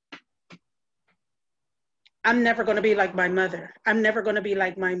saying, I'm never going to be like my mother. I'm never going to be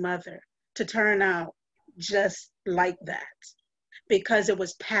like my mother, to turn out just like that, because it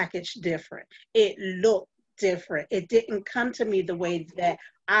was packaged different. It looked different. It didn't come to me the way that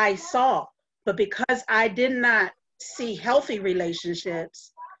I saw. But because I did not see healthy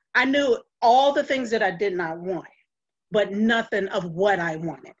relationships, I knew all the things that I did not want, but nothing of what I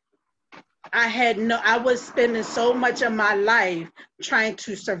wanted. I was spending so much of my life trying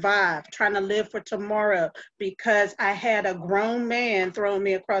to survive, trying to live for tomorrow, because I had a grown man throwing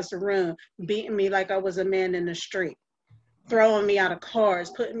me across the room, beating me like I was a man in the street, throwing me out of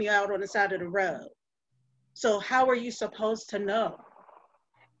cars, putting me out on the side of the road. So how are you supposed to know?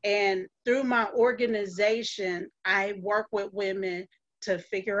 And through my organization, I work with women to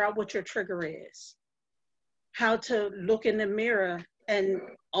figure out what your trigger is, how to look in the mirror and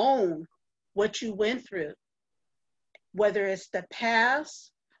own what you went through, whether it's the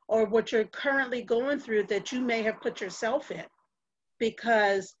past or what you're currently going through that you may have put yourself in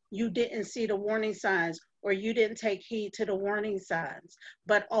because you didn't see the warning signs or you didn't take heed to the warning signs,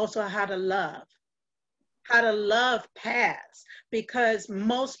 but also how to love past. Because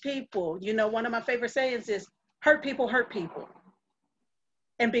most people, you know, one of my favorite sayings is hurt people hurt people.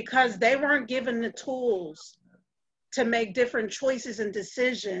 And because they weren't given the tools to make different choices and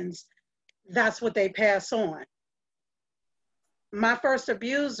decisions, that's what they pass on. My first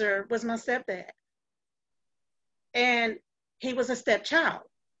abuser was my stepdad. And he was a stepchild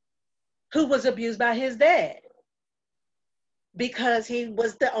who was abused by his dad because he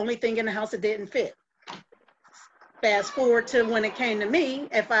was the only thing in the house that didn't fit. Fast forward to when it came to me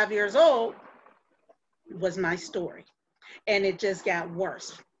at 5 years old, was my story. And it just got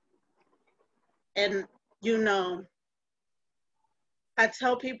worse. And, you know, I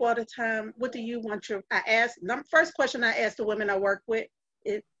tell people all the time, what do you want your, first question I ask the women I work with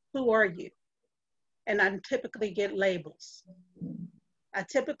is, who are you? And I typically get labels.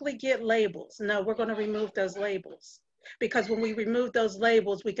 No, we're gonna remove those labels. Because when we remove those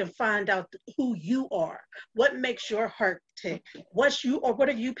labels, we can find out who you are. What makes your heart tick? What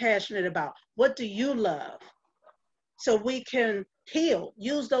are you passionate about? What do you love? So we can heal,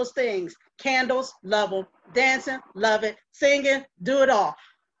 use those things. Candles, love them. Dancing, love it. Singing, do it all.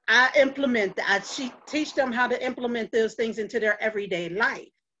 I teach them how to implement those things into their everyday life.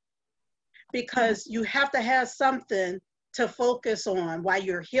 Because you have to have something to focus on while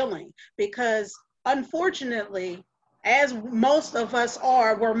you're healing. Because unfortunately, as most of us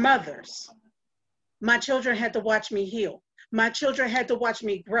we're mothers. My children had to watch me heal. My children had to watch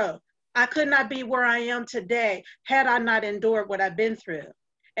me grow. I could not be where I am today had I not endured what I've been through.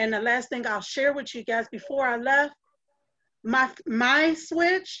 And the last thing I'll share with you guys before I left, my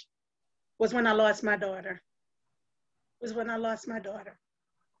switch was when I lost my daughter.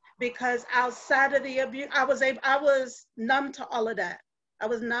 Because outside of the abuse, I was numb to all of that. I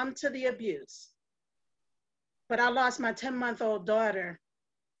was numb to the abuse. But I lost my 10-month-old daughter,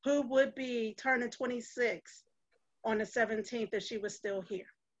 who would be turning 26 on the 17th if she was still here.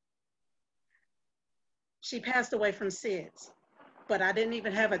 She passed away from SIDS, but I didn't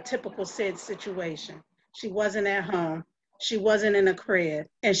even have a typical SIDS situation. She wasn't at home, she wasn't in a crib,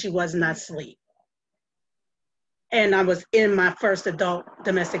 and she was not asleep. And I was in my first adult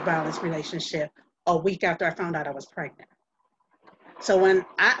domestic violence relationship a week after I found out I was pregnant. So when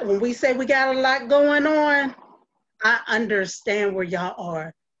we say we got a lot going on, I understand where y'all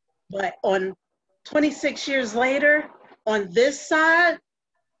are. But on 26 years later, on this side,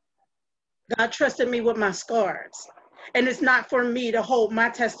 God trusted me with my scars. And it's not for me to hold my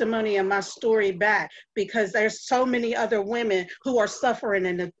testimony and my story back, because there's so many other women who are suffering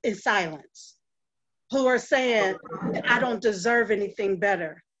in silence, who are saying, I don't deserve anything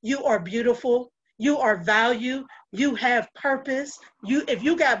better. You are beautiful. You are valued. You have purpose. If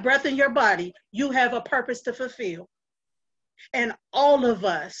you got breath in your body, you have a purpose to fulfill. And all of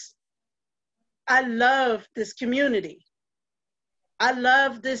us, I love this community. I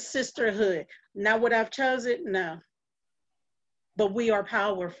love this sisterhood. Now would I've chosen? No. But we are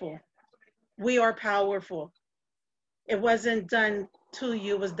powerful. We are powerful. It wasn't done to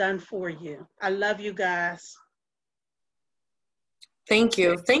you, it was done for you. I love you guys. Thank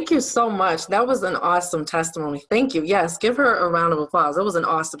you. Thank you so much. That was an awesome testimony. Thank you. Yes, give her a round of applause. That was an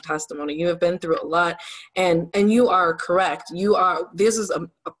awesome testimony. You have been through a lot, and you are correct. This is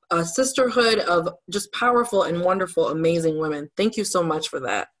a sisterhood of just powerful and wonderful, amazing women. Thank you so much for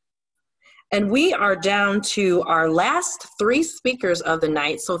that. And we are down to our last 3 speakers of the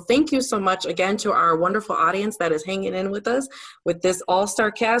night. So thank you so much again to our wonderful audience that is hanging in with us with this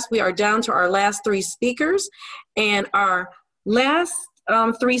all-star cast. We are down to our last 3 speakers, and our last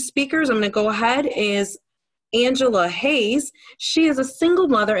 3 speakers, I'm going to go ahead, is Angela Hayes. She is a single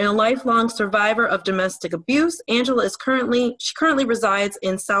mother and a lifelong survivor of domestic abuse. Angela currently resides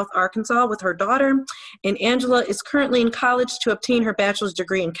in South Arkansas with her daughter, and Angela is currently in college to obtain her bachelor's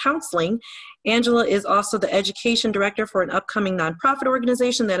degree in counseling. Angela is also the education director for an upcoming nonprofit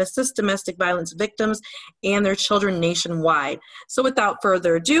organization that assists domestic violence victims and their children nationwide. So without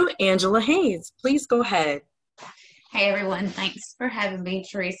further ado, Angela Hayes, please go ahead. Hey everyone, thanks for having me,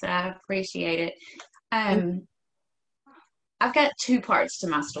 Teresa. I appreciate it. I've got two parts to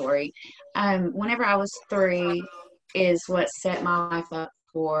my story. Whenever I was 3 is what set my life up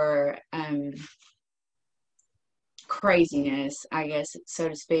for craziness, I guess, so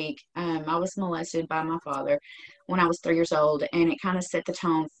to speak. I was molested by my father when I was 3 years old, and it kind of set the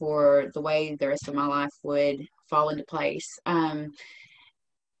tone for the way the rest of my life would fall into place.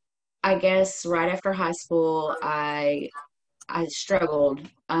 I guess right after high school, I struggled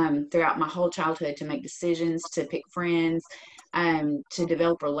throughout my whole childhood to make decisions, to pick friends, to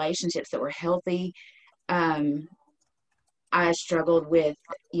develop relationships that were healthy. I struggled with,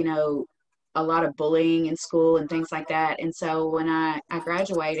 you know, a lot of bullying in school and things like that. And so when I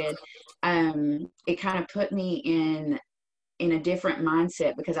graduated, it kind of put me in a different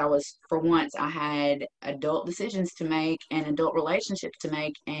mindset, because for once I had adult decisions to make and adult relationships to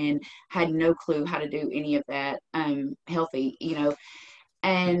make, and had no clue how to do any of that healthy, you know.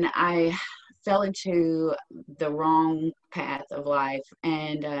 And I fell into the wrong path of life,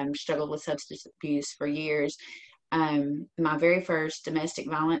 and struggled with substance abuse for years. My very first domestic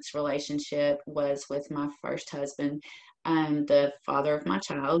violence relationship was with my first husband, the father of my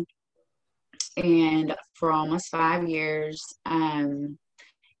child. And for almost 5 years,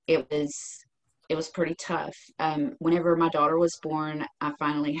 it was pretty tough. Whenever my daughter was born, I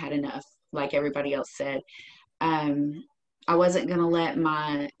finally had enough, like everybody else said. I wasn't going to let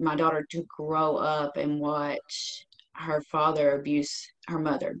my daughter to grow up and watch her father abuse her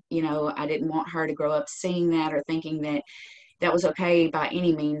mother. You know, I didn't want her to grow up seeing that or thinking that that was okay by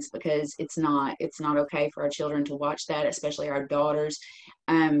any means, because it's not okay for our children to watch that, especially our daughters,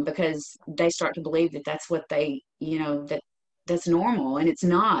 because they start to believe that that's what they, you know, that's normal, and it's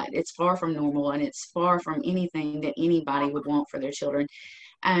not. It's far from normal, and it's far from anything that anybody would want for their children.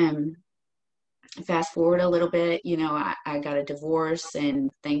 Fast forward a little bit, you know, I got a divorce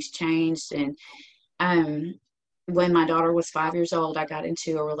and things changed. And when my daughter was 5 years old, I got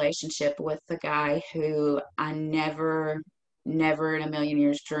into a relationship with a guy who I never in a million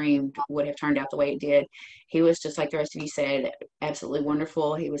years dreamed would have turned out the way it did. He was, just like the rest of you said, absolutely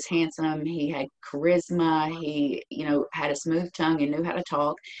wonderful. He was handsome. He had charisma. He, you know, had a smooth tongue and knew how to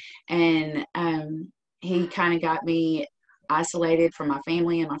talk. And he kind of got me isolated from my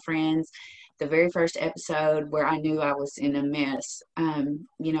family and my friends. The very first episode where I knew I was in a mess,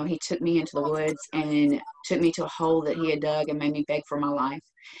 you know, he took me into the woods and took me to a hole that he had dug and made me beg for my life.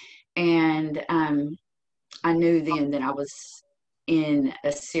 And I knew then that I was in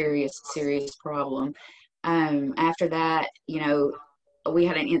a serious problem. After that, you know, we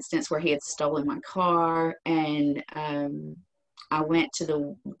had an instance where he had stolen my car, and I went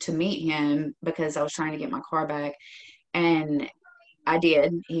to meet him because I was trying to get my car back, and I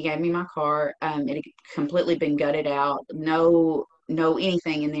did. He gave me my car. It had completely been gutted out. No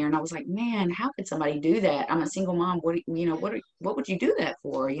anything in there. And I was like, man, how could somebody do that? I'm a single mom. What would you do that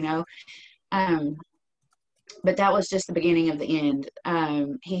for? You know? But that was just the beginning of the end.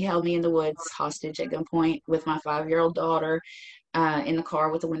 He held me in the woods hostage at gunpoint with my 5-year-old daughter in the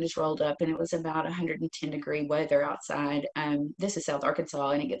car with the windows rolled up, and it was about 110-degree weather outside. This is South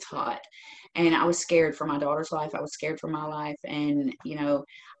Arkansas, and it gets hot. And I was scared for my daughter's life. I was scared for my life. And, you know,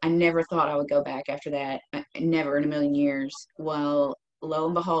 I never thought I would go back after that. Never in a million years. Well, lo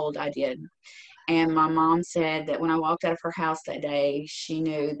and behold, I did. And my mom said that when I walked out of her house that day, she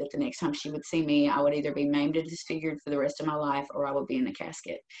knew that the next time she would see me, I would either be maimed and disfigured for the rest of my life, or I would be in a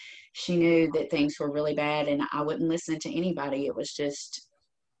casket. She knew that things were really bad, and I wouldn't listen to anybody. It was just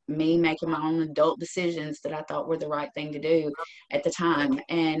me making my own adult decisions that I thought were the right thing to do at the time.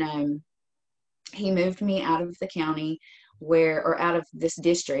 And he moved me out of the county out of this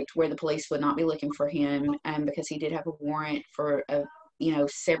district where the police would not be looking for him, because he did have a warrant for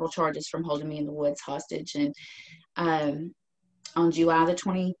several charges from holding me in the woods hostage. And on July the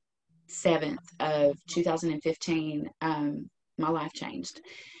 27th of 2015, my life changed.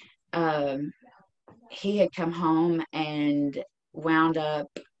 He had come home and wound up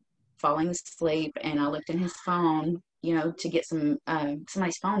falling asleep, and I looked in his phone, you know, to get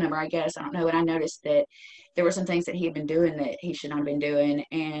somebody's phone number, I guess. I don't know. And I noticed that there were some things that he had been doing that he should not have been doing.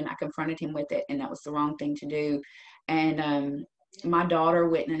 And I confronted him with it, and that was the wrong thing to do. And my daughter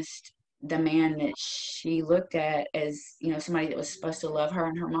witnessed the man that she looked at as, you know, somebody that was supposed to love her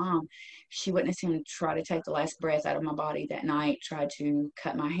and her mom, she witnessed him try to take the last breath out of my body that night, tried to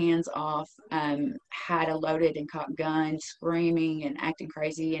cut my hands off, had a loaded and cocked gun, screaming and acting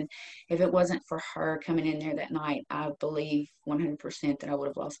crazy. And if it wasn't for her coming in there that night, I believe 100% that I would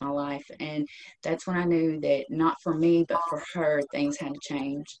have lost my life. And that's when I knew that not for me, but for her, things had to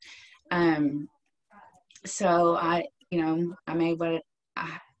change. So I, you know, I made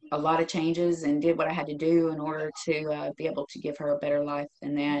a lot of changes and did what I had to do in order to be able to give her a better life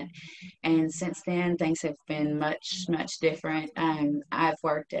than that. And since then, things have been much, much different. I've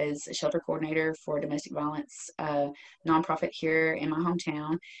worked as a shelter coordinator for a domestic violence nonprofit here in my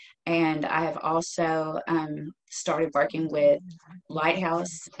hometown. And I have also started working with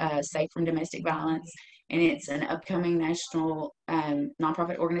Lighthouse, Safe from Domestic Violence. And it's an upcoming national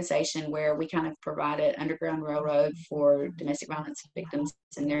nonprofit organization where we kind of provide an underground railroad for domestic violence victims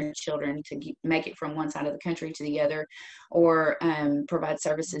and their children to make it from one side of the country to the other, or provide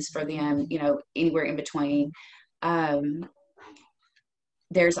services for them, you know, anywhere in between.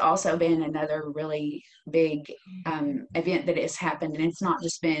 There's also been another really big event that has happened, and it's not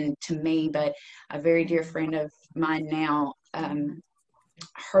just been to me, but a very dear friend of mine now,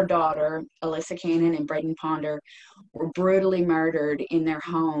 her daughter, Alyssa Cannon and Braden Ponder, were brutally murdered in their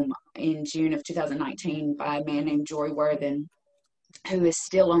home in June of 2019 by a man named Joy Worthen, who is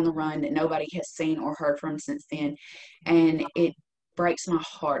still on the run that nobody has seen or heard from since then. And it breaks my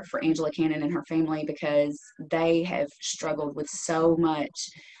heart for Angela Cannon and her family because they have struggled with so much.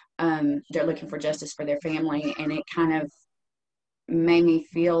 They're looking for justice for their family, and it kind of made me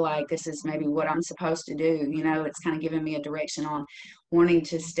feel like this is maybe what I'm supposed to do. You know, it's kind of given me a direction on wanting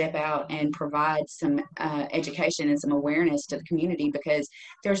to step out and provide some education and some awareness to the community, because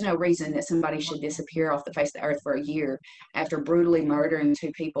there's no reason that somebody should disappear off the face of the earth for a year after brutally murdering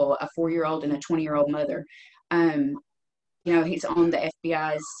two people, a 4-year-old and a 20-year-old mother. You know, he's on the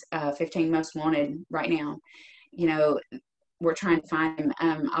FBI's 15 most wanted right now. You know, we're trying to find him.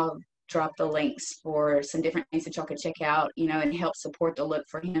 I'll drop the links for some different things that y'all could check out, you know, and help support the look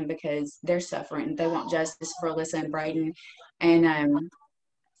for him, because they're suffering. They want justice for Alyssa and Braden. And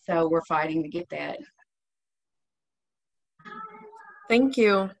so we're fighting to get that. Thank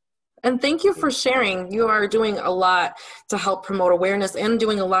you. And thank you for sharing. You are doing a lot to help promote awareness and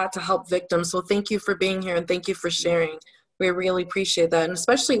doing a lot to help victims. So thank you for being here and thank you for sharing. We really appreciate that, and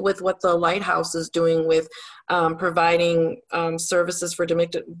especially with what the Lighthouse is doing with providing services for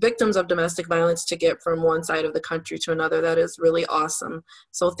victims of domestic violence to get from one side of the country to another. That is really awesome.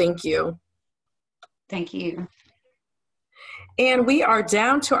 So thank you. Thank you. And we are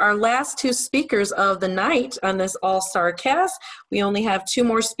down to our last two speakers of the night on this all-star cast. We only have 2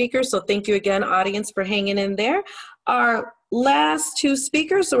 more speakers, so thank you again, audience, for hanging in there. Our last 2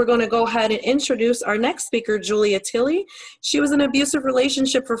 speakers, so we're going to go ahead and introduce our next speaker, Julia Tilley. She was in an abusive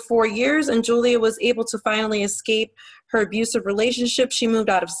relationship for 4 years, and Julia was able to finally escape her abusive relationship. She moved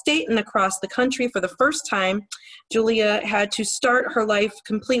out of state and across the country for the first time. Julia had to start her life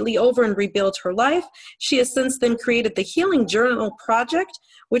completely over and rebuild her life. She has since then created the Healing Journal Project,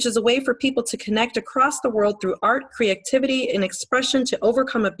 which is a way for people to connect across the world through art, creativity, and expression to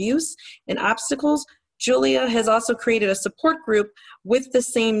overcome abuse and obstacles. Julia has also created a support group with the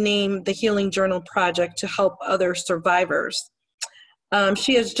same name, the Healing Journal Project, to help other survivors.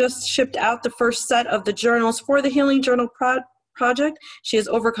 She has just shipped out the first set of the journals for the Healing Journal Project. She has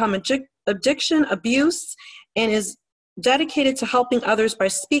overcome addiction, abuse, and is dedicated to helping others by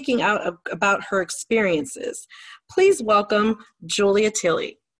speaking out about her experiences. Please welcome Julia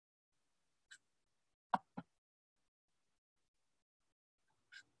Tilley.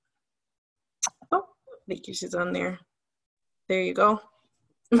 Oh, thank you, she's on there. There you go.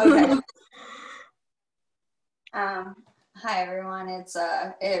 Okay. Hi everyone.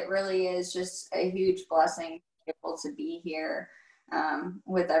 It really is just a huge blessing to be able to be here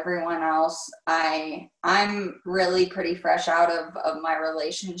with everyone else. I'm really pretty fresh out of my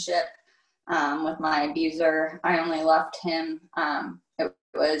relationship with my abuser. I only left him, it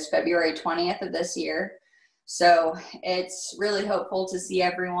was February 20th of this year. So it's really hopeful to see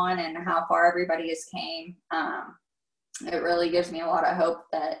everyone and how far everybody has came. It really gives me a lot of hope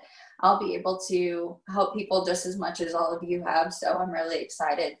that I'll be able to help people just as much as all of you have. So I'm really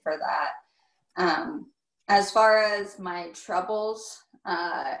excited for that. As far as my troubles,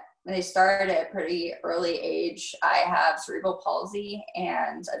 they started at a pretty early age. I have cerebral palsy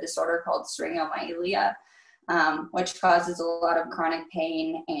and a disorder called syringomyelia, which causes a lot of chronic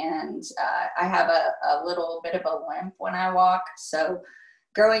pain. And I have a little bit of a limp when I walk. So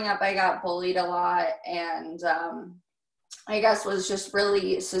growing up, I got bullied a lot, and I guess, was just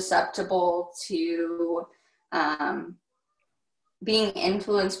really susceptible to being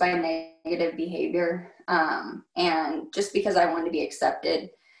influenced by negative behavior, and just because I wanted to be accepted.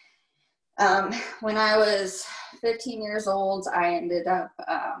 When I was 15 years old, I ended up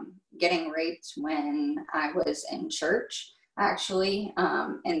getting raped when I was in church, actually,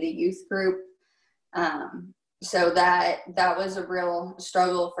 in the youth group. So that was a real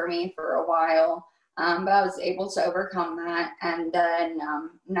struggle for me for a while, but I was able to overcome that. And then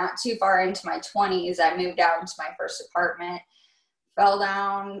not too far into my 20s, I moved out into my first apartment, fell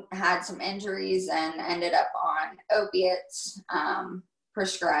down, had some injuries, and ended up on opiates,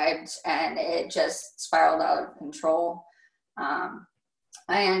 prescribed, and it just spiraled out of control.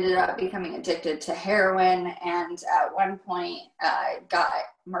 I ended up becoming addicted to heroin, and at one point got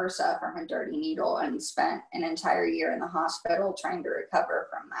MRSA from a dirty needle and spent an entire year in the hospital trying to recover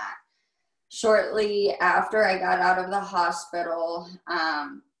from that. Shortly after I got out of the hospital,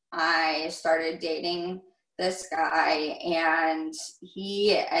 I started dating this guy, and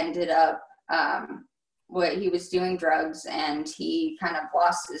he ended up he was doing drugs, and he kind of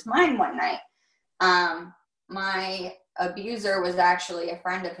lost his mind one night. My abuser was actually a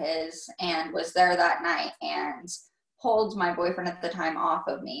friend of his and was there that night and pulled my boyfriend at the time off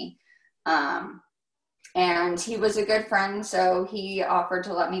of me. And he was a good friend, so he offered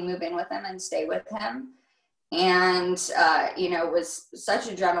to let me move in with him and stay with him. And, was such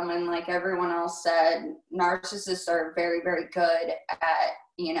a gentleman. Like everyone else said, narcissists are very, very good at,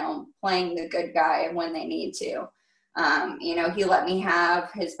 playing the good guy when they need to. He let me have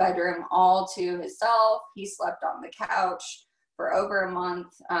his bedroom all to himself. He slept on the couch for over a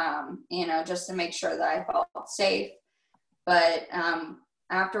month, just to make sure that I felt safe. But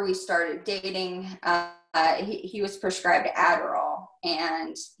after we started dating, he was prescribed Adderall,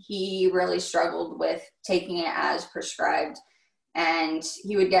 and he really struggled with taking it as prescribed. And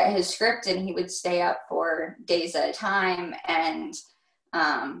he would get his script and he would stay up for days at a time. And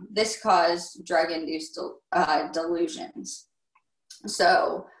this caused drug-induced delusions.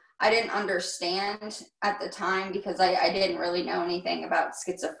 So I didn't understand at the time, because I didn't really know anything about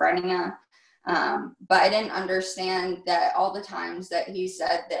schizophrenia. But I didn't understand that all the times that he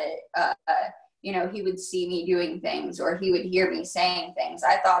said that, he would see me doing things, or he would hear me saying things.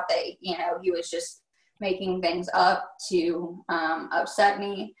 I thought that, he was just making things up to upset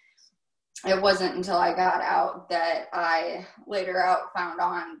me. It wasn't until I got out that I later found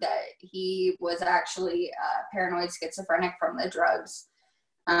on that he was actually paranoid schizophrenic from the drugs.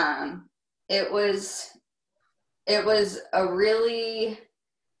 It was a really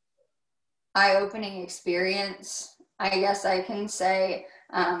eye-opening experience, I guess I can say.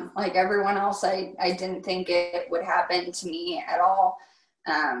 Like everyone else, I didn't think it would happen to me at all.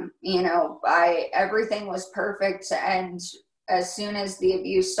 Everything was perfect, and as soon as the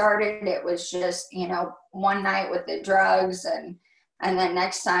abuse started, it was just, one night with the drugs, and then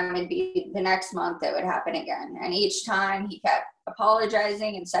next time it'd be the next month it would happen again. And each time he kept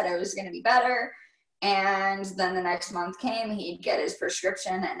apologizing and said it was going to be better. And then the next month came, he'd get his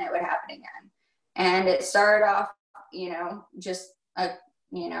prescription and it would happen again. And it started off, just a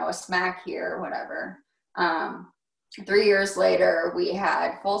smack here or whatever. 3 years later, we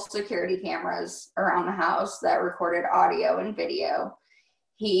had full security cameras around the house that recorded audio and video.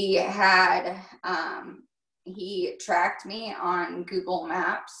 He tracked me on Google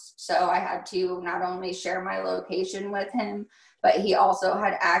Maps, so I had to not only share my location with him, but he also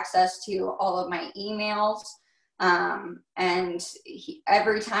had access to all of my emails. And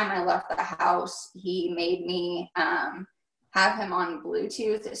every time I left the house, he made me have him on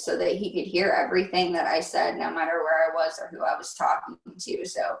Bluetooth so that he could hear everything that I said, no matter where I was or who I was talking to.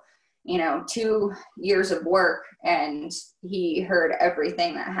 So, 2 years of work, and he heard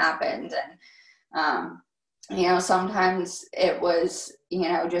everything that happened. And, sometimes it was,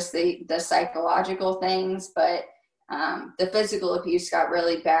 just the psychological things, but the physical abuse got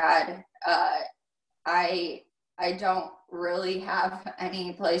really bad. I don't really have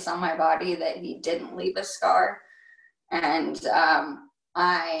any place on my body that he didn't leave a scar. And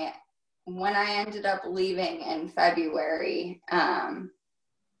when I ended up leaving in February,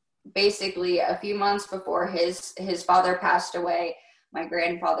 basically a few months before his father passed away, my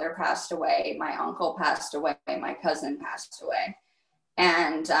grandfather passed away, my uncle passed away, my cousin passed away.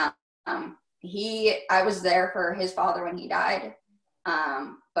 And I was there for his father when he died,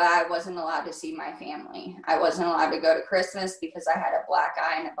 but I wasn't allowed to see my family. I wasn't allowed to go to Christmas because I had a black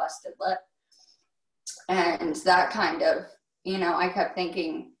eye and a busted lip. And that kind of, I kept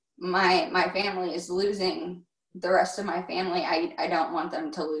thinking, my family is losing the rest of my family. I don't want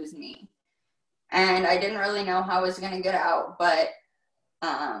them to lose me. and I didn't really know how I was going to get out. But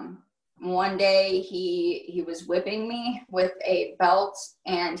one day he was whipping me with a belt,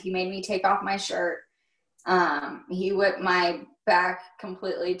 and he made me take off my shirt. He whipped my back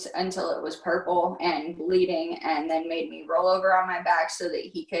completely until it was purple and bleeding, and then made me roll over on my back so that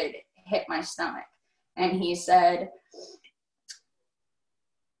he could hit my stomach. And he said,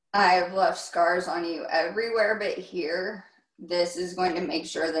 "I've left scars on you everywhere but here. This is going to make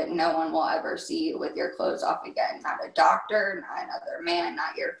sure that no one will ever see you with your clothes off again. Not a doctor, not another man,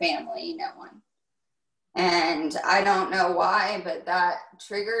 not your family, no one." And I don't know why, but that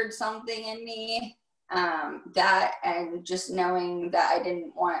triggered something in me. That, and just knowing that I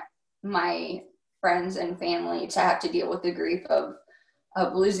didn't want my friends and family to have to deal with the grief of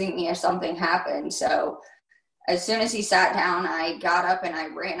losing me if something happened. So as soon as he sat down, I got up and I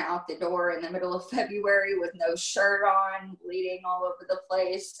ran out the door in the middle of February with no shirt on, bleeding all over the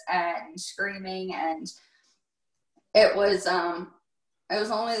place and screaming. And it was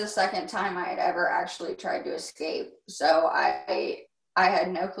only the second time I had ever actually tried to escape. So I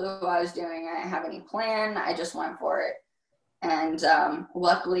had no clue what I was doing. I didn't have any plan. I just went for it. And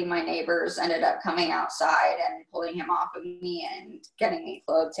luckily my neighbors ended up coming outside and pulling him off of me and getting me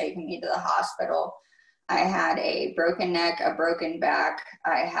clothed, taking me to the hospital. I had a broken neck, a broken back.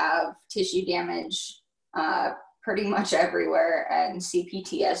 I have tissue damage pretty much everywhere, and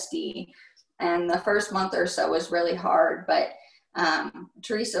CPTSD. And the first month or so was really hard, but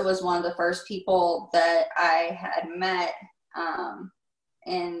Teresa was one of the first people that I had met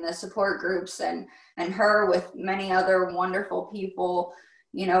in the support groups, and her, with many other wonderful people,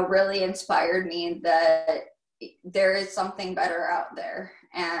 you know, really inspired me that there is something better out there.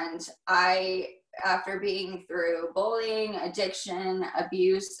 And after being through bullying, addiction,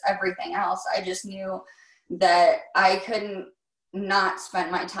 abuse, everything else, I just knew that I couldn't not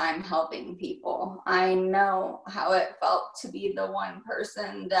spend my time helping people. I know how it felt to be the one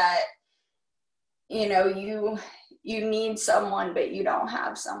person that, you know, you need someone, but you don't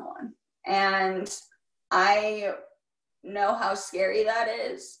have someone. And I know how scary that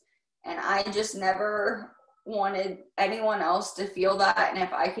is. And I just never wanted anyone else to feel that. And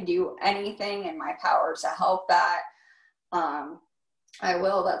if I could do anything in my power to help that, I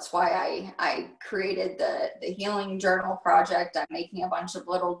will. That's why I created the Healing Journal Project. I'm making a bunch of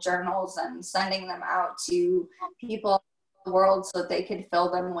little journals and sending them out to people in the world so that they could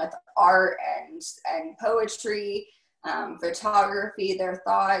fill them with art and poetry, photography, their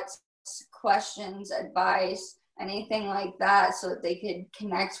thoughts, questions, advice, anything like that, so that they could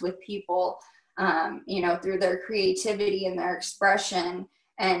connect with people, you know, through their creativity and their expression.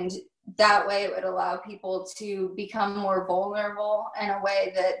 And that way it would allow people to become more vulnerable in a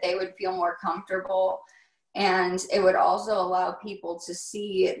way that they would feel more comfortable. And it would also allow people to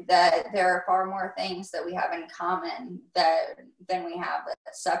see that there are far more things that we have in common than we have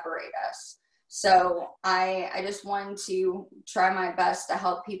that separate us. So I just wanted to try my best to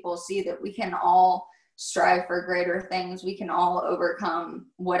help people see that we can all strive for greater things. We can all overcome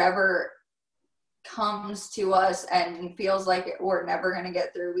whatever comes to us and feels like we're never going to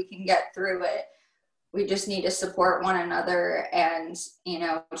get through. We can get through it. We just need to support one another and, you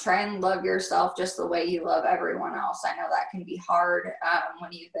know, try and love yourself just the way you love everyone else. I know that can be hard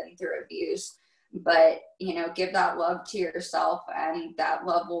when you've been through abuse, but, you know, give that love to yourself, and that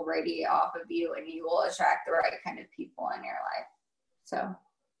love will radiate off of you, and you will attract the right kind of people in your life. So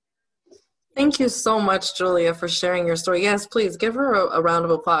thank you so much, Julia, for sharing your story. Yes, please give her a round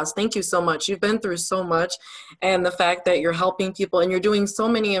of applause. Thank you so much. You've been through so much, and the fact that you're helping people and you're doing so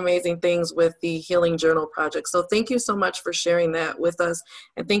many amazing things with the Healing Journal Project. So thank you so much for sharing that with us,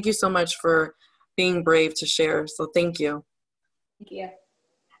 and thank you so much for being brave to share. So thank you. thank you.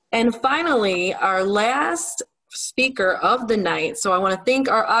 And finally, our last speaker of the night. So I want to thank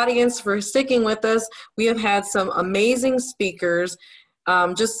our audience for sticking with us. We have had some amazing speakers.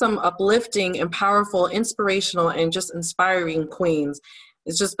 Just some uplifting and powerful, inspirational, and just inspiring queens.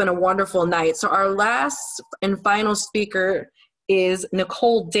 It's just been a wonderful night. So our last and final speaker is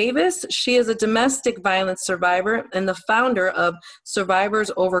Nicole Davis. She is a domestic violence survivor and the founder of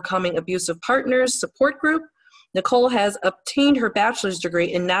Survivors Overcoming Abusive Partners Support Group. Nicole has obtained her bachelor's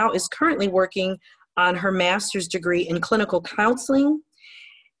degree and now is currently working on her master's degree in clinical counseling.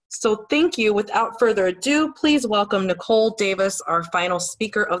 So thank you. Without further ado, please welcome Nicole Davis, our final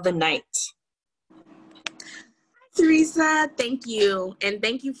speaker of the night. Teresa, thank you. And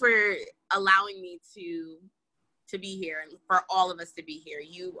thank you for allowing me to be here and for all of us to be here.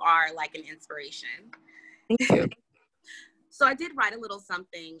 You are like an inspiration. Thank you. So I did write a little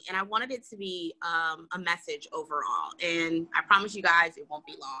something, and I wanted it to be a message overall. And I promise you guys it won't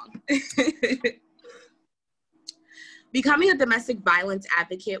be long. Becoming a domestic violence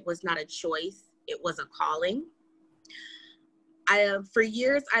advocate was not a choice. It was a calling. For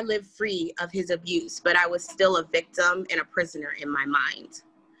years, I lived free of his abuse, but I was still a victim and a prisoner in my mind.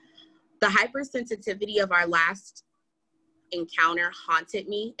 The hypersensitivity of our last encounter haunted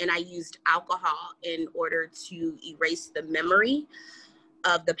me, and I used alcohol in order to erase the memory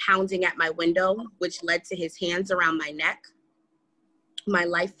of the pounding at my window, which led to his hands around my neck. My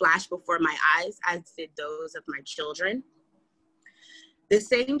life flashed before my eyes, as did those of my children. The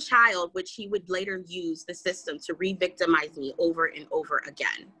same child, which he would later use the system to re-victimize me over and over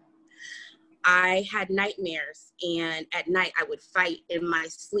again. I had nightmares, and at night I would fight in my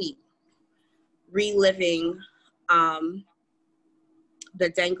sleep, reliving the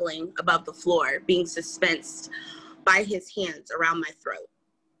dangling above the floor, being suspensed by his hands around my throat.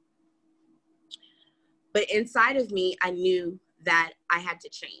 But inside of me, I knew that I had to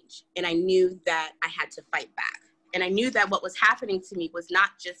change, and I knew that I had to fight back. And I knew that what was happening to me was not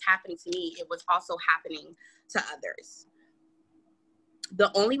just happening to me, it was also happening to others. The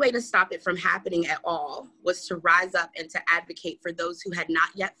only way to stop it from happening at all was to rise up and to advocate for those who had not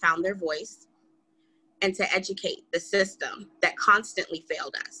yet found their voice, and to educate the system that constantly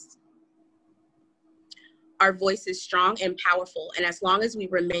failed us. Our voice is strong and powerful, and as long as we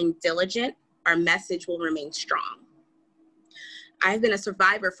remain diligent, our message will remain strong. I've been a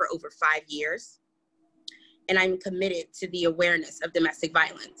survivor for over 5 years, and I'm committed to the awareness of domestic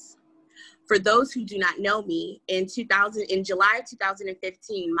violence. For those who do not know me, in July of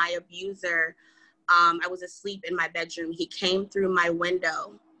 2015, my abuser, I was asleep in my bedroom. He came through my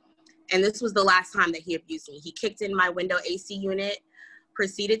window, and this was the last time that he abused me. He kicked in my window AC unit,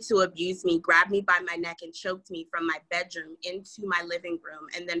 proceeded to abuse me, grabbed me by my neck and choked me from my bedroom into my living room,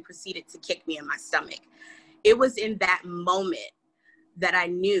 and then proceeded to kick me in my stomach. It was in that moment that I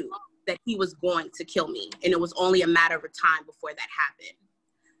knew that he was going to kill me, and it was only a matter of time before that happened.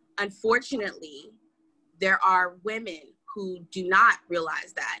 Unfortunately, there are women who do not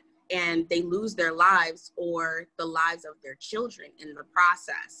realize that, and they lose their lives or the lives of their children in the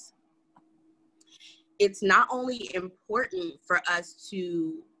process. It's not only important for us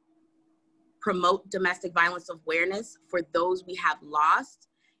to promote domestic violence awareness for those we have lost,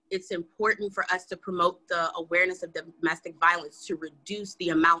 it's important for us to promote the awareness of domestic violence to reduce the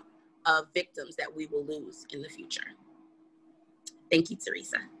amount of victims that we will lose in the future. Thank you,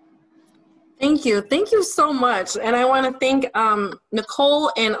 Teresa. Thank you. Thank you so much. And I want to thank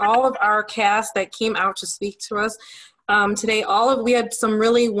Nicole and all of our cast that came out to speak to us today. We had some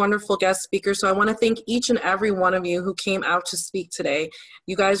really wonderful guest speakers. So I want to thank each and every one of you who came out to speak today.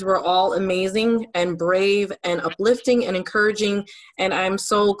 You guys were all amazing and brave and uplifting and encouraging. And I'm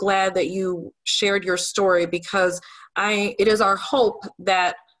so glad that you shared your story, because it is our hope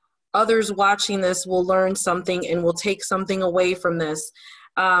that others watching this will learn something and will take something away from this.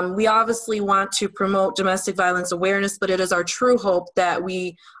 We obviously want to promote domestic violence awareness, but it is our true hope that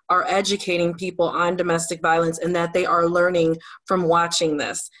we are educating people on domestic violence and that they are learning from watching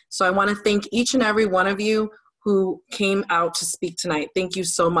this. So I want to thank each and every one of you who came out to speak tonight. Thank you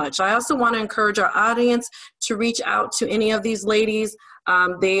so much. I also want to encourage our audience to reach out to any of these ladies.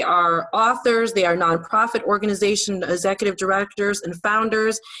 They are authors, they are nonprofit organization executive directors and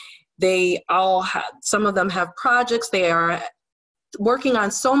founders. They all have, some of them have projects. They are working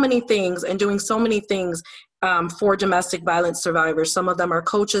on so many things and doing so many things for domestic violence survivors. Some of them are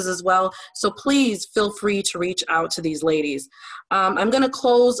coaches as well. So please feel free to reach out to these ladies. I'm going to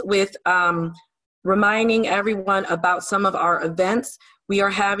close with reminding everyone about some of our events. We are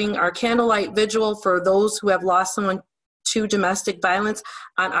having our candlelight vigil for those who have lost someone to domestic violence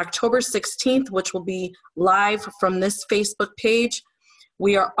on October 16th, which will be live from this Facebook page.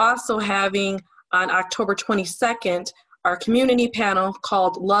 We are also having on October 22nd our community panel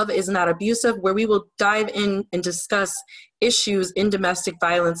called Love is Not Abusive, where we will dive in and discuss issues in domestic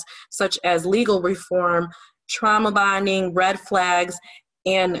violence, such as legal reform, trauma bonding, red flags,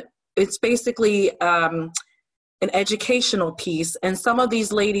 and it's basically an educational piece. And some of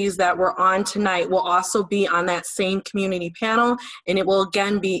these ladies that were on tonight will also be on that same community panel, and it will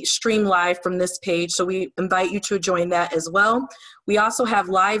again be streamed live from this page. So we invite you to join that as well. We also have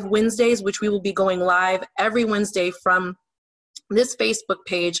live Wednesdays, which we will be going live every Wednesday from this Facebook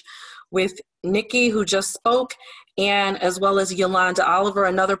page with Nikki, who just spoke, and as well as Yolanda Oliver,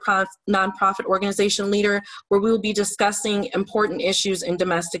 another nonprofit organization leader, where we will be discussing important issues in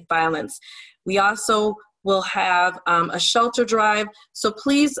domestic violence. We also will have a shelter drive, so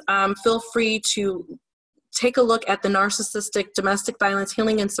please feel free to take a look at the Narcissistic Domestic Violence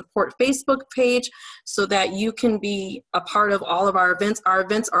Healing and Support Facebook page so that you can be a part of all of our events. Our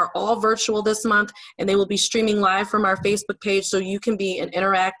events are all virtual this month, and they will be streaming live from our Facebook page, so you can be an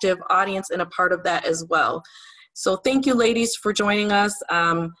interactive audience and a part of that as well. So thank you, ladies, for joining us.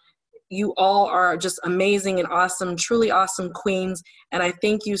 You all are just amazing and awesome, truly awesome queens, and I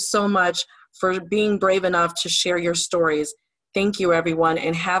thank you so much for being brave enough to share your stories. Thank you, everyone,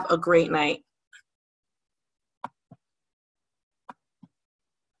 and have a great night.